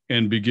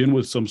and begin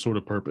with some sort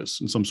of purpose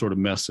and some sort of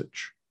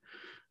message.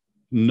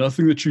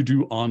 Nothing that you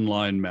do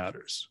online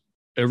matters.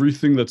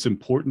 Everything that's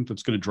important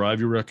that's going to drive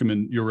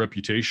your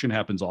reputation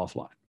happens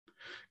offline.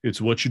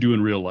 It's what you do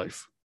in real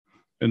life.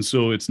 And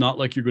so it's not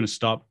like you're going to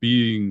stop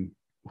being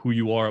who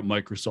you are at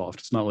Microsoft.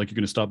 It's not like you're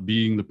going to stop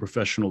being the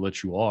professional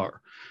that you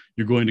are.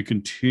 You're going to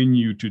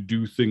continue to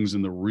do things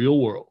in the real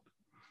world.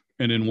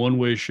 And in one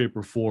way, shape,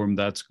 or form,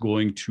 that's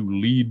going to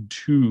lead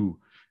to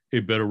a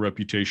better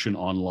reputation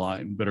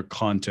online, better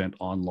content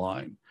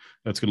online.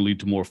 That's going to lead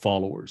to more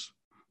followers.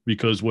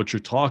 Because what you're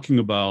talking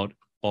about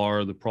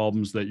are the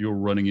problems that you're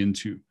running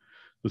into,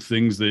 the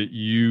things that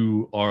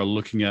you are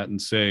looking at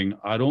and saying,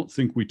 I don't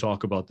think we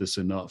talk about this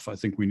enough. I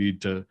think we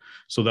need to.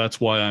 So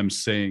that's why I'm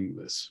saying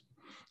this.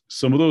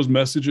 Some of those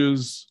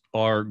messages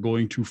are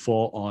going to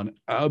fall on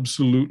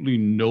absolutely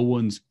no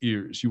one's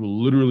ears. You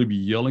will literally be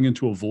yelling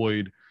into a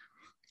void,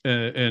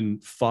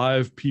 and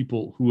 5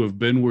 people who have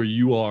been where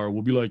you are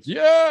will be like,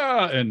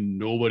 yeah, and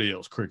nobody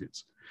else,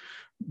 crickets.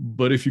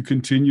 But if you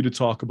continue to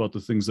talk about the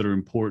things that are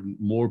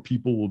important, more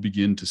people will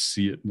begin to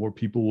see it. More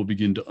people will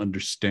begin to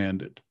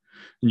understand it.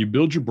 And you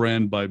build your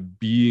brand by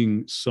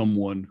being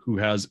someone who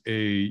has a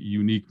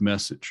unique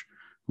message,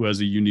 who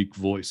has a unique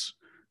voice,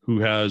 who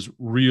has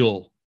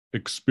real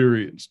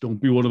experience.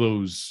 Don't be one of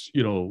those,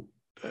 I'm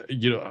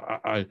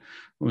going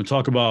to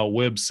talk about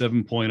Web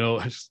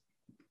 7.0.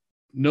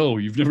 No,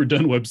 you've never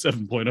done Web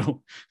 7.0. It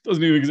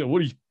doesn't even exist.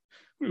 What are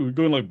we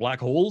going like black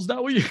holes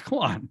now? Come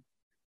on.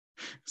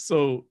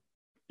 So,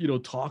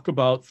 talk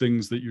about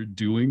things that you're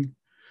doing.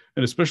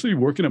 And especially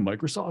working at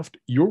Microsoft,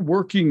 you're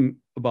working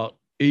about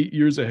 8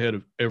 years ahead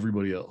of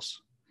everybody else.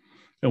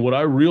 And what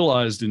I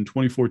realized in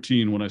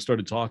 2014 when I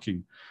started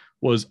talking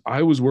was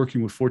I was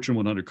working with Fortune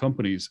 100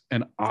 companies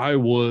and I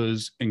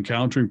was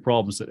encountering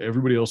problems that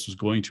everybody else was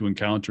going to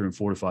encounter in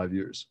 4 to 5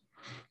 years,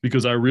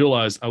 because I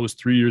realized I was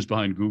 3 years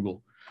behind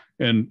Google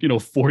and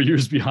 4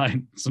 years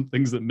behind some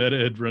things that Meta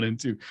had run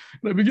into.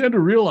 And I began to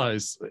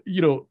realize,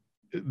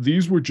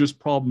 these were just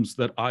problems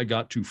that I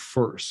got to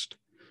first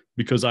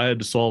because I had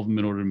to solve them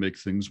in order to make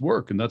things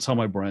work. And that's how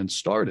my brand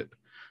started.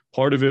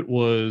 Part of it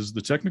was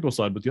the technical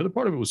side, but the other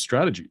part of it was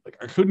strategy. Like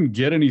I couldn't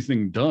get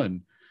anything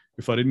done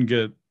if I didn't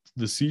get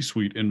the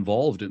C-suite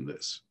involved in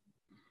this.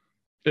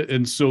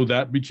 And so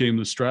that became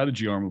the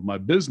strategy arm of my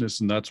business.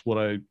 And that's what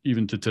I,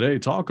 even to today,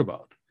 talk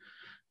about.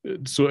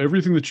 So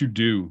everything that you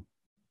do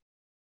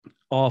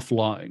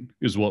offline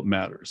is what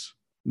matters.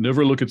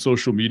 Never look at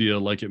social media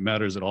like it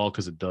matters at all,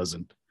 because it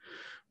doesn't.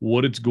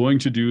 What it's going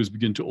to do is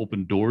begin to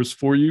open doors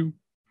for you.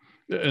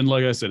 And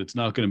like I said, it's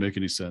not going to make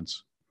any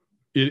sense.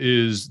 It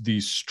is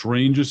the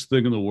strangest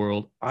thing in the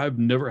world. I've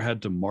never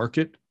had to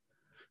market.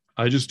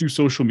 I just do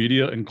social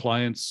media and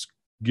clients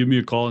give me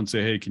a call and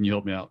say, hey, can you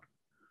help me out?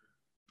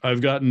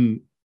 I've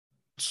gotten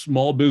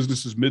small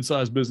businesses,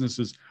 mid-sized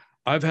businesses.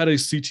 I've had a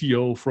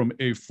CTO from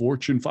a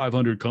Fortune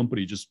 500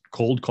 company just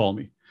cold call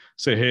me,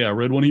 say, hey, I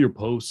read one of your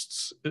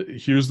posts.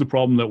 Here's the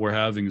problem that we're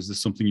having. Is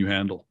this something you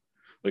handle?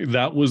 Like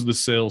that was the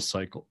sales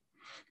cycle.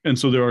 And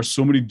so there are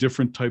so many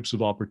different types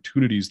of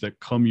opportunities that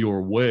come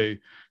your way.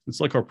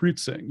 It's like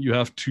Harpreet's saying, you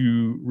have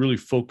to really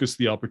focus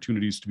the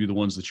opportunities to be the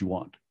ones that you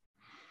want.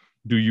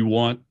 Do you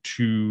want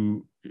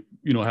to,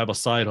 have a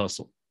side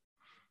hustle?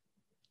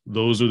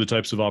 Those are the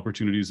types of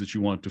opportunities that you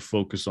want to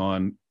focus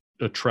on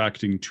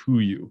attracting to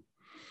you.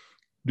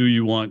 Do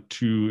you want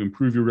to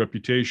improve your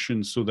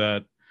reputation so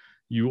that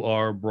you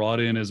are brought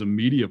in as a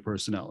media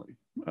personality?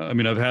 I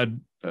mean,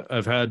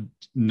 I've had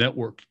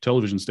network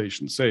television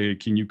stations say, hey,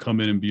 can you come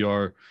in and be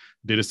our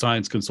data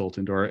science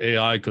consultant or our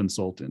AI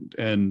consultant?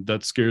 And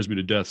that scares me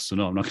to death. So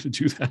no, I'm not going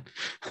to do that.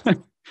 I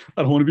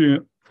don't want to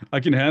be I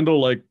can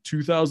handle like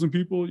 2,000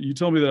 people. You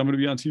tell me that I'm going to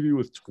be on TV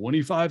with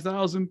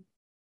 25,000.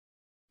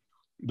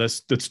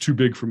 That's too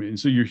big for me. And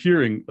so you're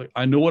hearing, like,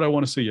 I know what I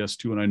want to say yes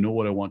to, and I know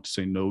what I want to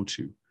say no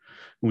to.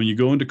 When you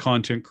go into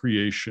content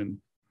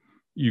creation,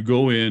 you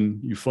go in,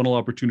 you funnel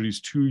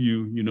opportunities to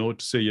you, you know what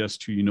to say yes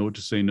to, you know what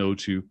to say no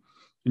to,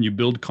 and you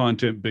build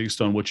content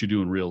based on what you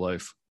do in real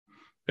life.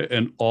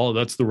 And all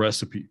that's the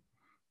recipe.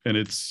 And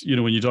it's,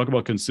 when you talk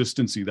about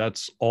consistency,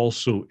 that's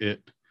also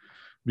it.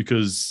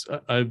 Because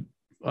I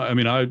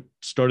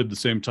started the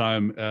same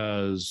time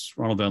as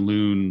Ronald Van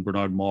Loon,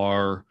 Bernard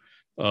Marr,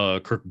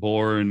 Kirk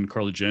Bourne,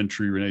 Carla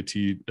Gentry, Renee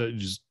T,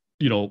 just,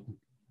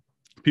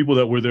 people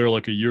that were there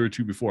like a year or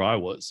two before I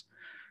was.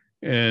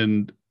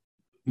 And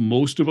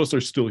most of us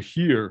are still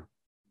here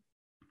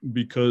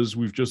because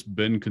we've just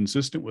been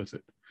consistent with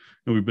it.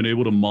 And we've been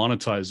able to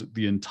monetize it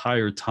the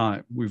entire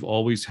time. We've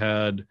always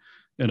had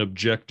an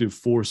objective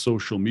for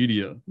social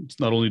media. It's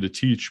not only to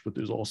teach, but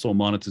there's also a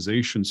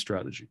monetization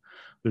strategy.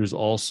 There's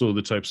also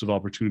the types of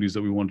opportunities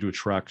that we want to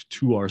attract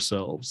to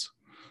ourselves.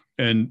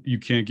 And you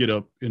can't get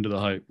up into the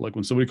hype. Like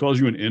when somebody calls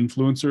you an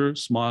influencer,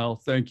 smile,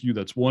 thank you,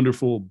 that's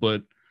wonderful,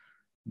 but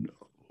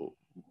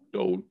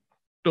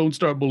don't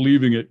start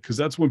believing it, because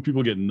that's when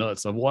people get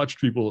nuts. I've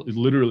watched people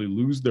literally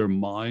lose their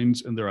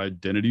minds and their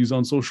identities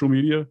on social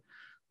media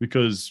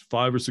because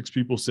 5 or 6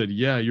 people said,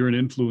 yeah, you're an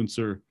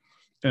influencer,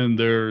 and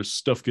their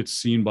stuff gets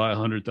seen by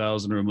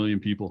 100,000 or 1 million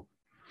people.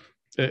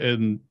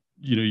 And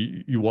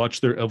you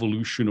watch their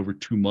evolution over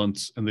 2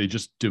 months, and they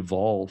just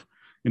devolve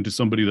into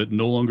somebody that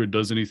no longer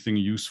does anything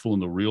useful in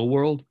the real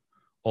world.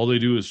 All they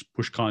do is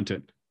push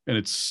content, and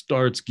it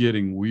starts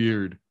getting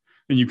weird.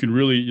 And you can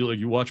really,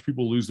 you watch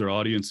people lose their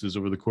audiences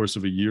over the course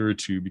of a year or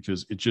two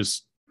because it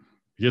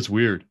gets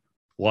weird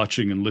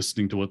watching and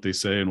listening to what they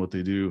say and what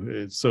they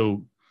do.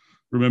 So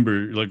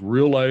remember, like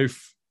real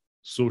life,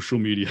 social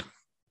media.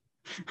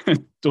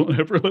 Don't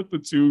ever let the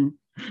two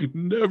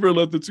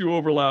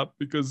overlap,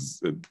 because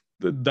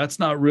that's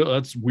not real.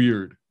 That's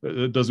weird.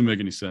 It doesn't make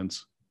any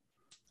sense.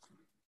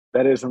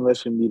 That is,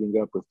 unless you're meeting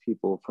up with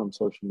people from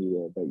social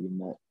media that you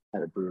met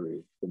at a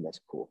brewery, then that's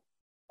cool.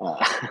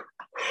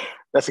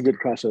 That's a good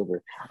crossover.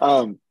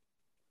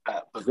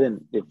 But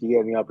then, if you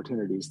get any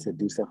opportunities to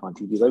do stuff on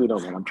TV, let me know,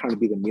 man. I'm trying to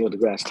be the Neil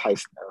deGrasse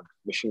Tyson of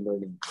machine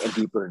learning and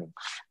deep learning.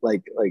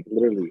 Like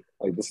literally,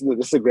 like this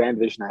is a grand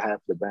vision I have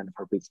for the brand of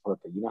Heartbeats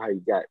Polka. You know how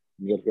you got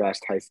Neil deGrasse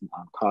Tyson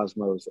on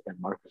Cosmos and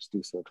Marcus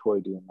du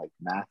doing like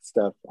math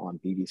stuff on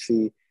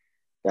BBC?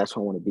 That's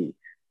what I want to be.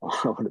 I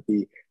want to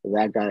be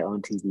that guy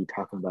on TV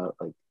talking about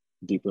like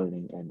deep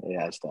learning and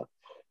AI stuff.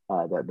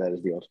 That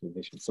is the ultimate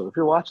mission. So if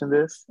you're watching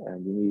this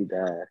and you need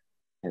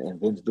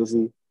and Vin's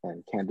busy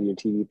and can't do your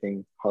TV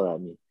thing, holler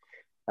at me.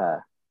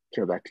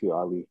 Care back to you,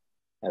 Ali.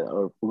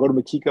 Or we'll go to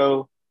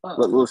Makiko.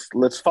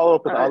 Let's follow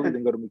up with Ali,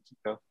 then go to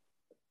Makiko.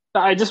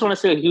 I just want to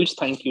say a huge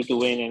thank you to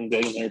Wayne and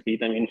Greg and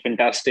Harpreet. I mean,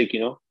 fantastic,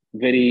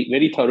 very,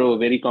 very thorough,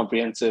 very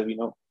comprehensive,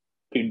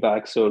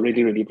 feedback. So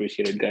really, really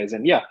appreciate it, guys.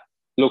 And yeah,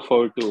 look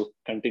forward to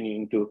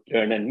continuing to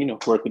learn and,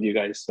 work with you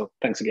guys. So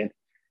thanks again.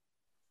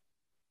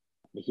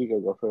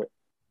 Makiko, go for it.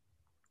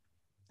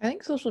 I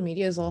think social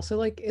media is also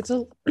like, it's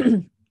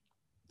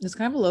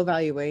kind of a low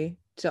value way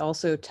to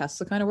also test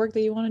the kind of work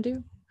that you want to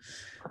do.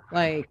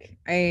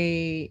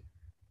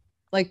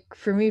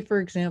 For me, for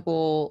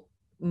example,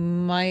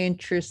 my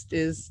interest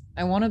is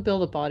I want to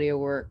build a body of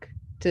work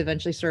to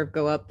eventually sort of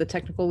go up the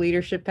technical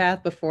leadership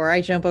path before I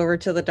jump over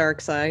to the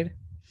dark side.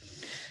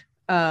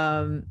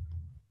 But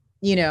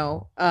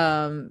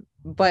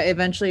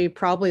eventually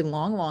probably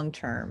long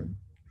term,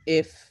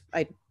 if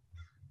I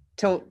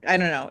don't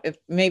know if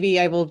maybe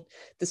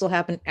this will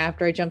happen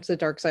after I jump to the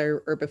dark side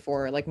or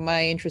before. Like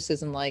my interest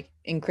is in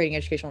creating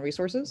educational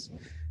resources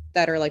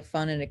that are like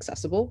fun and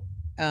accessible,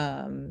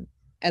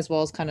 as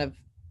well as kind of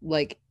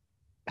like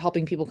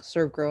helping people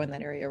sort of grow in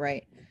that area.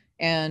 Right.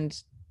 And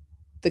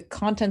the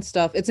content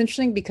stuff, it's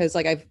interesting because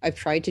like I've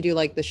tried to do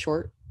like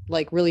the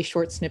really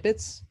short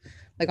snippets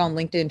like on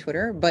LinkedIn and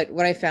Twitter. But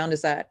what I found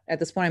is that at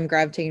this point I'm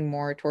gravitating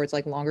more towards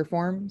like longer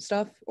form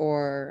stuff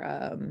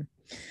or,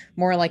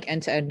 more like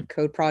end-to-end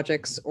code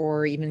projects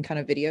or even kind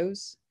of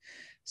videos.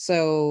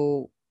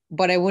 So,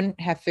 but I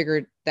wouldn't have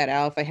figured that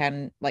out if I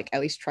hadn't like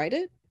at least tried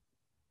it.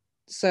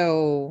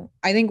 So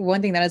I think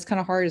one thing that is kind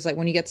of hard is like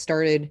when you get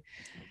started,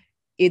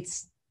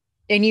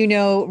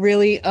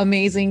 really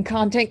amazing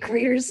content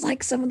creators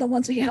like some of the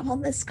ones we have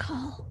on this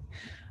call.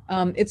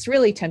 It's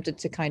really tempted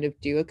to kind of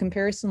do a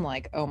comparison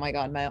like, oh my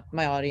God,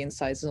 my audience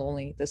size is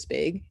only this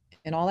big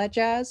and all that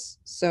jazz.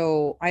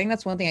 So I think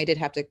that's one thing I did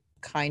have to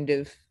kind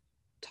of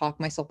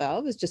talk myself out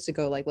of, is just to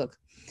go like, look,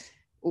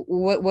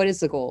 what is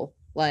the goal?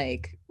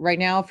 Like right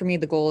now for me,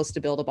 the goal is to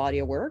build a body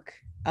of work.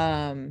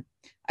 I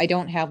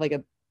don't have like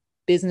a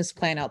business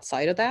plan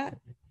outside of that.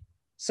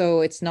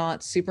 So it's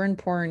not super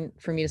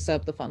important for me to set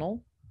up the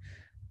funnel.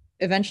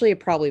 Eventually it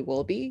probably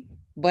will be,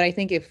 but I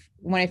think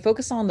when I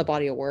focus on the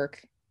body of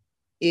work,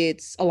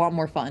 it's a lot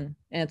more fun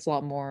and it's a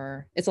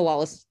lot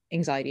less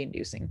anxiety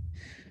inducing.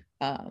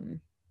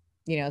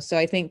 So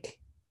I think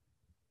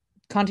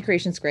content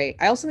creation is great.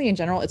 I also think in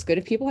general, it's good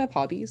if people have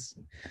hobbies.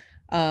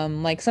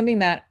 Like something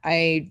that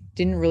I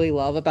didn't really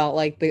love about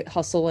like the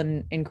hustle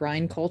and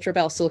grind culture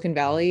about Silicon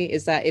Valley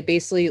is that it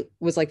basically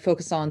was like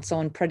focused on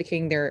someone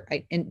predicating their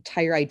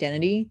entire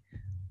identity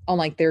on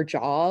like their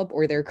job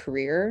or their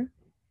career.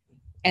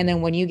 And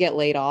then when you get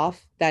laid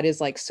off, that is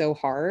like so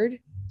hard.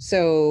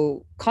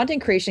 So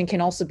content creation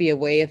can also be a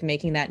way of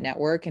making that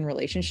network and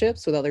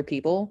relationships with other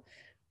people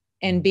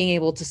and being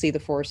able to see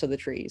the forest of the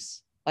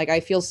trees. Like I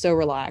feel so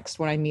relaxed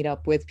when I meet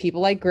up with people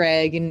like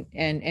Greg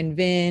and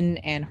Vin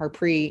and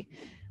Harpreet.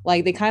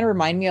 Like they kind of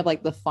remind me of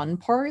like the fun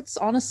parts,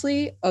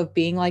 honestly, of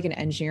being like an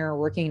engineer or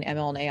working in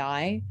ML and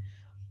AI,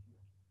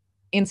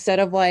 instead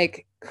of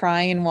like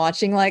crying and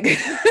watching like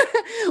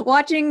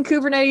watching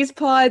Kubernetes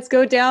pods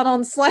go down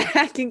on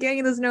Slack and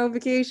getting those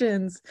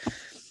notifications.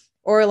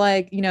 Or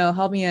like, you know,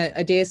 helping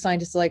a data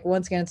scientist, like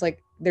once again, it's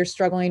like they're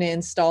struggling to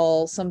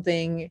install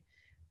something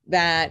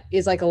that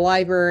is like a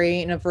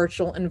library in a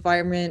virtual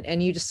environment,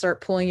 and you just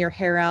start pulling your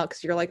hair out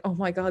because you're like, oh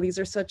my God, these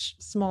are such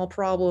small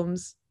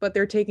problems, but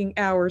they're taking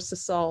hours to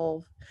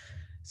solve.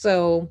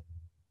 So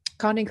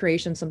content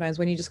creation, sometimes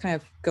when you just kind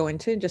of go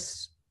into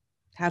just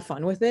have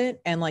fun with it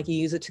and like you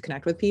use it to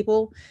connect with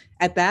people,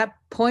 at that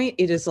point,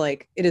 it is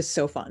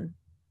so fun.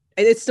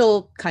 It's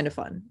still kind of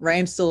fun, right?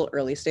 I'm still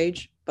early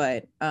stage,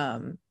 but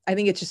I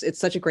think it's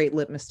such a great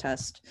litmus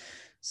test.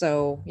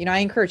 So, you know, I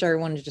encourage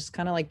everyone to just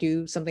kind of like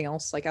do something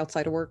else like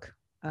outside of work.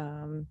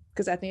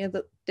 Because at the end of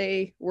the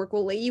day, work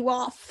will lay you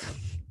off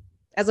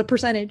as a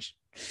percentage.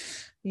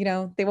 You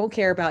know, they won't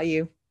care about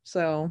you.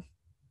 So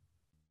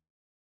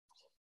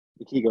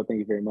Makiko, thank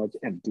you very much.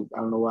 And dude, I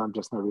don't know why I'm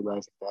just now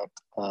realizing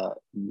that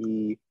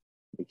me,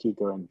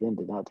 Makiko, and Vin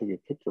did not take a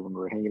picture when we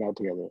were hanging out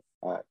together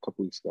a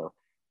couple weeks ago.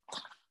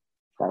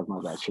 That was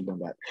my bad. Should have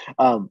done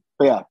that.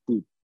 But yeah,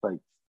 dude, like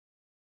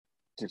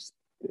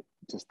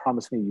just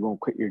promise me you won't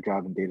quit your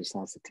job in data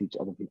science to teach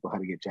other people how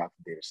to get jobs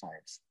in data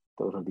science.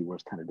 Those are the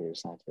worst kind of data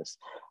scientists.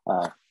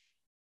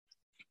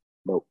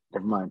 Nope,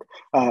 never mind.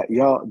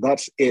 Y'all,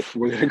 that's it.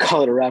 We're gonna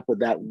call it a wrap with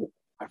that.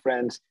 My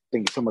friends,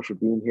 thank you so much for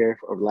being here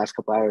over the last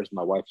couple hours.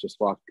 My wife just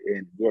walked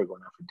in. We are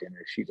going out for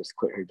dinner. She just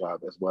quit her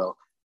job as well.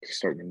 She's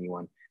starting a new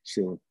one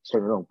soon.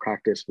 Starting her own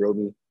practice.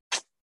 Roby,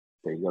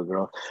 there you go,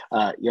 girl.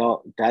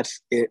 Y'all,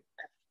 that's it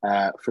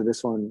for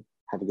this one.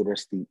 Have a good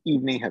rest of the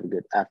evening. Have a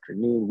good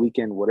afternoon,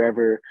 weekend,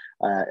 whatever.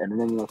 And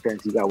remember, my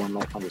friends, you got one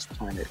life on this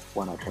planet.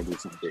 Why not try to do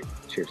something great?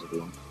 Cheers,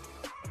 everyone.